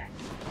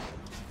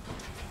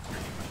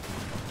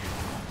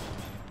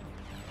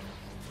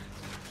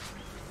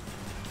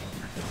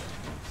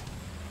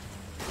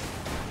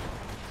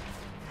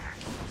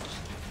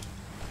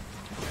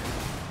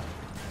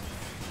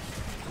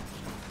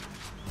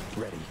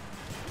 Ready.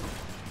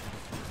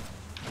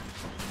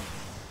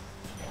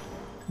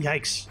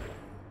 Yikes.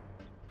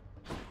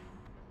 I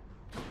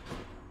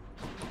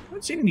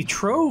haven't seen any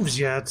troves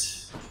yet.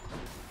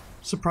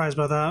 Surprised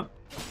by that.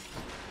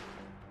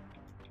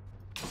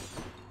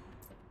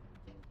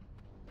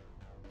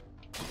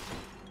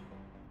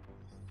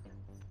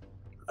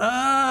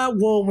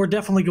 Well, we're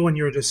definitely going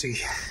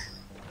Eurydice.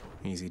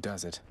 Easy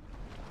does it.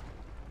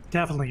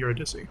 Definitely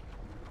Eurydice.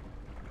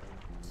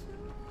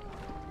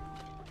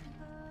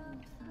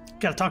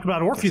 Gotta talk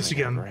about Orpheus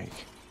again.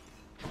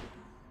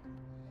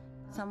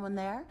 Someone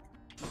there?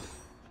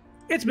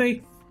 It's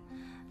me.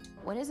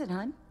 What is it,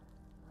 hon?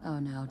 Oh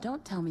no,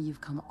 don't tell me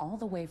you've come all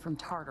the way from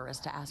Tartarus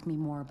to ask me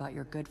more about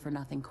your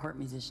good-for-nothing court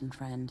musician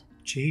friend.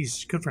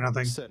 Jeez, good for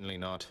nothing. Certainly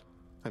not.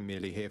 I'm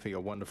merely here for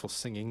your wonderful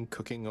singing,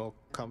 cooking, or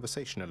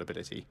conversational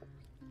ability.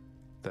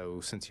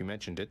 Though, since you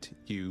mentioned it,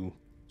 you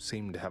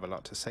seem to have a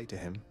lot to say to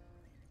him.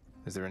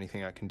 Is there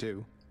anything I can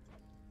do?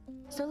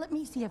 So let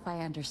me see if I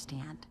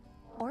understand.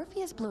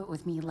 Orpheus blew it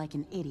with me like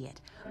an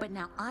idiot, but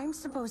now I'm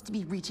supposed to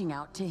be reaching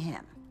out to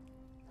him.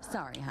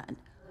 Sorry, hun,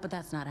 but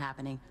that's not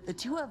happening. The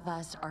two of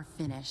us are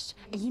finished.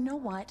 And you know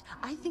what?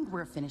 I think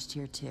we're finished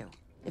here too,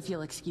 if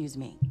you'll excuse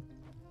me.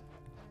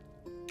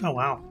 Oh,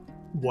 wow.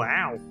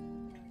 Wow.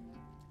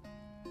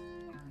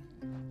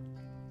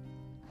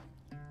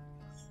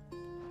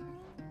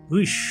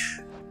 Whoosh.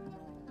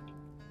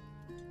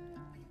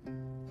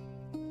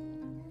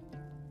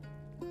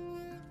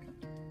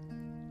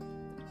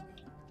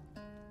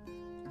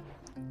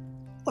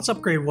 Let's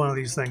upgrade one of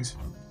these things.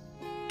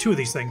 Two of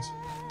these things.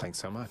 Thanks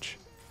so much.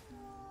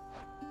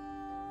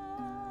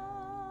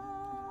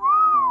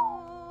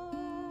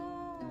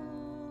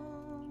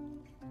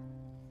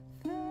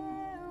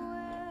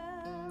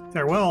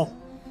 Farewell.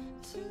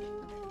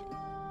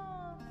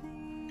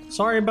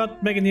 Sorry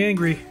about making you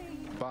angry.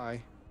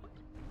 Bye.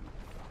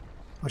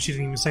 Oh, she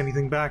didn't even say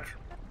anything back.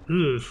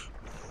 Ugh.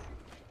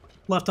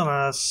 Left on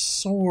a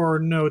sore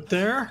note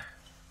there.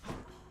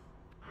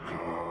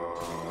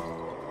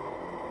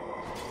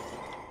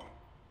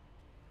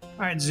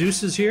 Alright,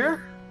 Zeus is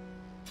here.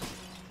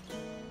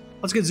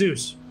 Let's get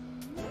Zeus.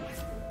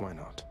 Why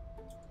not?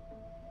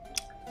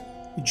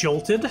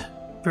 Jolted.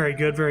 Very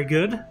good, very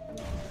good.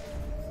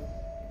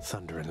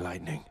 Thunder and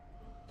lightning.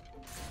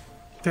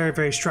 Very,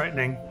 very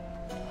frightening.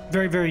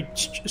 Very, very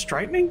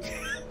frightening?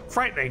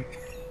 Frightening.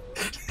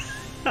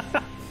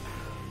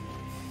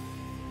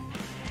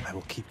 I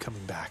will keep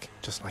coming back,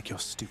 just like your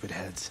stupid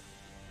heads.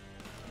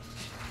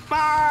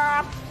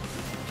 Bob!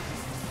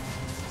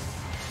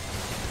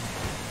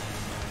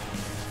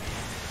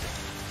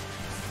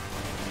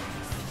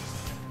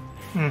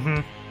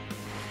 Mm-hmm.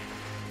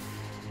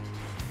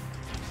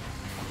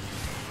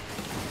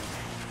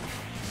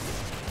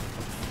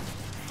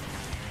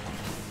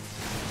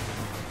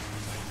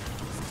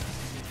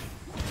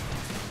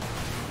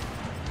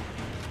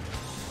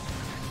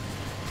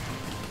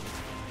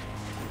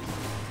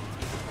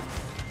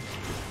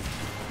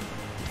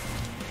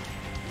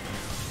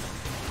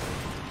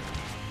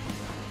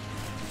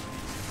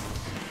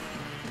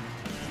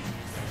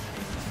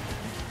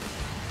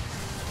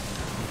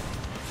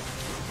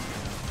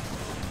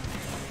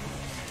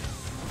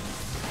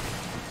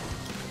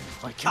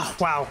 Oh,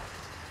 wow.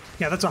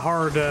 Yeah, that's a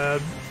hard...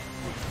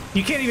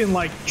 you can't even,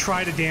 like,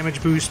 try to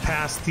damage boost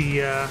past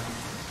the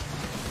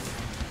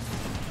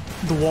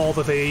wall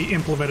that they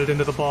implemented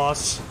into the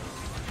boss.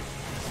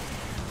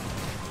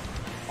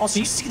 Also,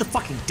 you see the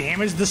fucking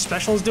damage this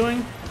special is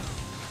doing?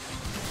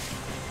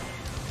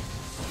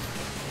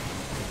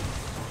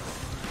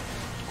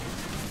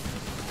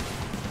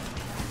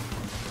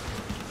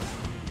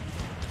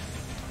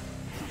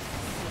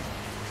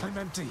 I'm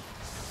empty.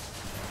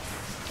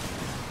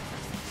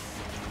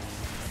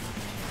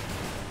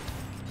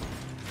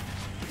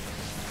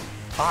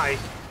 Hi.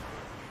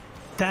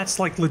 That's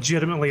like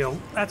legitimately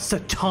that's a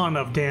ton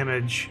of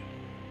damage.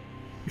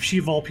 If she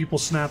of all people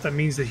snapped, that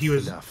means that he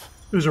was it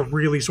was a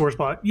really sore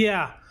spot.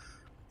 Yeah.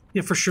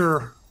 Yeah, for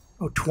sure.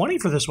 Oh, 20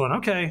 for this one.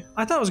 Okay.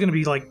 I thought it was going to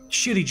be like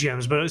shitty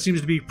gems, but it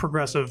seems to be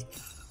progressive.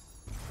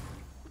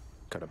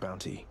 Got a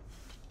bounty.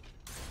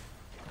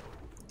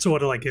 So what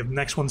do I give?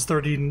 Next one's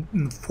 30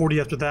 and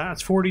 40 after that.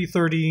 It's 40,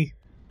 30,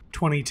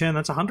 20, 10.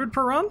 That's 100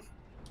 per run?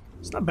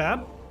 It's not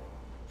bad.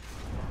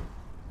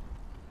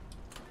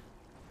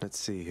 Let's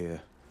see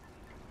here.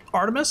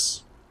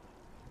 Artemis?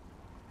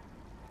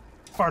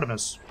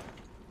 Artemis.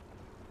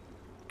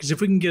 Because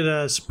if we can get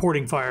a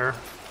supporting fire,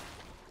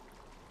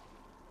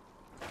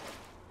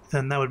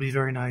 then that would be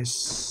very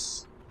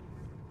nice.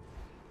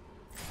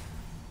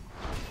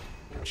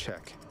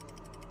 Check.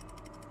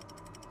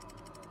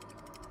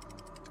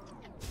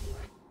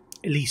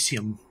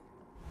 Elysium.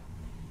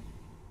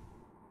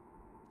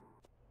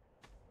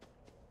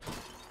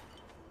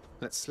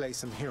 Let's slay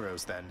some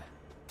heroes then.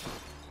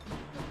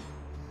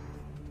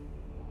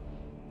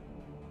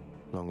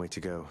 Long way to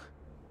go.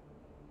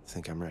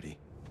 Think I'm ready.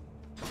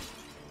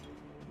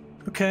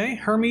 Okay,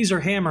 Hermes or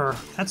Hammer?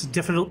 That's a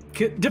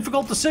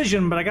difficult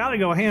decision, but I gotta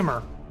go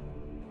Hammer.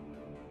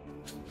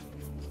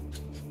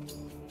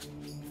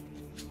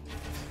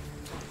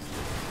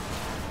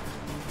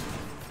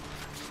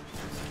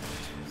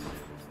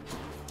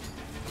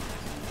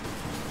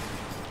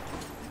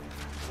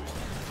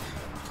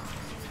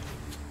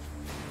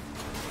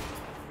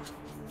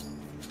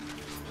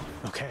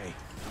 Okay.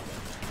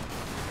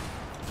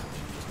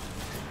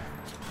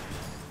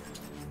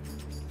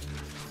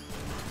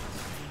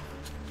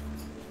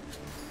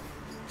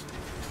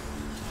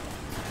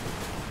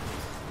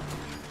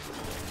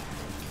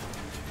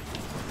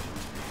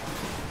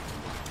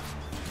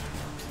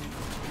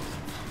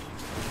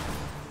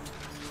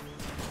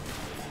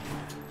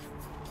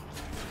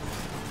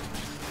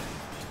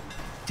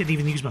 Didn't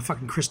even use my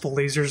fucking crystal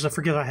lasers. I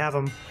forget I have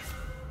them.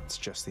 It's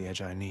just the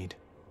edge I need.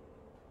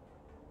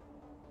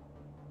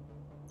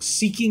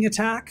 Seeking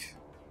attack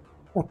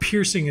or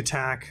piercing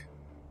attack.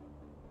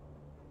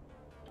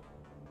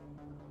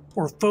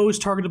 Or foes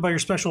targeted by your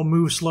special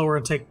move slower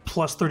and take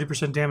plus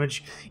 30%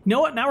 damage. You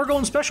know what? Now we're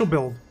going special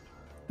build.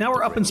 Now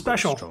we're up in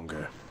special.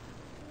 Stronger.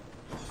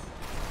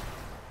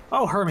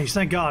 Oh, Hermes,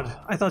 thank God.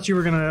 I thought you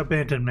were going to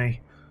abandon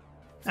me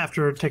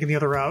after taking the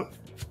other route.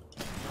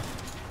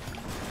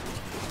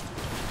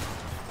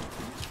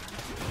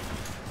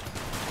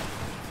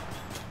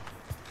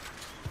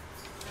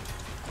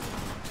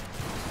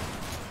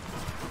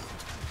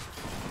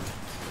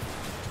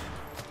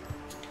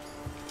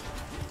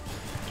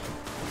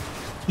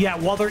 Yeah,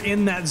 while they're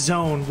in that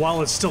zone,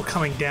 while it's still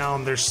coming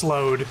down, they're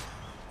slowed.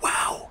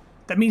 Wow.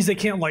 That means they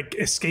can't, like,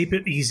 escape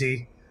it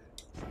easy.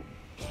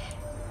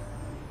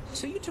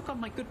 So you took on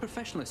my good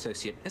professional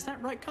associate, is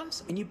that right,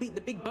 Cuz? And you beat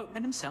the big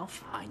boatman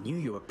himself? I knew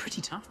you were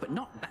pretty tough, but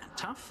not that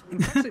tough.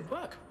 Impressive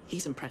work.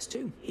 He's impressed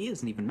too. He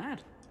isn't even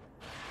mad.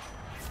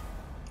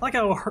 I like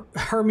how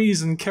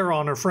Hermes and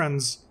Charon are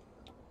friends.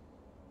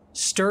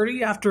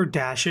 Sturdy after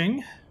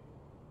dashing.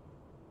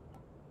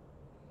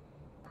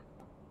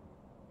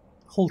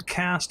 Hold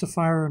cast to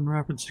fire in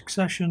rapid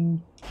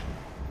succession.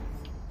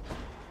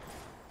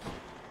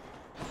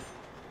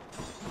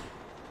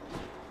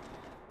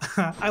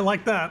 I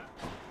like that.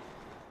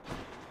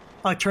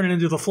 I like turning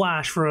into the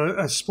Flash for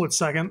a split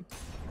second.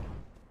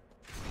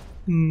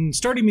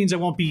 Sturdy means I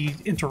won't be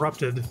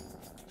interrupted.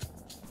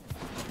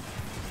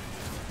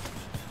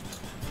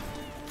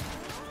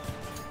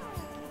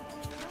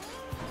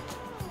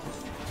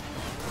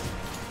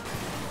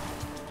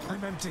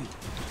 I'm empty.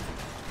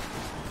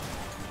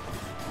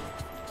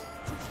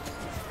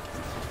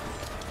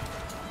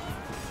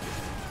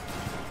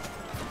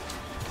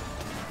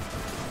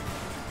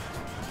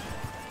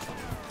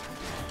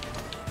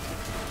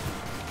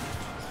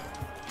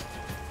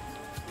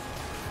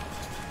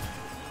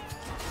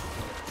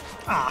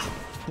 Ah.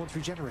 What's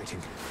regenerating?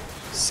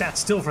 Sat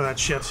still for that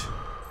shit.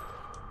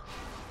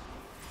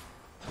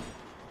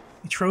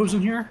 Tro's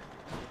in here?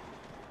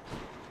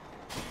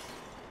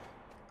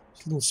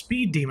 It's a little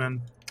speed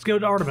demon. Let's go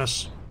to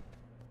Artemis.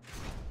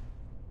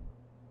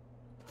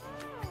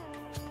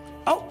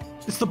 Oh,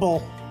 it's the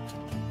bull.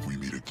 We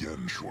meet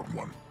again, Short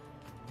One,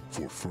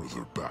 for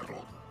further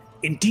battle.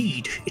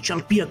 Indeed, it shall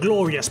be a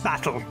glorious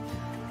battle.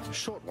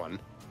 Short One?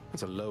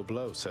 That's a low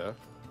blow, sir.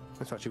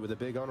 I thought you were the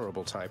big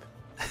honorable type.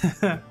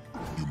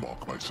 You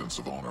mock my sense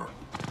of honor.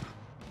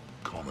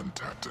 Common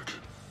tactic.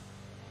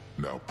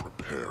 Now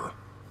prepare. All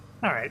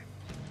right.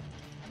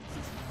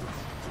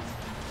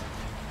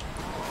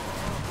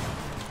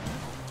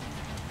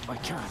 I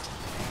can't.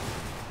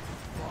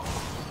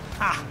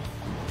 Ah.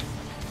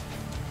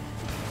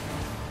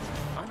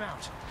 I'm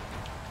out.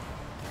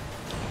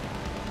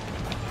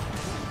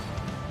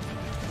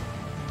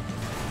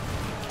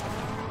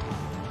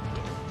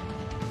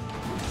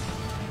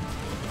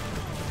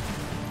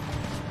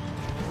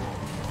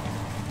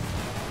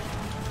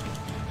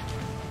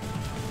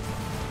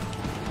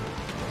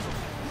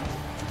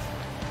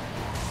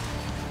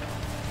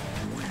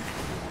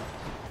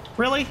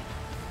 Really?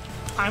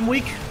 I'm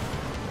weak?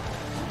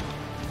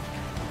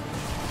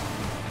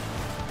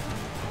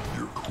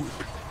 You're quick.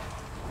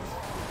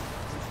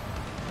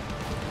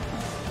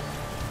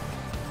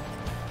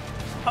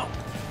 Oh.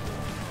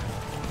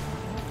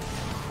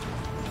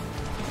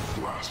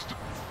 Blast.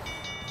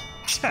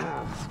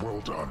 Well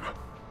done.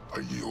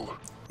 I yield.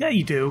 Yeah,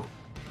 you do.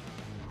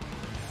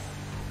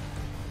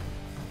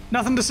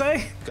 Nothing to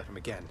say? Got him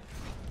again.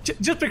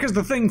 Just because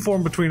the thing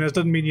formed between us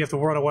doesn't mean you have to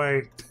run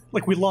away.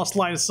 Like we lost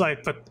line of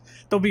sight, but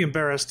don't be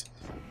embarrassed.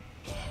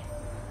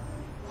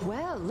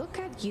 Well, look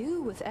at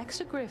you with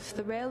Exogryph,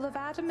 the rail of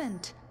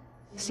adamant.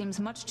 Seems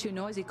much too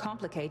noisy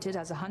complicated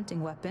as a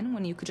hunting weapon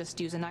when you could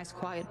just use a nice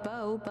quiet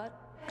bow, but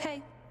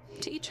hey,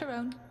 to each her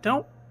own.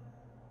 Don't.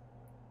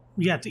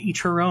 Yeah, to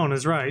each her own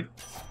is right.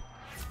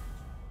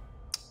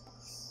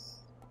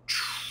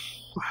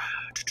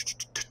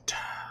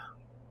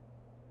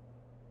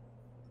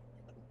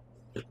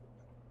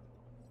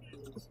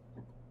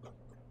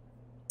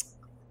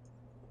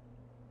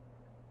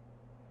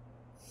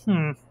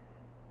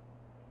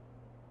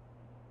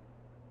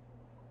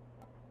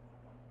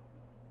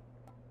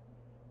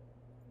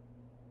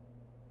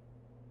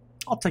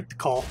 I'll take the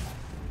call.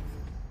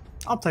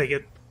 I'll take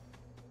it.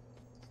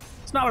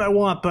 It's not what I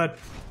want, but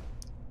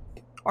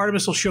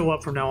Artemis will show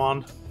up from now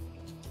on.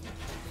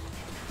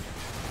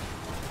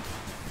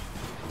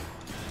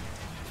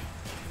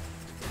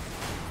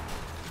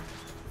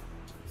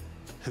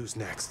 Who's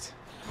next?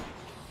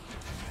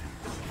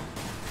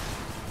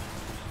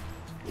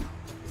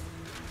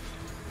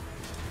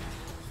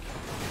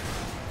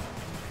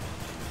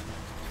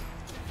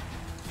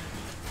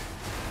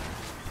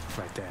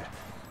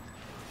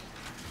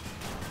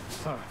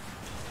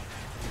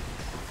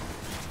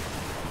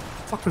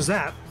 Fuck was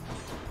that?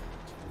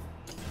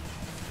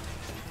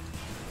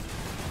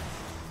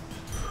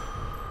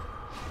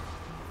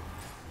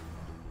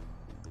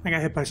 I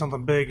got hit by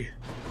something big.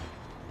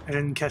 I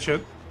didn't catch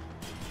it.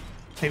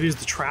 Maybe it's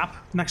the trap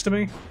next to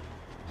me?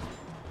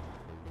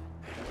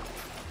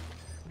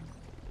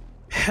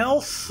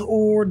 Health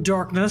or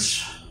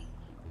darkness?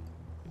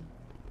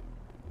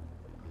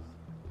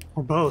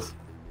 Or both?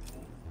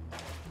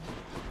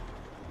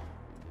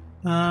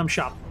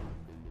 Shop.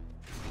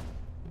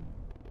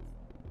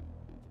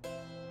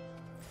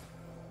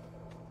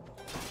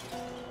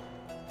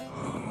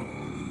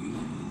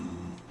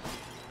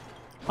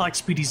 I like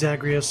Speedy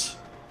Zagreus.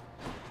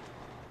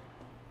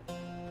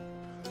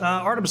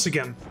 Artemis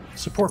again.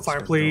 Support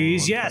fire,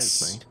 please.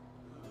 Yes.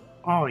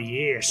 Oh,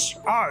 yes.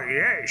 Oh,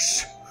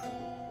 yes.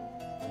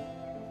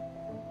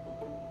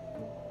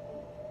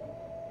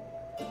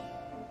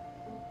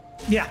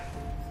 Yeah.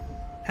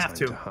 Have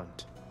to.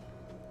 Hunt.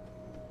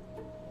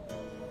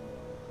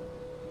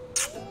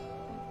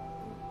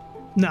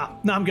 No,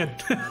 I'm good.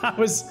 I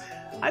was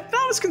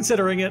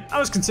considering it. I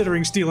was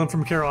considering stealing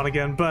from Charon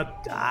again,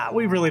 but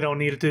we really don't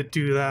need to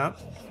do that.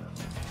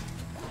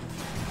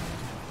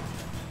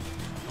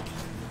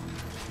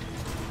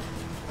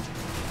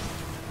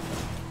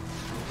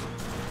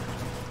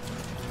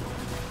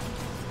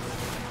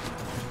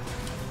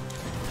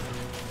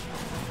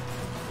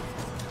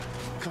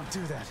 Can't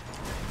do that.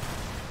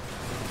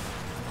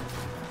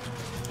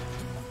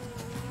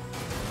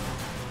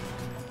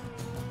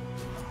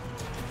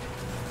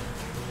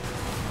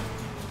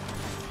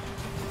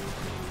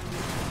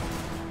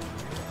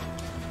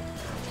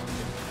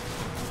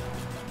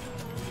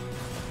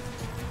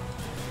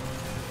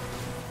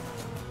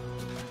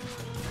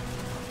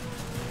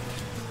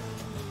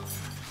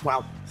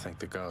 Wow. Thank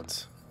the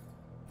gods.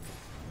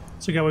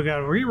 So we got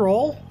a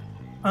reroll.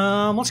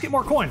 Let's get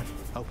more coin.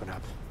 Open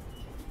up.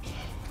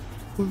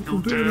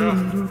 You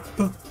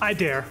dare. I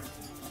dare.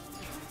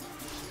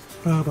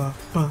 Ba, ba,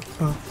 ba,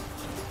 ba.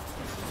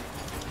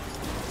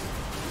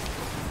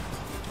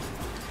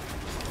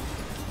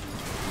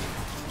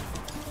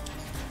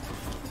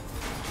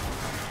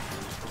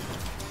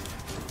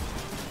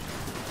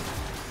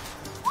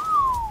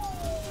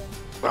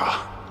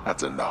 Ah,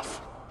 that's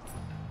enough.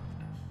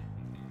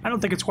 I don't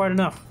think it's quite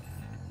enough.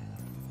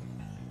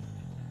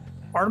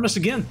 Artemis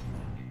again.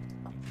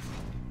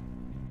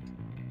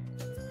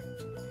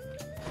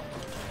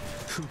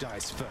 Who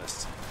dies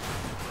first?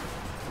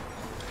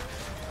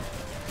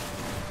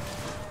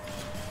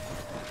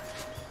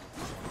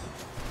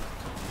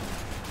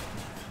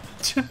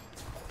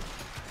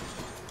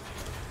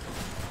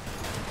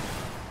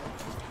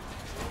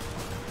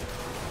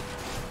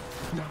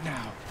 Not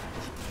now.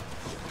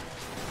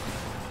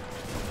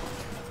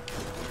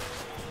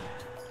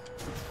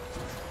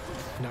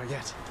 Not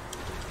yet.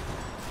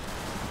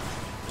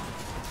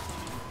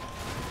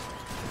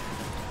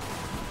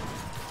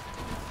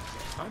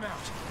 I'm out.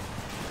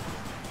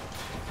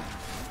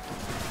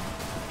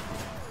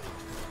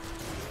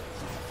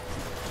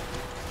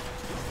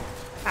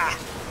 Ah.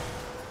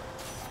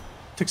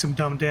 Took some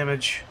dumb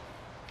damage.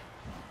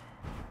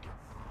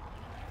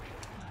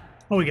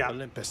 What we got?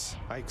 Olympus,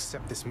 I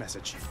accept this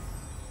message.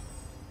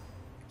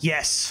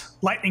 Yes.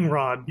 Lightning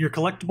Rod. Your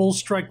collectibles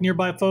strike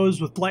nearby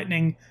foes with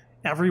lightning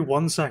every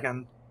 1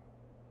 second.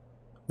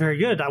 Very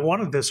good. I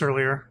wanted this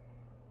earlier.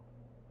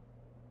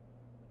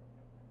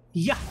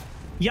 Yeah.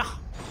 Yeah.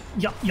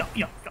 Yeah, yeah,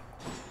 yeah, yeah.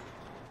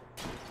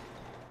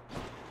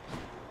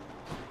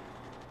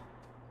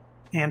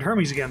 And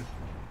Hermes again.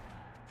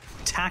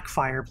 Attack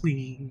fire,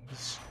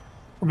 please.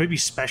 Or maybe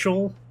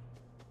special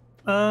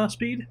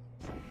speed?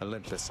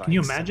 Olympus, Can you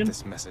I accept imagine?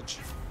 This message.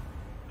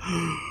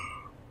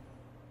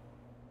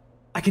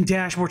 I can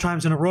dash more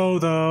times in a row,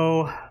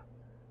 though.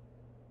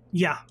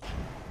 Yeah.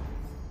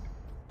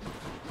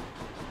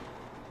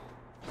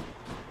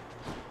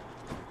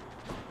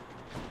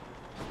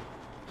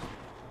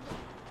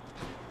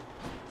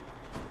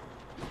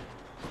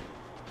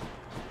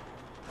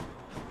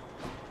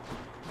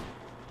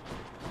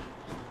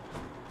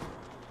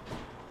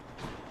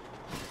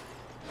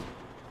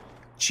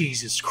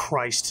 Jesus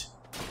Christ.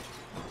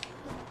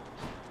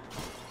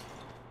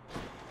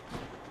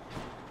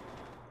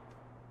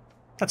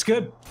 That's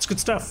good. It's good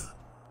stuff.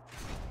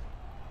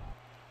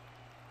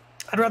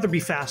 I'd rather be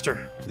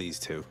faster. These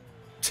two.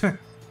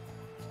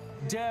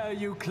 Dare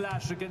you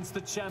clash against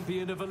the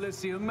champion of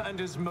Elysium and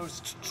his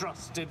most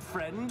trusted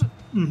friend?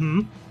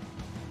 Mm-hmm.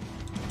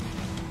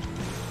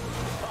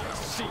 I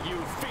see you,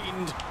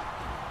 fiend!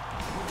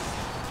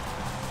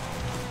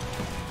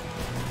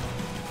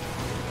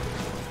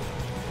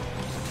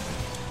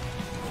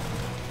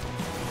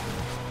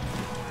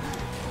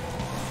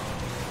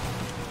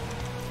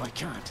 I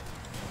can't.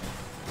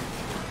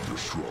 You're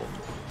strong.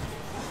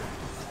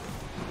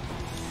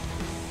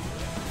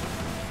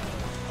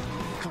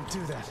 Can't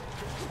do that.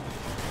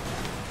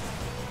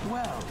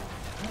 Well,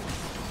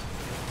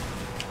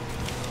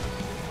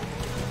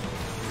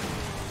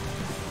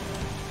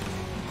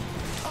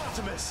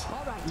 Artemis! Zagreus.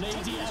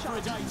 Lady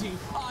Aphrodite,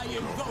 I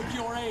invoke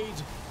your aid.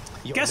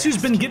 Guess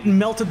who's been getting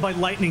melted by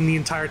lightning the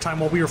entire time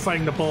while we were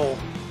fighting the bull?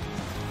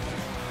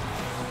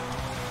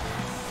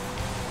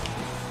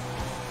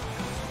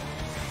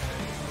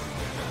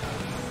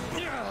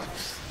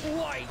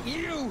 Why,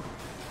 you?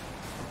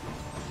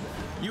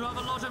 You have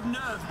a lot of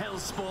nerve,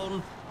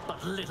 Hellspawn,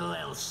 but little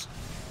else.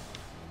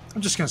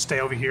 I'm just gonna stay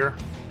over here.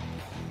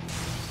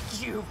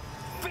 You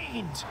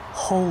fiend!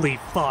 Holy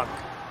fuck.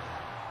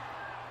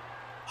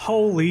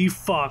 Holy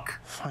fuck.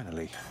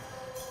 Finally.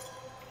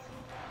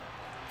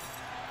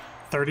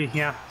 30,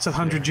 yeah. It's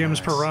 100 gems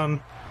per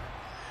run.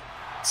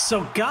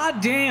 So,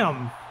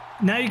 goddamn.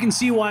 Now you can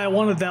see why I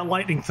wanted that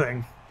lightning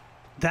thing.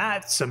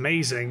 That's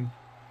amazing.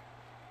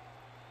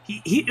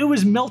 It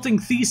was melting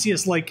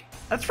Theseus like...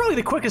 That's probably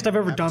the quickest I've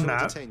ever done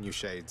that. Detain you,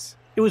 Shades.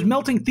 It was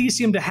melting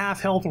Thesium to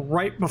half health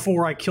right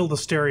before I killed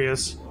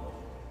Asterius.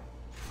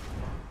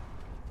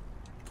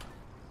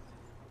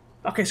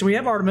 Okay, so we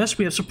have Artemis,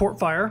 we have Support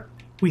Fire,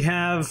 we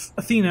have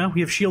Athena,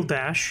 we have Shield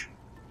Dash,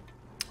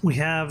 we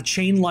have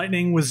Chain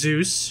Lightning with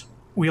Zeus,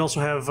 we also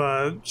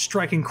have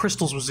Striking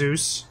Crystals with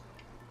Zeus,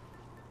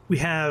 we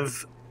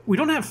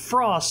don't have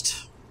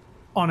Frost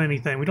on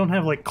anything, we don't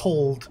have, like,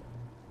 Cold,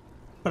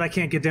 but I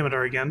can't get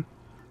Demeter again.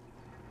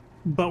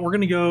 But we're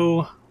gonna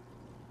go...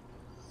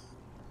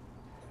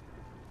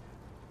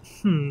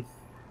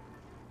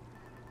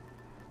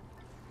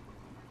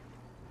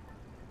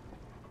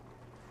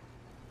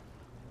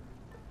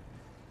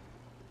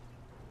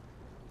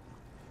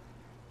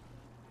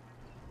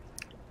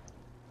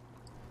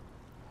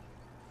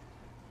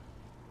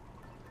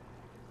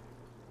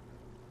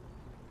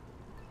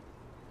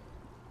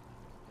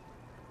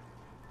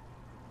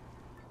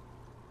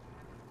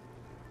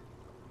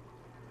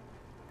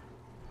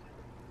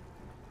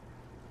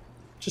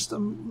 Just,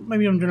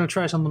 maybe I'm gonna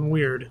try something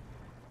weird.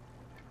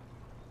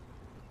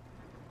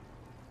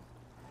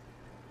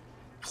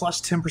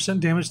 Plus 10%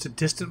 damage to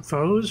distant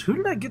foes? Who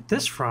did I get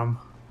this from?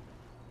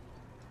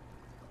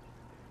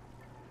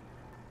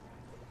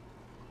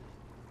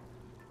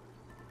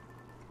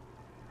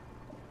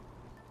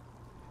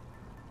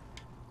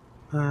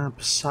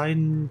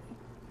 Poseidon...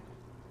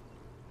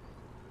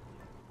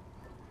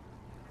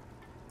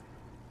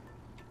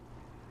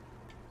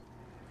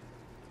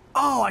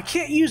 Oh, I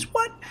can't use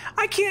what?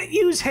 I can't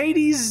use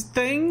Hades'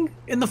 thing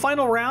in the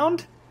final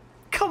round?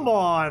 Come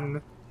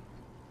on.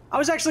 I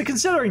was actually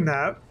considering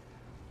that.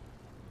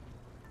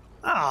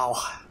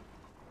 Oh.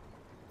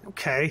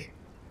 Okay.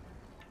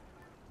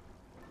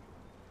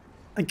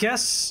 I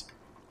guess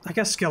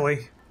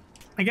Skelly.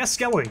 I guess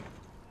Skelly.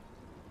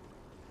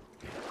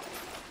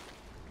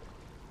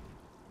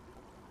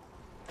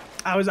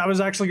 I was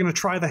actually going to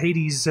try the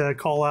Hades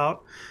call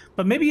out,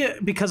 but maybe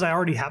because I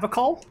already have a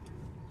call?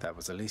 That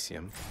was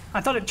Elysium.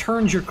 I thought it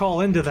turns your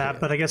call into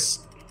that, but I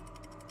guess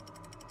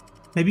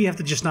maybe you have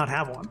to just not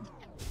have one.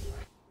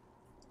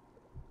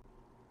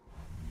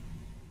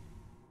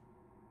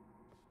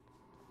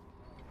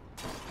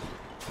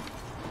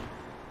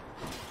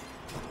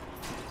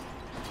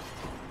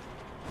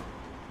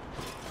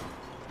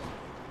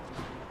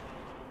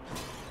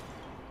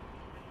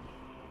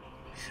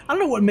 I don't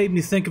know what made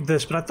me think of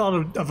this, but I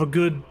thought of a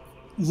good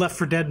Left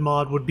 4 Dead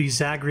mod would be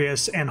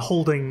Zagreus and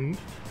holding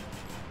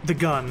the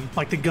gun.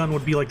 Like, the gun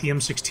would be like the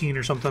M16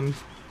 or something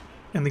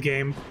in the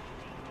game.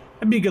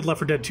 That'd be a good Left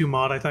 4 Dead 2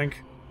 mod, I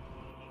think.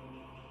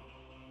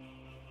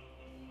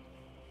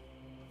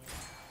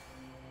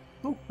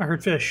 Oh, I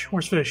heard fish.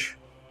 Where's fish?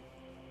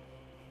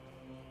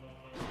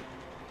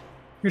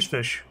 Here's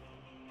fish.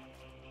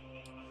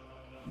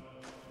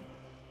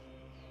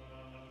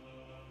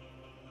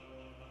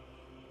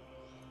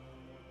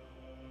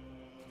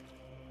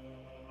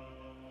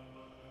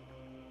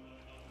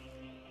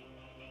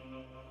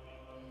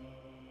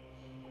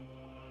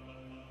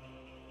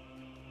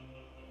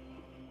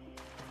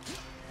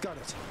 Got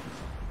it.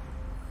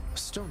 A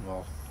stone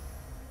wall.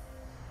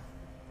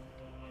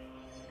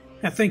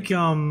 I think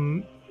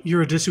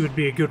Eurydice would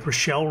be a good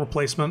Rochelle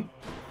replacement.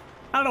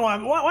 I don't know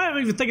why I'm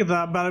even thinking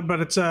about it,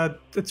 but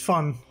it's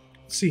fun.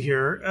 Let's see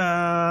here.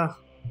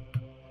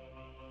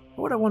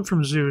 What would I want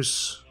from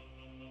Zeus?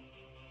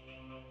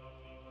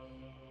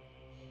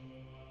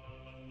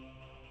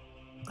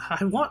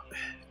 I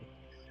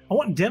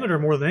want Demeter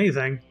more than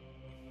anything.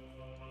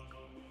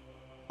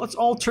 Let's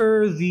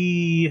alter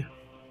the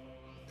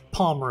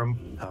palm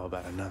room. How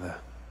about another?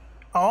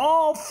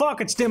 Oh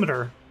fuck! It's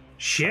Demeter.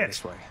 Shit.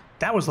 This way.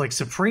 That was like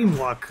supreme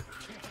luck.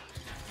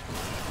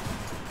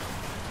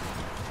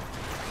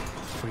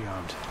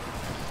 Rearmed.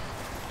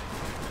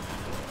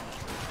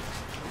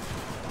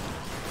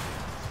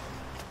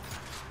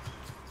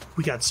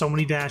 We got so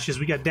many dashes.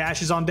 We got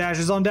dashes on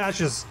dashes on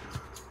dashes.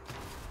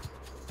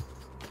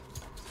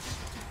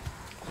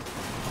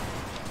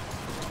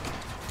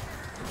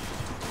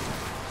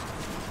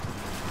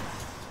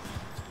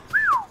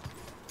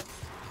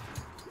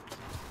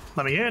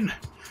 Let me in.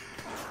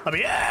 Let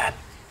me in.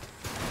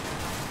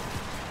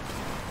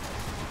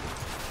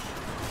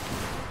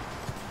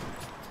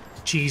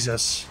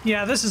 Jesus.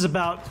 Yeah, this is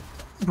about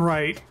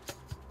right.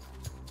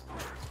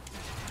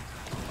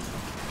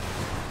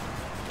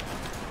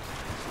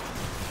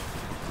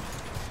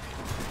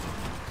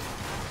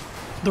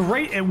 The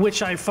rate at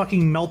which I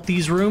fucking melt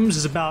these rooms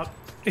is about...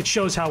 It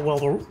shows how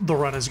well the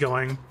run is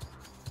going.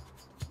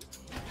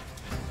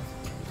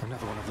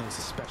 Another one of those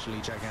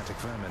especially gigantic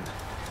vermin.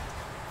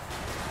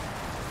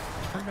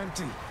 I'm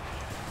empty.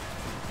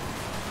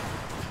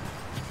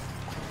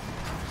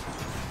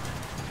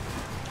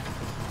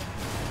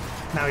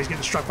 Now he's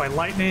getting struck by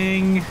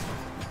lightning.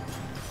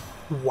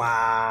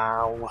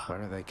 Wow.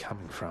 Where are they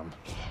coming from?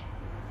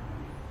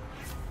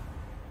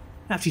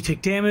 After you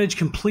take damage,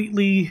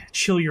 completely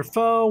chill your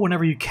foe.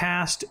 Whenever you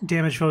cast,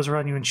 damage foes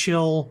around you and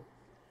chill.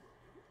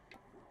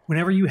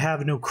 Whenever you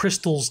have no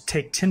crystals,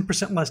 take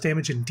 10% less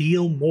damage and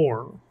deal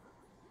more.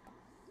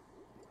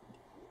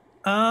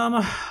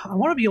 I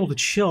want to be able to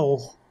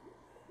chill.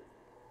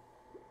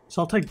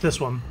 So I'll take this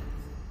one.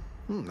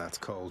 That's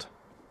cold.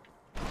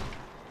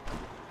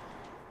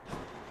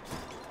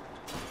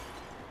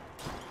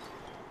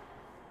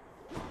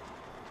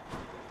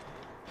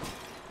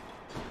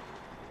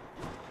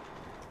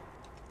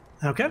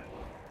 Okay.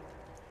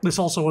 This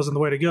also wasn't the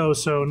way to go,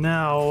 so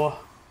now...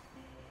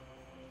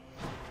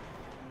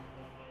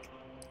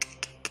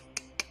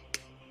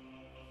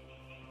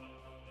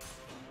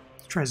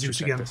 Let's try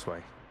Zeus again. This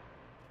way.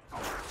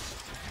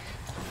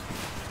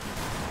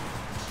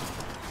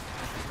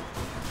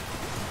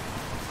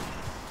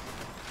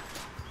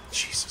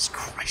 Jesus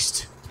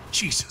Christ.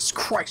 Jesus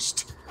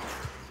Christ.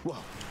 Whoa.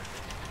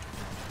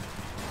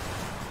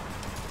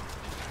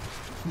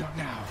 Not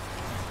now.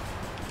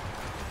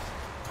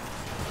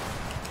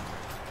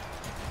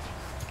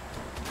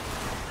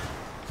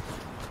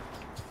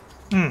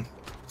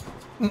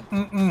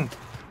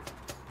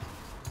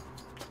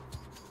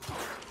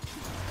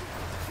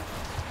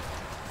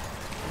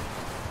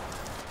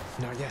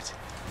 Not yet.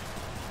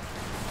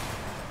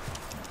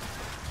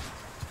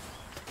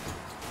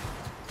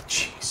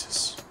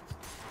 Jesus.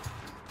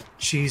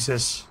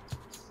 Jesus.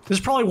 This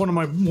is probably one of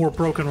my more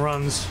broken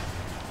runs.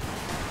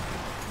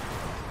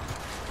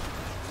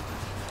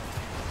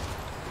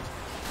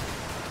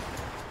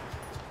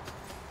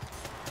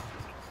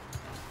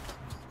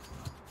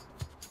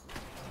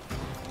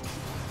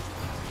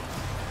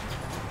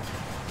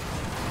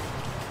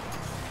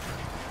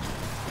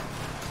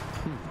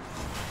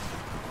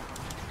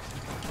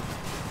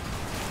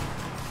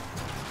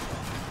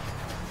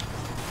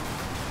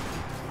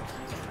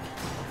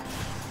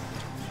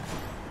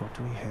 What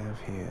do we have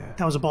here?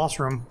 That was a boss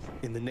room.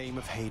 In the name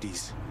of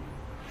Hades.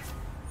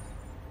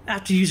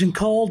 After using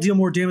Call, deal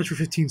more damage for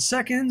 15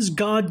 seconds.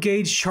 God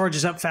Gauge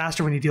charges up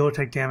faster when you deal or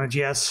take damage.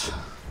 Yes.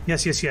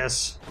 Yes, yes,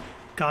 yes.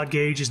 God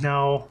Gauge is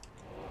now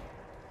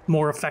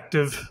more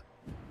effective.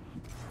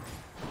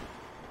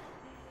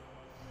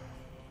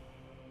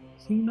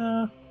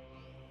 Athena.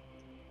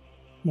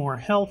 More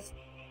health.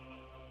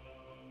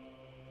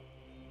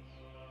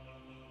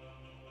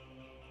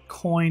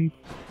 Coin.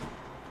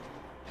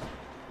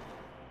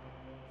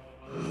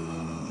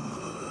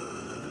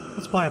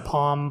 Let's buy a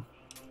palm.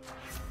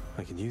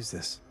 I can use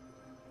this.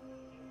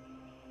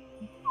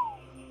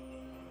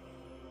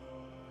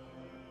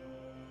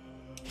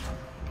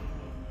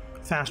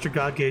 Faster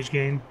God Gauge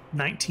gain.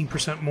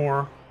 19%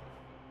 more.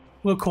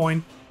 Little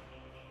coin.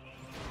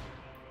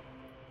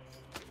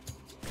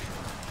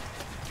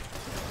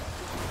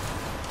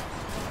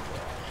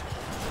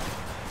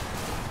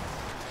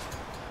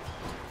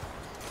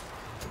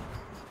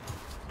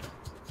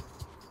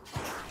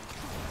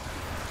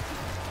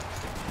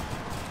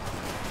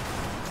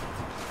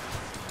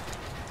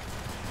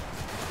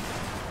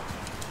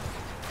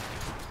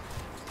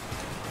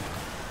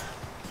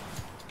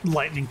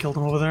 Lightning killed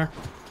him over there.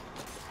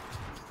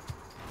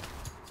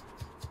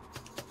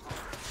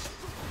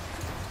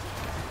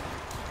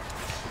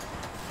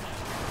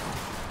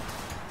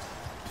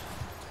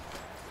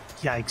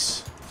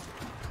 Yikes.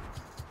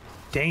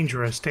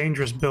 Dangerous,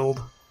 dangerous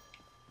build.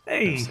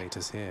 Hey!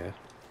 Satyrs here.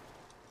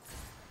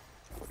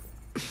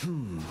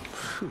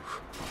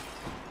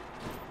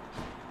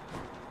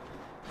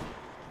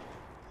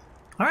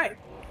 Alright.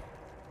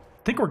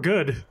 Think we're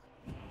good.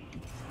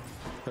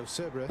 Oh,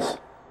 Cerberus.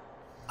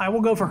 I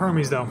will go for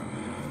Hermes, though.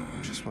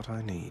 Just what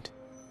I need.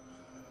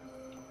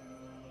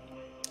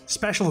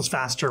 Special is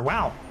faster.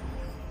 Wow.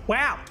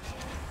 Wow!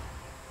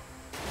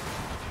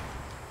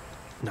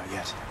 Not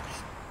yet.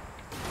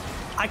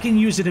 I can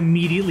use it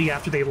immediately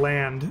after they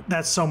land.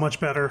 That's so much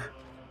better.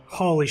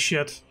 Holy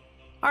shit.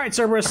 Alright,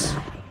 Cerberus.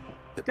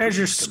 There's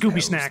your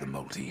Scooby snack. The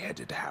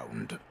multi-headed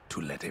hound to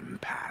let him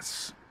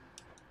pass.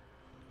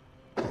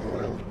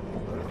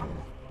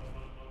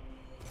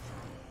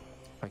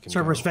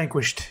 Cerberus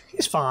vanquished.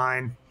 He's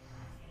fine.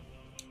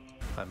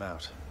 I'm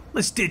out.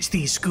 Let's ditch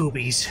these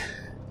Scoobies.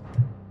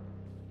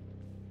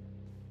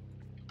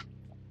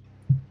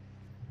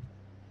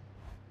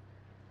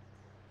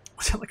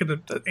 Was that like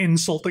an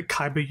insult that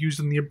Kaiba used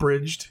in the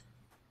abridged?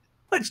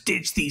 Let's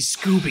ditch these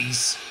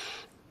Scoobies.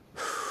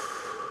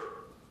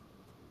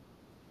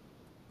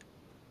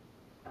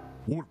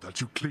 Would that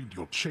you cleaned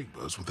your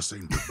chambers with the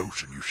same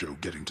devotion you show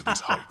getting to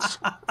these heights.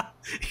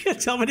 You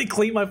tell me to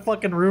clean my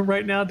fucking room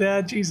right now,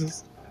 Dad?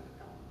 Jesus.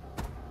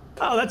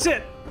 Oh, that's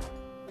it.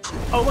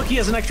 Oh, look, he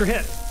has an extra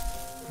hit.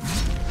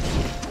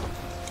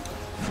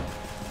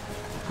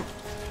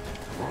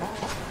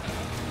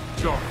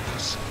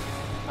 Darkness.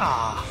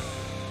 Ah.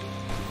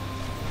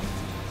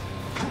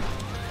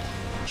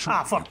 Sure,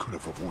 Ah, fuck. you could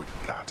have avoided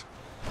that.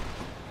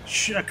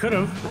 Shit, I could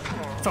have.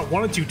 If I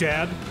wanted to,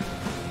 Dad.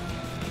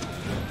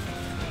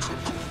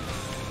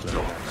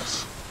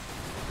 Darkness.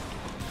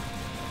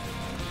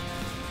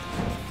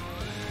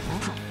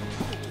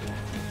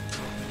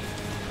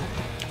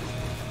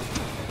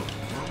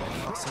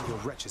 I'll send your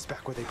wretches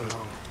back where they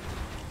belong.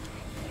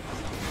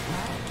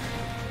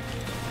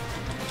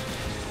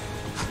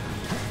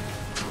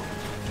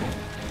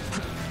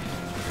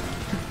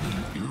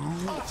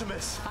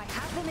 Artemis! I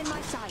have them in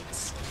my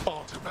sights.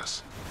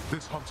 Artemis,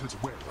 this hunter's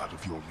well out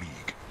of your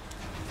league.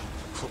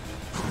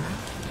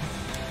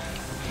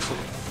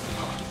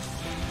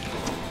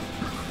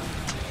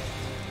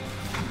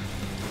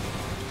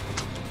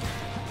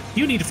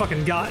 You need to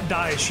fucking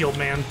die, Shield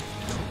Man.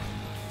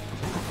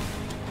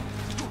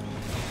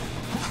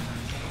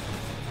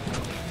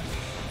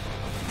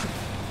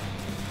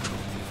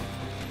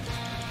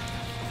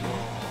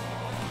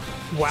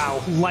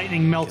 Wow,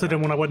 lightning melted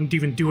him when I wasn't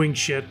even doing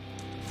shit.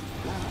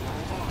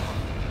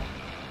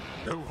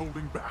 No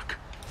holding back.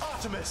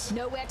 Artemis!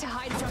 Nowhere to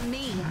hide from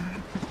me.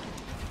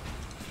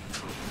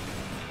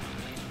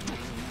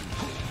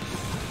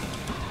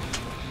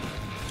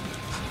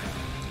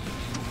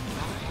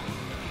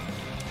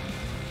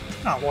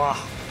 Oh, wow.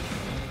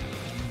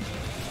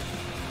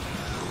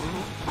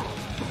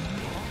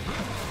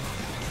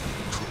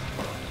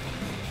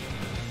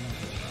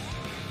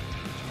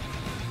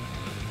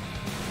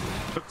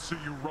 Let's see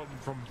you run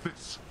from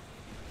this.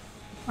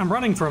 I'm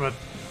running from it.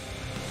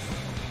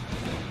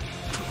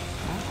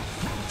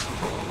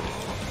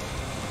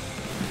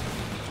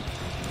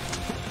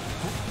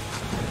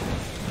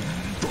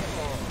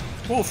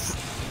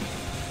 Oof.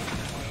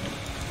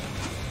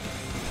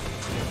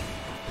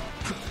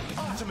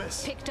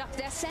 Artemis! Picked up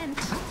their scent.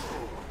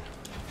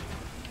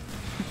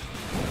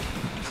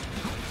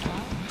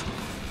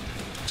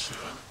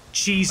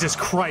 Jesus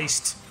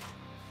Christ.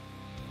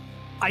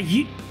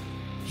 You.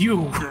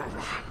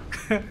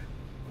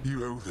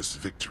 You owe this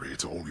victory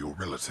to all your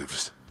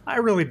relatives. I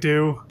really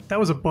do. That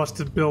was a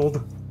busted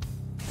build.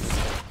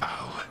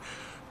 I'll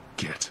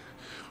get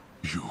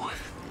you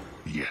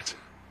yet.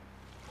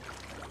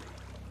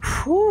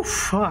 Whew,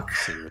 fuck.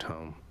 See you at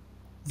home.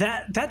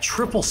 That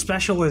triple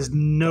special is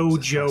no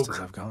joke.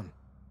 I've gone.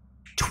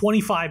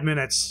 25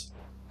 minutes.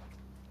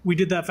 We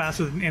did that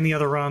faster than any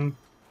other run.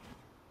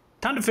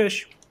 Time to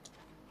fish.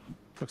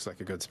 Looks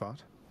like a good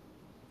spot.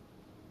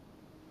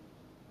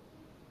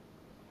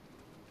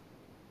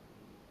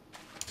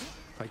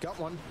 I got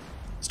one.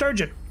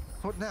 Sturgeon.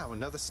 What now?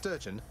 Another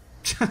sturgeon?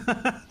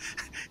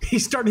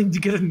 He's starting to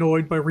get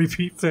annoyed by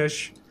repeat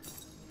fish.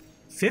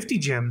 50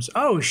 gems.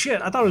 Oh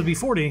shit, I thought it would be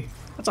 40.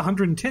 That's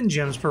 110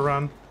 gems per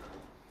run.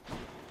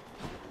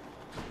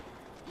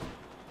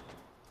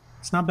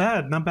 It's not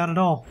bad at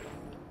all.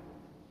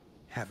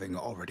 Having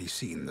already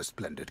seen the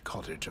splendid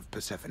cottage of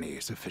Persephone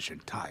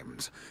sufficient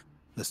times,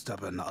 the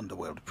stubborn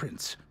underworld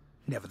prince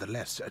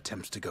nevertheless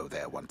attempts to go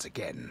there once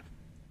again.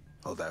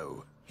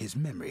 Although his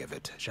memory of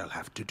it shall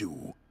have to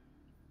do.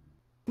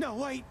 No,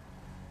 wait!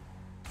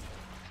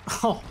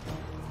 Oh.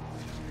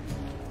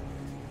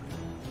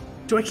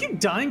 Do I keep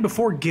dying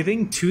before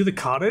getting to the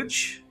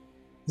cottage?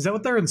 Is that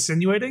what they're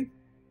insinuating?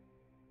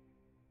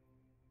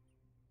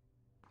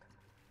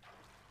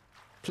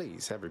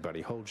 Please,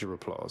 everybody, hold your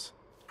applause.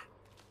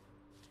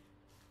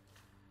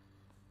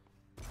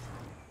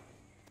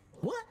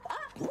 What?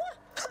 What?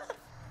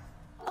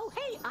 Oh,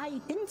 hey, I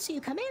didn't see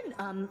you come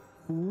in.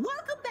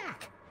 Welcome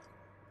back.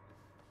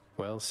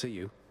 Well, see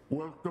you.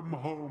 Welcome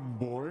home,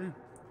 boy.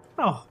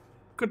 Oh,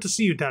 good to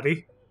see you,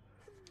 Daddy.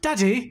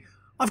 Daddy?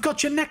 I've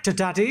got your nectar,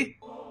 Daddy.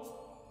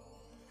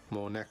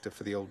 More nectar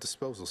for the old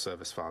disposal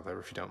service, Father,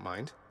 if you don't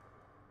mind.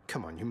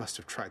 Come on, you must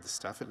have tried the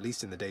stuff, at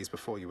least in the days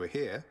before you were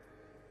here.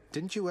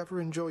 Didn't you ever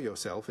enjoy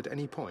yourself at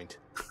any point?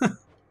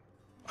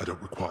 I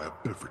don't require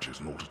beverages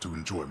in order to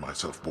enjoy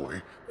myself,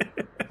 boy.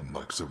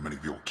 Unlike so many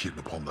of your kin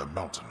upon their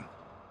mountain.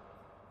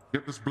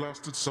 Yet this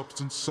blasted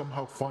substance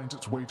somehow finds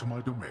its way to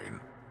my domain.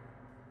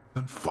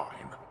 Then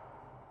fine.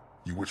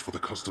 You wish for the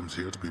customs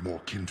here to be more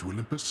akin to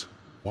Olympus?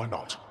 Why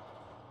not?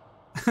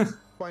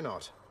 Why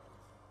not?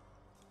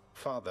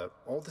 Father,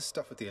 all this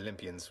stuff with the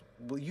Olympians,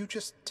 will you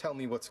just tell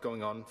me what's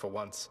going on for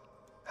once?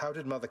 How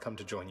did Mother come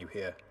to join you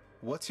here?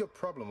 What's your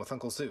problem with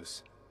Uncle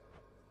Zeus?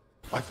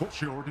 I thought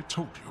she already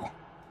told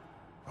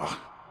you.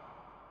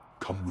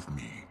 Come with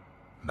me,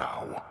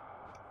 now.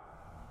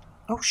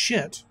 Oh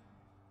shit.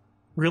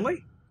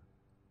 Really?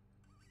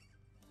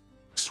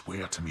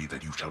 Swear to me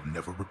that you shall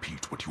never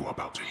repeat what you are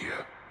about to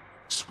hear.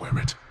 Swear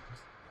it.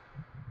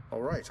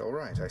 All right,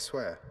 I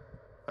swear.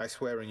 I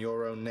swear in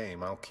your own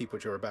name I'll keep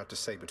what you're about to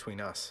say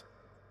between us.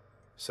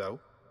 So?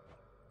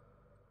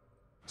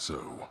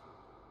 So,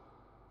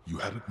 you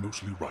had it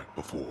mostly right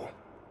before.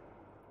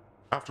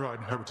 After I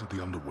inherited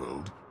the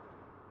underworld,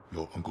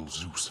 your Uncle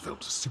Zeus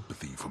felt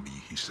sympathy for me,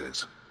 he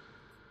says.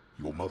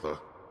 Your mother,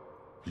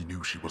 he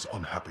knew she was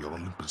unhappy on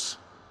Olympus,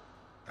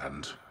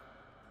 and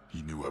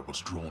he knew I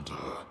was drawn to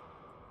her.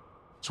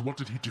 So what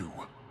did he do?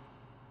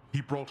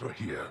 He brought her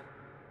here,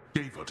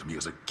 gave her to me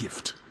as a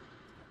gift.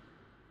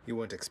 You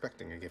weren't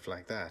expecting a gift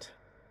like that.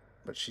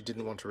 But she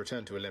didn't want to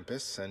return to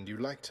Olympus, and you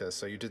liked her,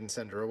 so you didn't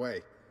send her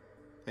away.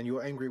 And you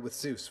were angry with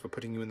Zeus for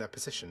putting you in that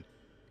position.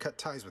 Cut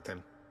ties with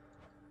him.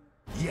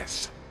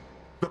 Yes.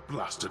 The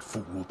blasted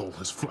fool with all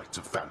his flights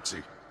of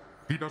fancy.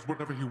 He does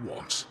whatever he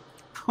wants.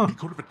 He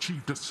could have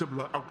achieved a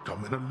similar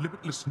outcome in a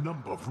limitless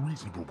number of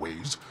reasonable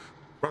ways,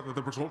 rather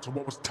than result in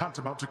what was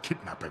tantamount to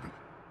kidnapping,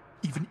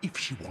 even if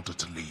she wanted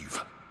to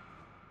leave.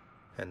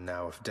 And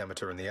now if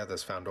Demeter and the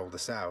others found all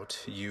this out,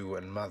 you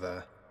and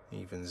Mother,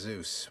 even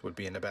Zeus, would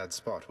be in a bad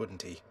spot,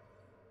 wouldn't he?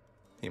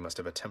 He must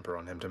have a temper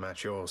on him to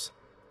match yours.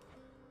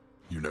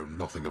 You know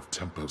nothing of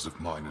tempers of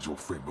mine as your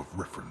frame of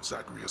reference,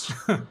 Zagreus.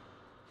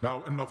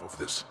 Now enough of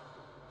this.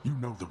 You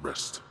know the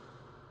rest.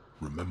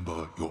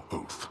 Remember your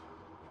oath.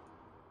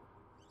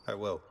 I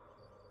will.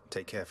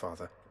 Take care,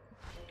 Father.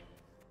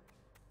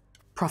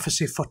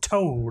 Prophecy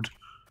foretold.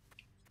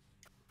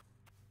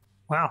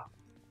 Wow.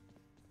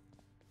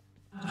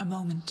 A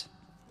moment.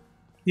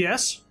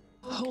 Yes?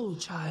 Hold,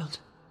 child.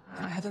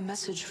 I have a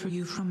message for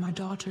you from my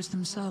daughters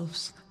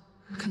themselves,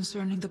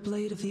 concerning the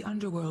blade of the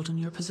underworld in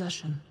your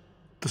possession.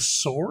 The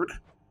sword?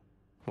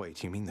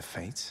 Wait, you mean the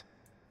Fates?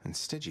 And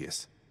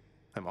Stygius?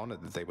 I'm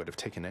honored that they would have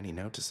taken any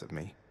notice of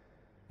me.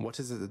 What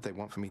is it that they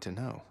want for me to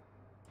know?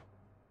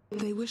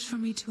 They wish for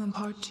me to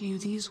impart to you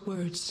these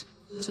words,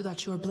 so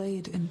that your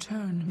blade, in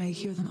turn, may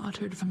hear them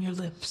uttered from your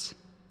lips.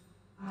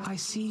 I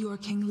see your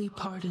kingly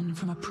pardon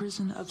from a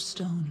prison of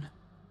stone.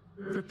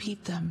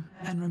 Repeat them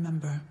and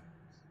remember.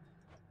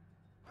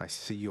 I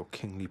see your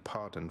kingly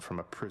pardon from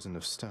a prison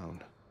of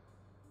stone.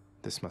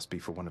 This must be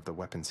for one of the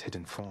weapon's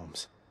hidden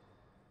forms.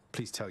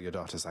 Please tell your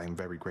daughters I am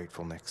very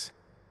grateful, Nyx.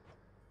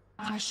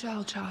 I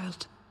shall,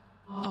 child.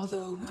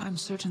 Although I'm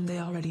certain they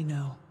already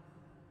know.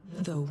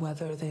 Though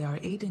whether they are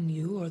aiding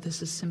you or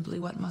this is simply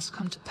what must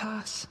come to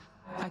pass,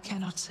 I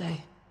cannot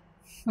say.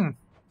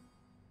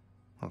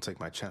 I'll take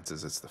my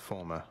chances it's the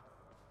former.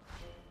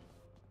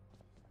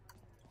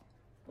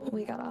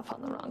 We got off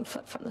on the wrong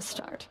foot from the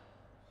start.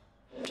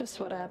 Just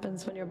what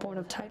happens when you're born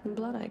of Titan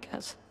blood, I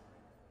guess.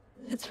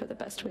 It's for the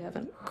best we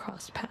haven't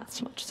crossed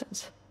paths much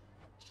since.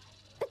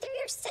 But they're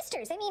your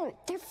sisters. I mean,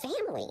 they're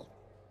family.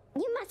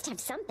 You must have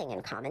something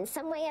in common,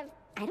 some way of,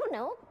 I don't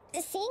know,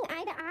 seeing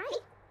eye to eye.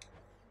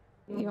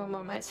 You're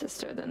more my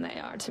sister than they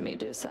are to me,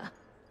 Dusa.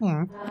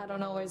 Hmm. I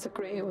don't always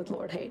agree with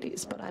Lord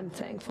Hades, but I'm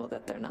thankful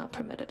that they're not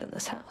permitted in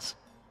this house.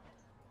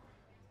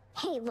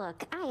 Hey,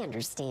 look, I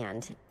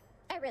understand.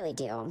 I really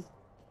do.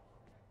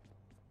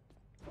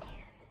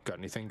 Got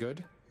anything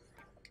good?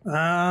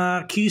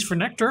 Keys for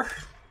nectar.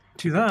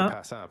 Do Good to that.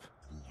 pass up.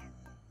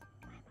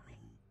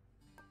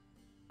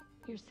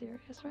 You're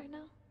serious right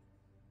now?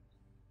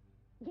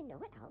 You know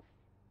what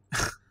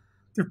else?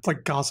 They're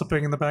like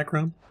gossiping in the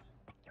background.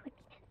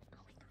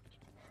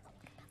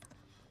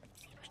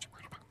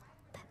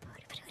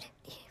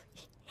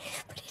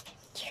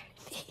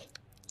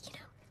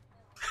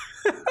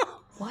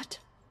 What?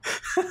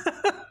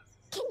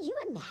 Can you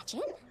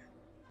imagine?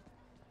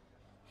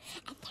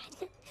 And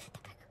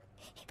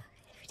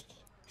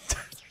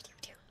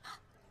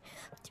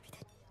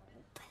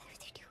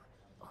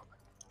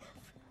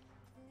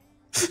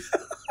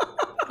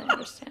then I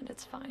understand,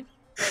 it's fine.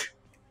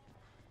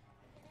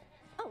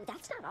 Oh,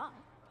 that's not all.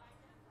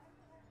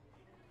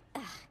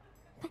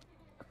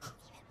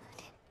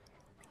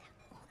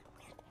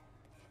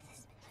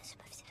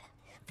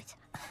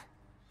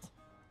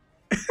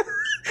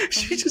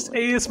 She just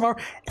ASMR.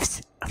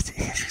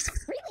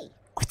 Really?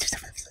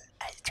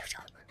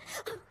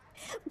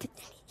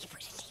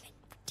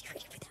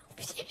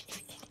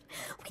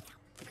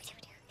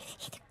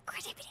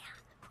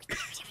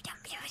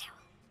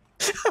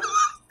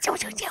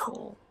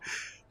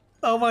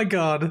 Oh my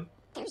god.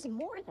 There's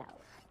more, though.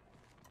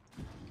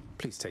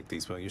 Please take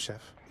these, will you,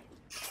 Chef?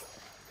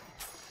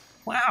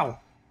 Wow.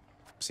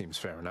 Seems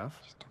fair enough.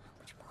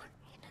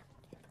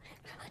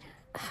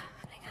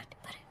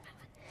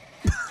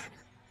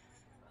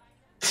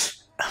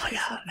 Oh my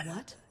god.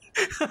 What?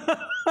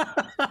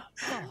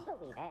 Can't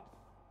believe it.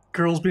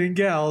 Girls being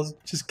gals.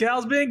 Just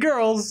gals being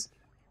girls.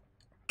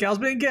 Gals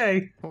being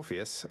gay.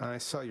 Orpheus, I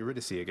saw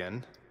Eurydice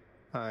again.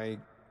 I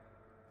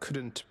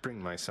couldn't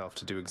bring myself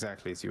to do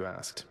exactly as you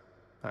asked.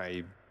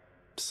 I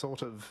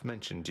sort of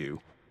mentioned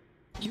you.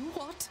 You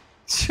what?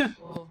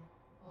 Oh,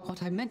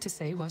 what I meant to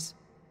say was...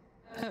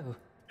 Oh.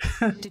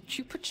 Did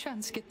you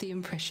perchance get the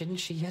impression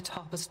she yet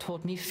harbors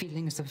toward me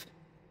feelings of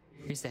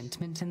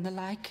resentment and the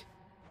like?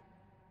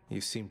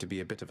 You seem to be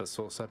a bit of a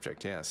sore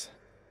subject, yes.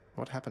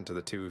 What happened to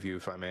the two of you,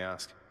 if I may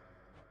ask?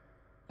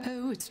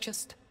 Oh, it's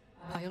just...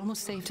 I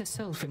almost saved her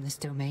soul from this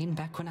domain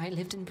back when I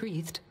lived and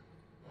breathed.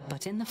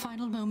 But in the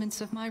final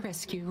moments of my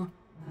rescue,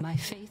 my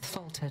faith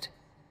faltered.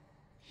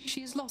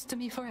 She is lost to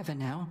me forever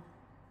now.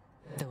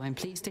 Though I'm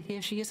pleased to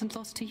hear she isn't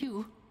lost to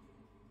you.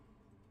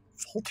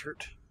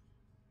 Faltered.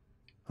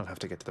 I'll have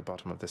to get to the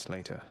bottom of this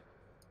later.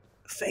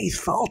 Faith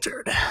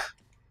faltered.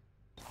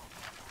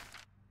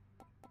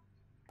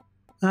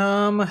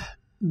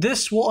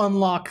 This will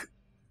unlock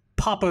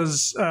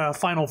Papa's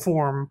final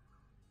form,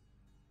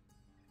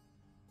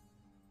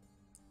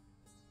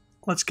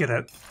 Let's get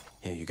it.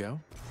 Here you go.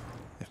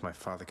 If my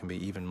father can be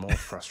even more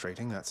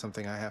frustrating, that's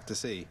something I have to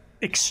see.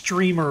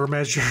 Extremer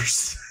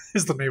measures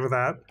is the name of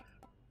that.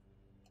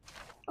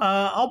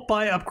 I'll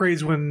buy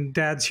upgrades when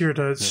Dad's here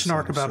to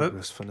snark about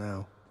it. For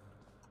now.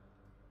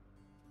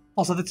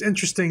 Also, that's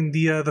interesting.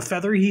 The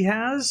feather he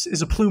has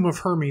is a plume of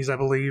Hermes, I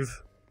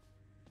believe.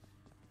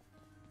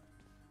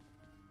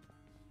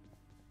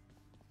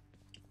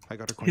 I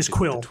got acquainted His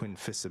quill. with the twin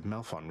fists of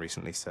Malphon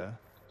recently, sir.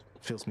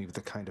 Fills me with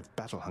the kind of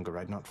battle hunger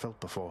I'd not felt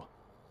before.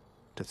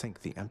 To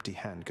think the empty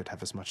hand could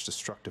have as much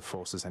destructive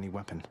force as any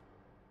weapon.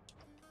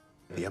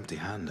 The empty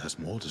hand has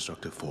more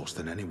destructive force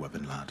than any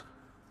weapon, lad.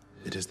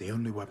 It is the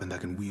only weapon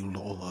that can wield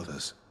all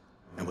others,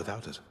 and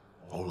without it,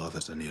 all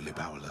others are nearly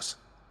powerless.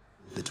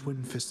 The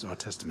twin fists are a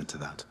testament to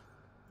that.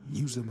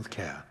 Use them with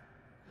care.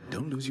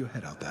 Don't lose your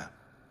head out there.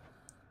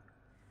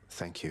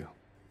 Thank you.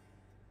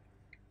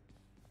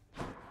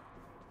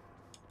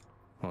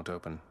 Won't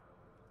open.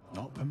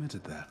 Not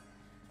permitted there.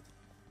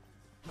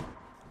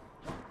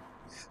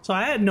 So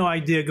I had no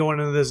idea going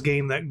into this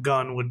game that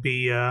gun would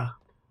be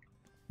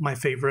my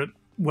favorite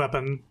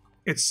weapon.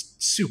 It's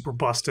super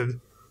busted.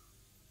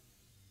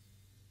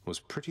 Was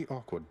pretty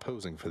awkward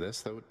posing for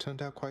this, though it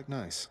turned out quite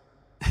nice.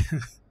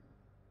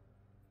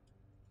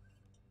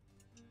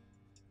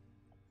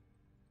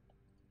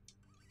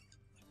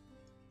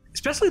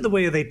 Especially the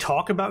way they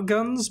talk about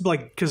guns,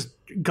 like, because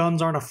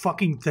guns aren't a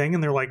fucking thing,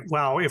 and they're like,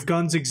 wow, if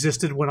guns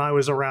existed when I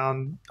was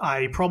around,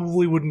 I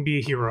probably wouldn't be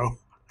a hero.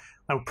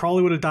 I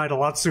probably would have died a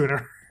lot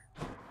sooner.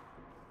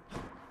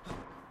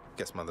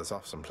 Guess Mother's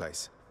off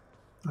someplace.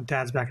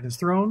 Dad's back in his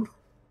throne.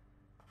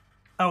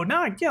 Oh,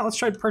 now, yeah, let's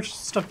try to purchase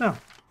stuff now.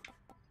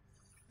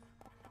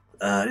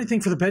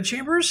 Anything for the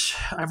bedchambers?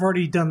 I've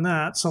already done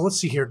that, so let's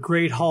see here.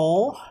 Great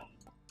Hall.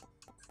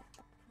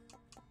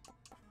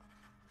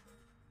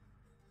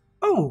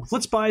 Oh,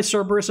 let's buy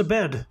Cerberus a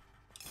bed.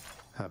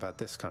 How about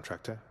this,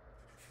 contractor?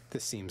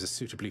 This seems a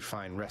suitably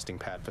fine resting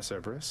pad for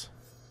Cerberus.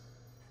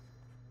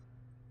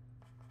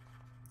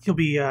 He'll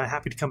be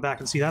happy to come back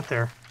and see that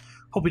there.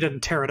 Hope he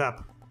doesn't tear it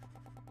up.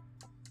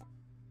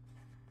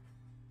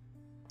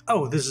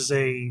 Oh, this is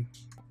a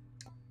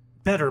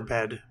better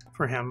bed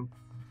for him.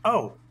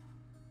 Oh.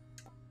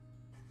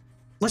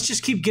 Let's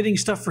just keep getting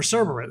stuff for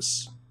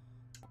Cerberus.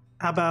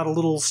 How about a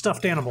little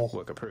stuffed animal?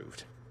 Work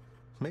approved.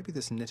 Maybe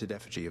this knitted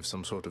effigy of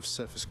some sort of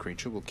surface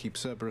creature will keep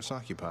Cerberus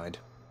occupied.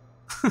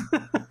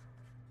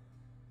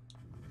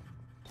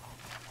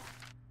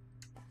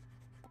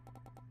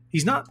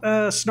 He's not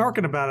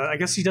snarking about it. I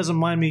guess he doesn't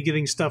mind me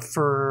getting stuff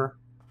for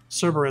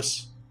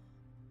Cerberus.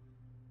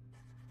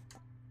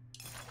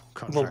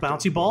 A little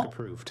bouncy ball?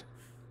 Approved.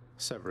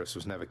 Cerberus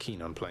was never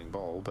keen on playing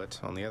ball, but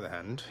on the other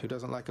hand, who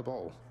doesn't like a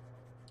ball?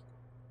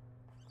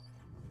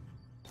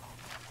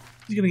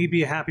 He's gonna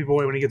be a happy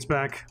boy when he gets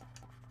back.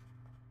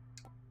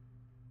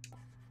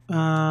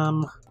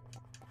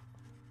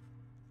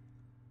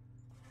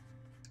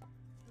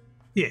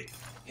 Yeah.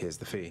 Here's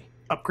the fee.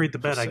 Upgrade the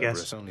bed, I guess.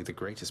 Cerberus, only the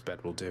greatest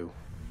bed will do.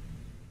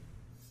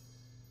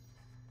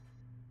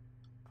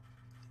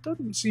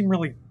 Doesn't seem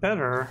really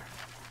better.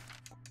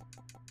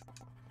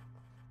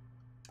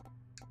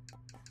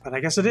 But I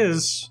guess it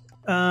is.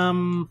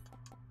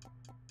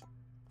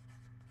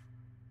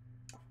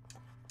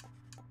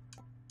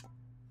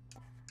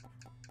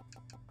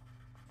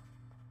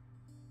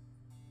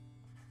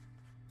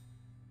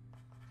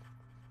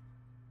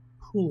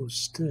 Pool of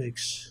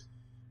sticks.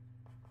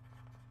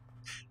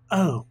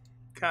 Oh,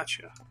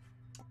 gotcha.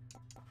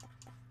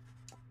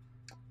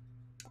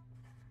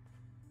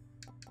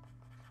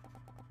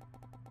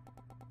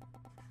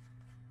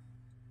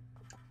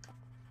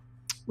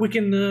 We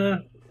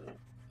can,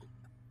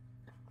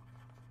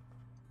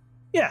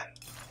 yeah.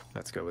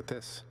 Let's go with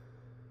this.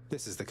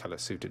 This is the color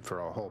suited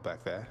for our hole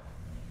back there.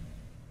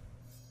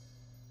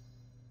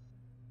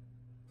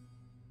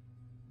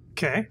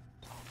 Okay.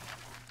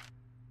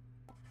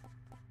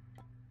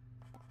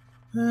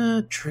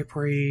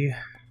 Drapery. I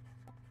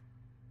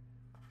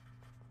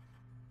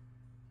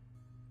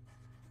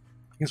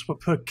guess we'll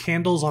put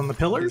candles on the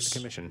pillars. Here's the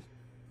commission.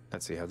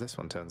 Let's see how this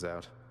one turns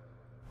out.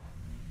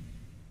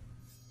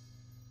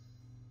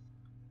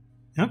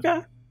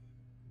 Okay.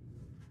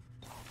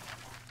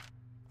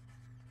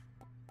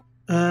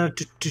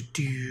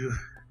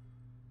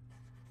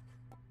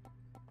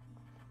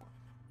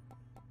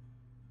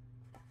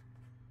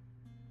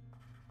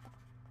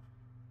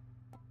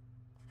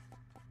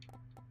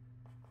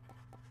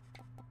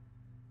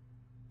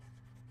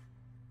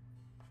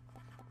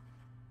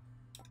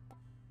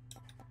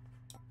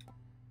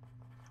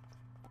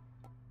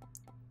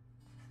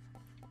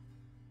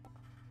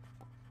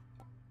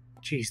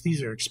 Jeez,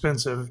 these are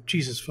expensive.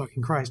 Jesus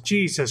fucking Christ.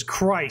 Jesus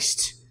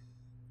Christ.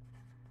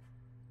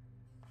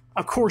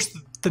 Of course,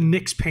 the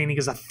Nyx painting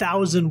is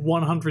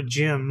 1,100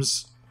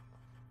 gems.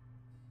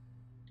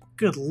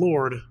 Good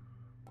lord.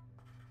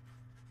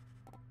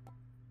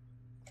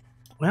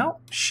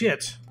 Well,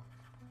 shit.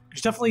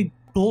 There's definitely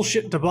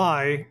bullshit to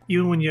buy,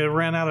 even when you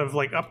ran out of,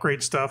 like,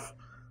 upgrade stuff.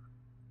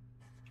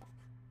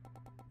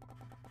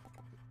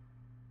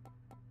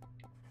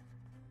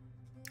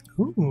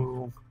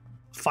 Ooh.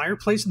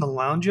 Fireplace in the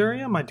lounge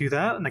area? Might do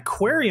that. An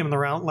aquarium in the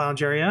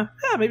lounge area?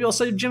 Yeah, maybe I'll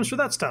save gems for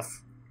that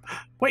stuff.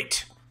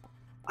 Wait!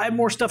 I have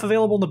more stuff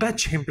available in the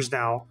bedchambers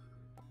now.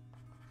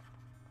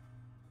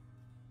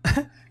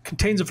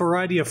 Contains a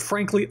variety of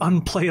frankly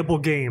unplayable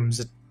games,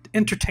 an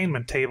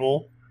entertainment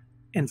table,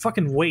 and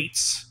fucking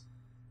weights.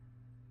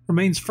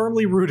 Remains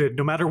firmly rooted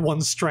no matter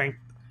one's strength.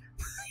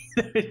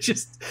 It's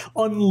just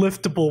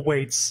unliftable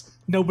weights.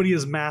 Nobody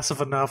is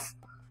massive enough.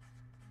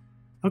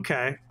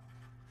 Okay.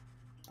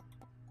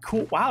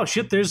 Cool. Wow,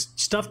 shit, there's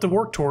stuff to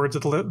work towards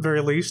at the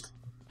very least.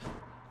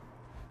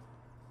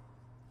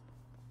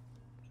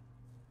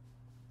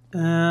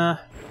 I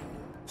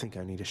think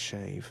I need a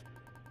shave.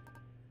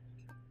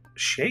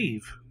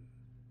 Shave?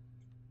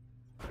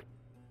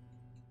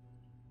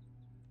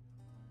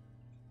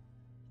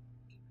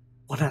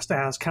 One has to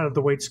ask, how did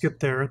the weights get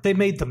there? They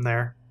made them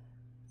there.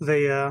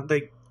 They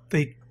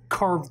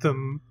carved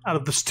them out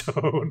of the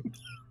stone.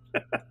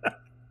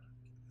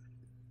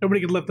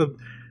 Nobody could let them.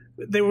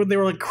 They were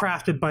like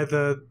crafted by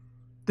the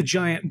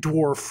giant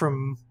dwarf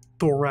from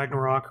Thor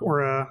Ragnarok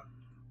or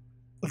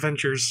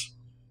Avengers.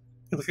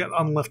 They've got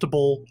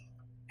unliftable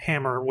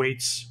hammer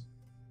weights.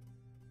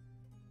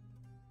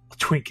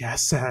 Twink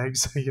ass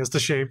sags. He has to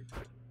shave.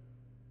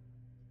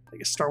 I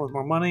guess start with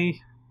more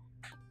money.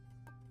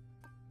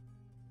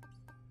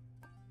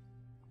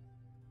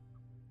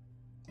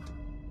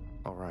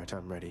 Alright,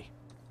 I'm ready.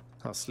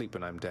 I'll sleep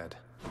when I'm dead.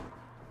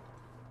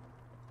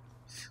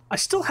 I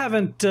still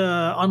haven't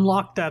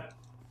unlocked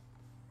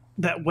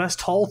that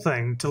West Hall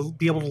thing to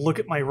be able to look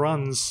at my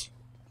runs.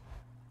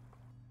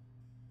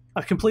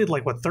 I've completed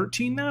like, what,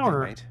 13 now? Or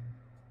right.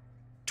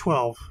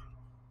 12?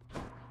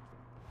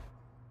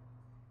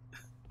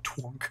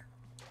 Twonk.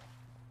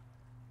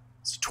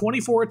 It's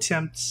 24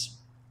 attempts.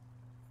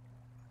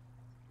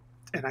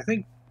 And I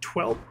think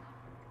 12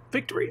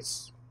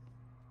 victories.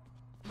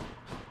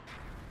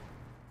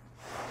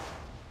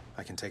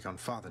 I can take on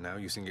Father now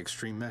using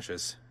extreme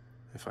measures,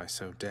 if I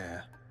so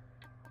dare.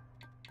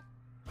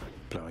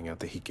 Blowing out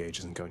the heat gauge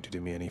isn't going to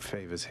do me any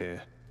favors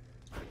here.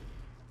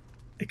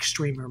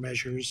 Extremer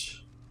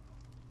measures.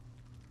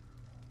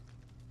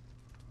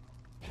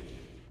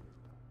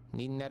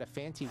 Needing that a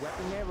fancy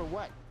weapon there or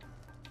what?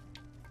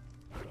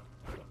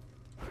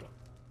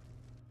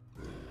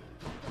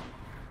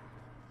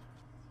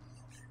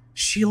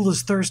 Shield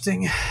is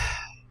thirsting. I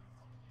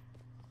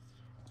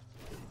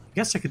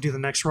guess I could do the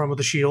next run with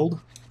the shield.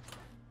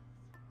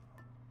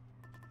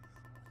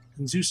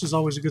 And Zeus is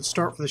always a good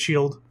start for the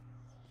shield.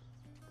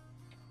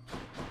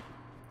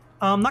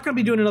 I'm not going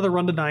to be doing another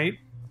run tonight.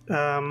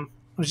 I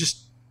was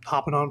just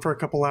hopping on for a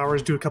couple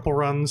hours, do a couple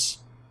runs.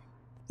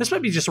 This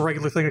might be just a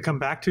regular thing to come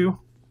back to.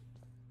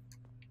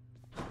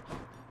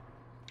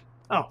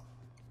 Oh.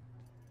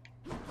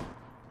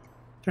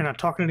 They're not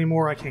talking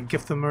anymore. I can't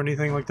gift them or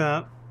anything like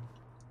that.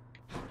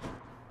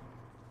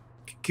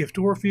 Gift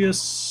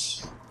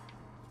Orpheus.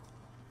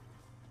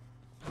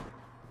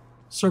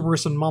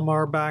 Cerberus and Mama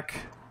are back.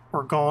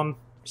 Or gone,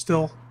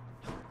 still.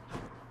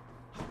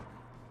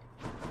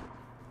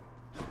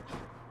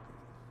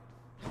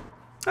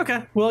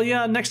 Okay, well,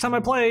 yeah, next time I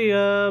play,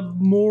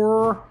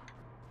 more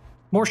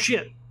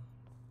shit.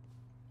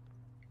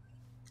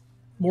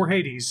 More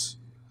Hades.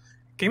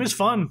 Game is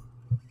fun.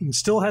 And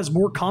still has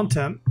more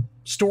content.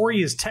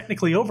 Story is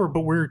technically over,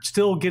 but we're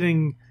still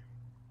getting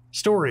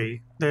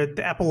story. The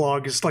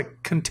epilogue is,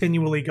 like,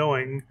 continually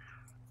going.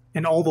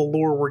 And all the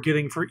lore we're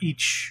getting for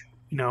each,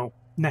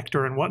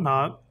 nectar and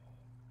whatnot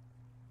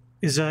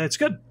is, it's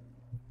good.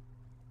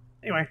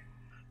 Anyway.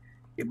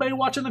 Anybody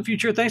watching in the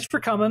future, thanks for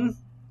coming.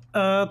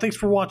 Thanks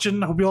for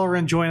watching. I hope you all are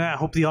enjoying it. I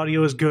hope the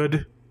audio is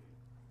good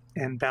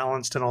and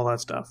balanced and all that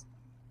stuff.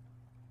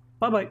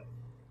 Bye-bye.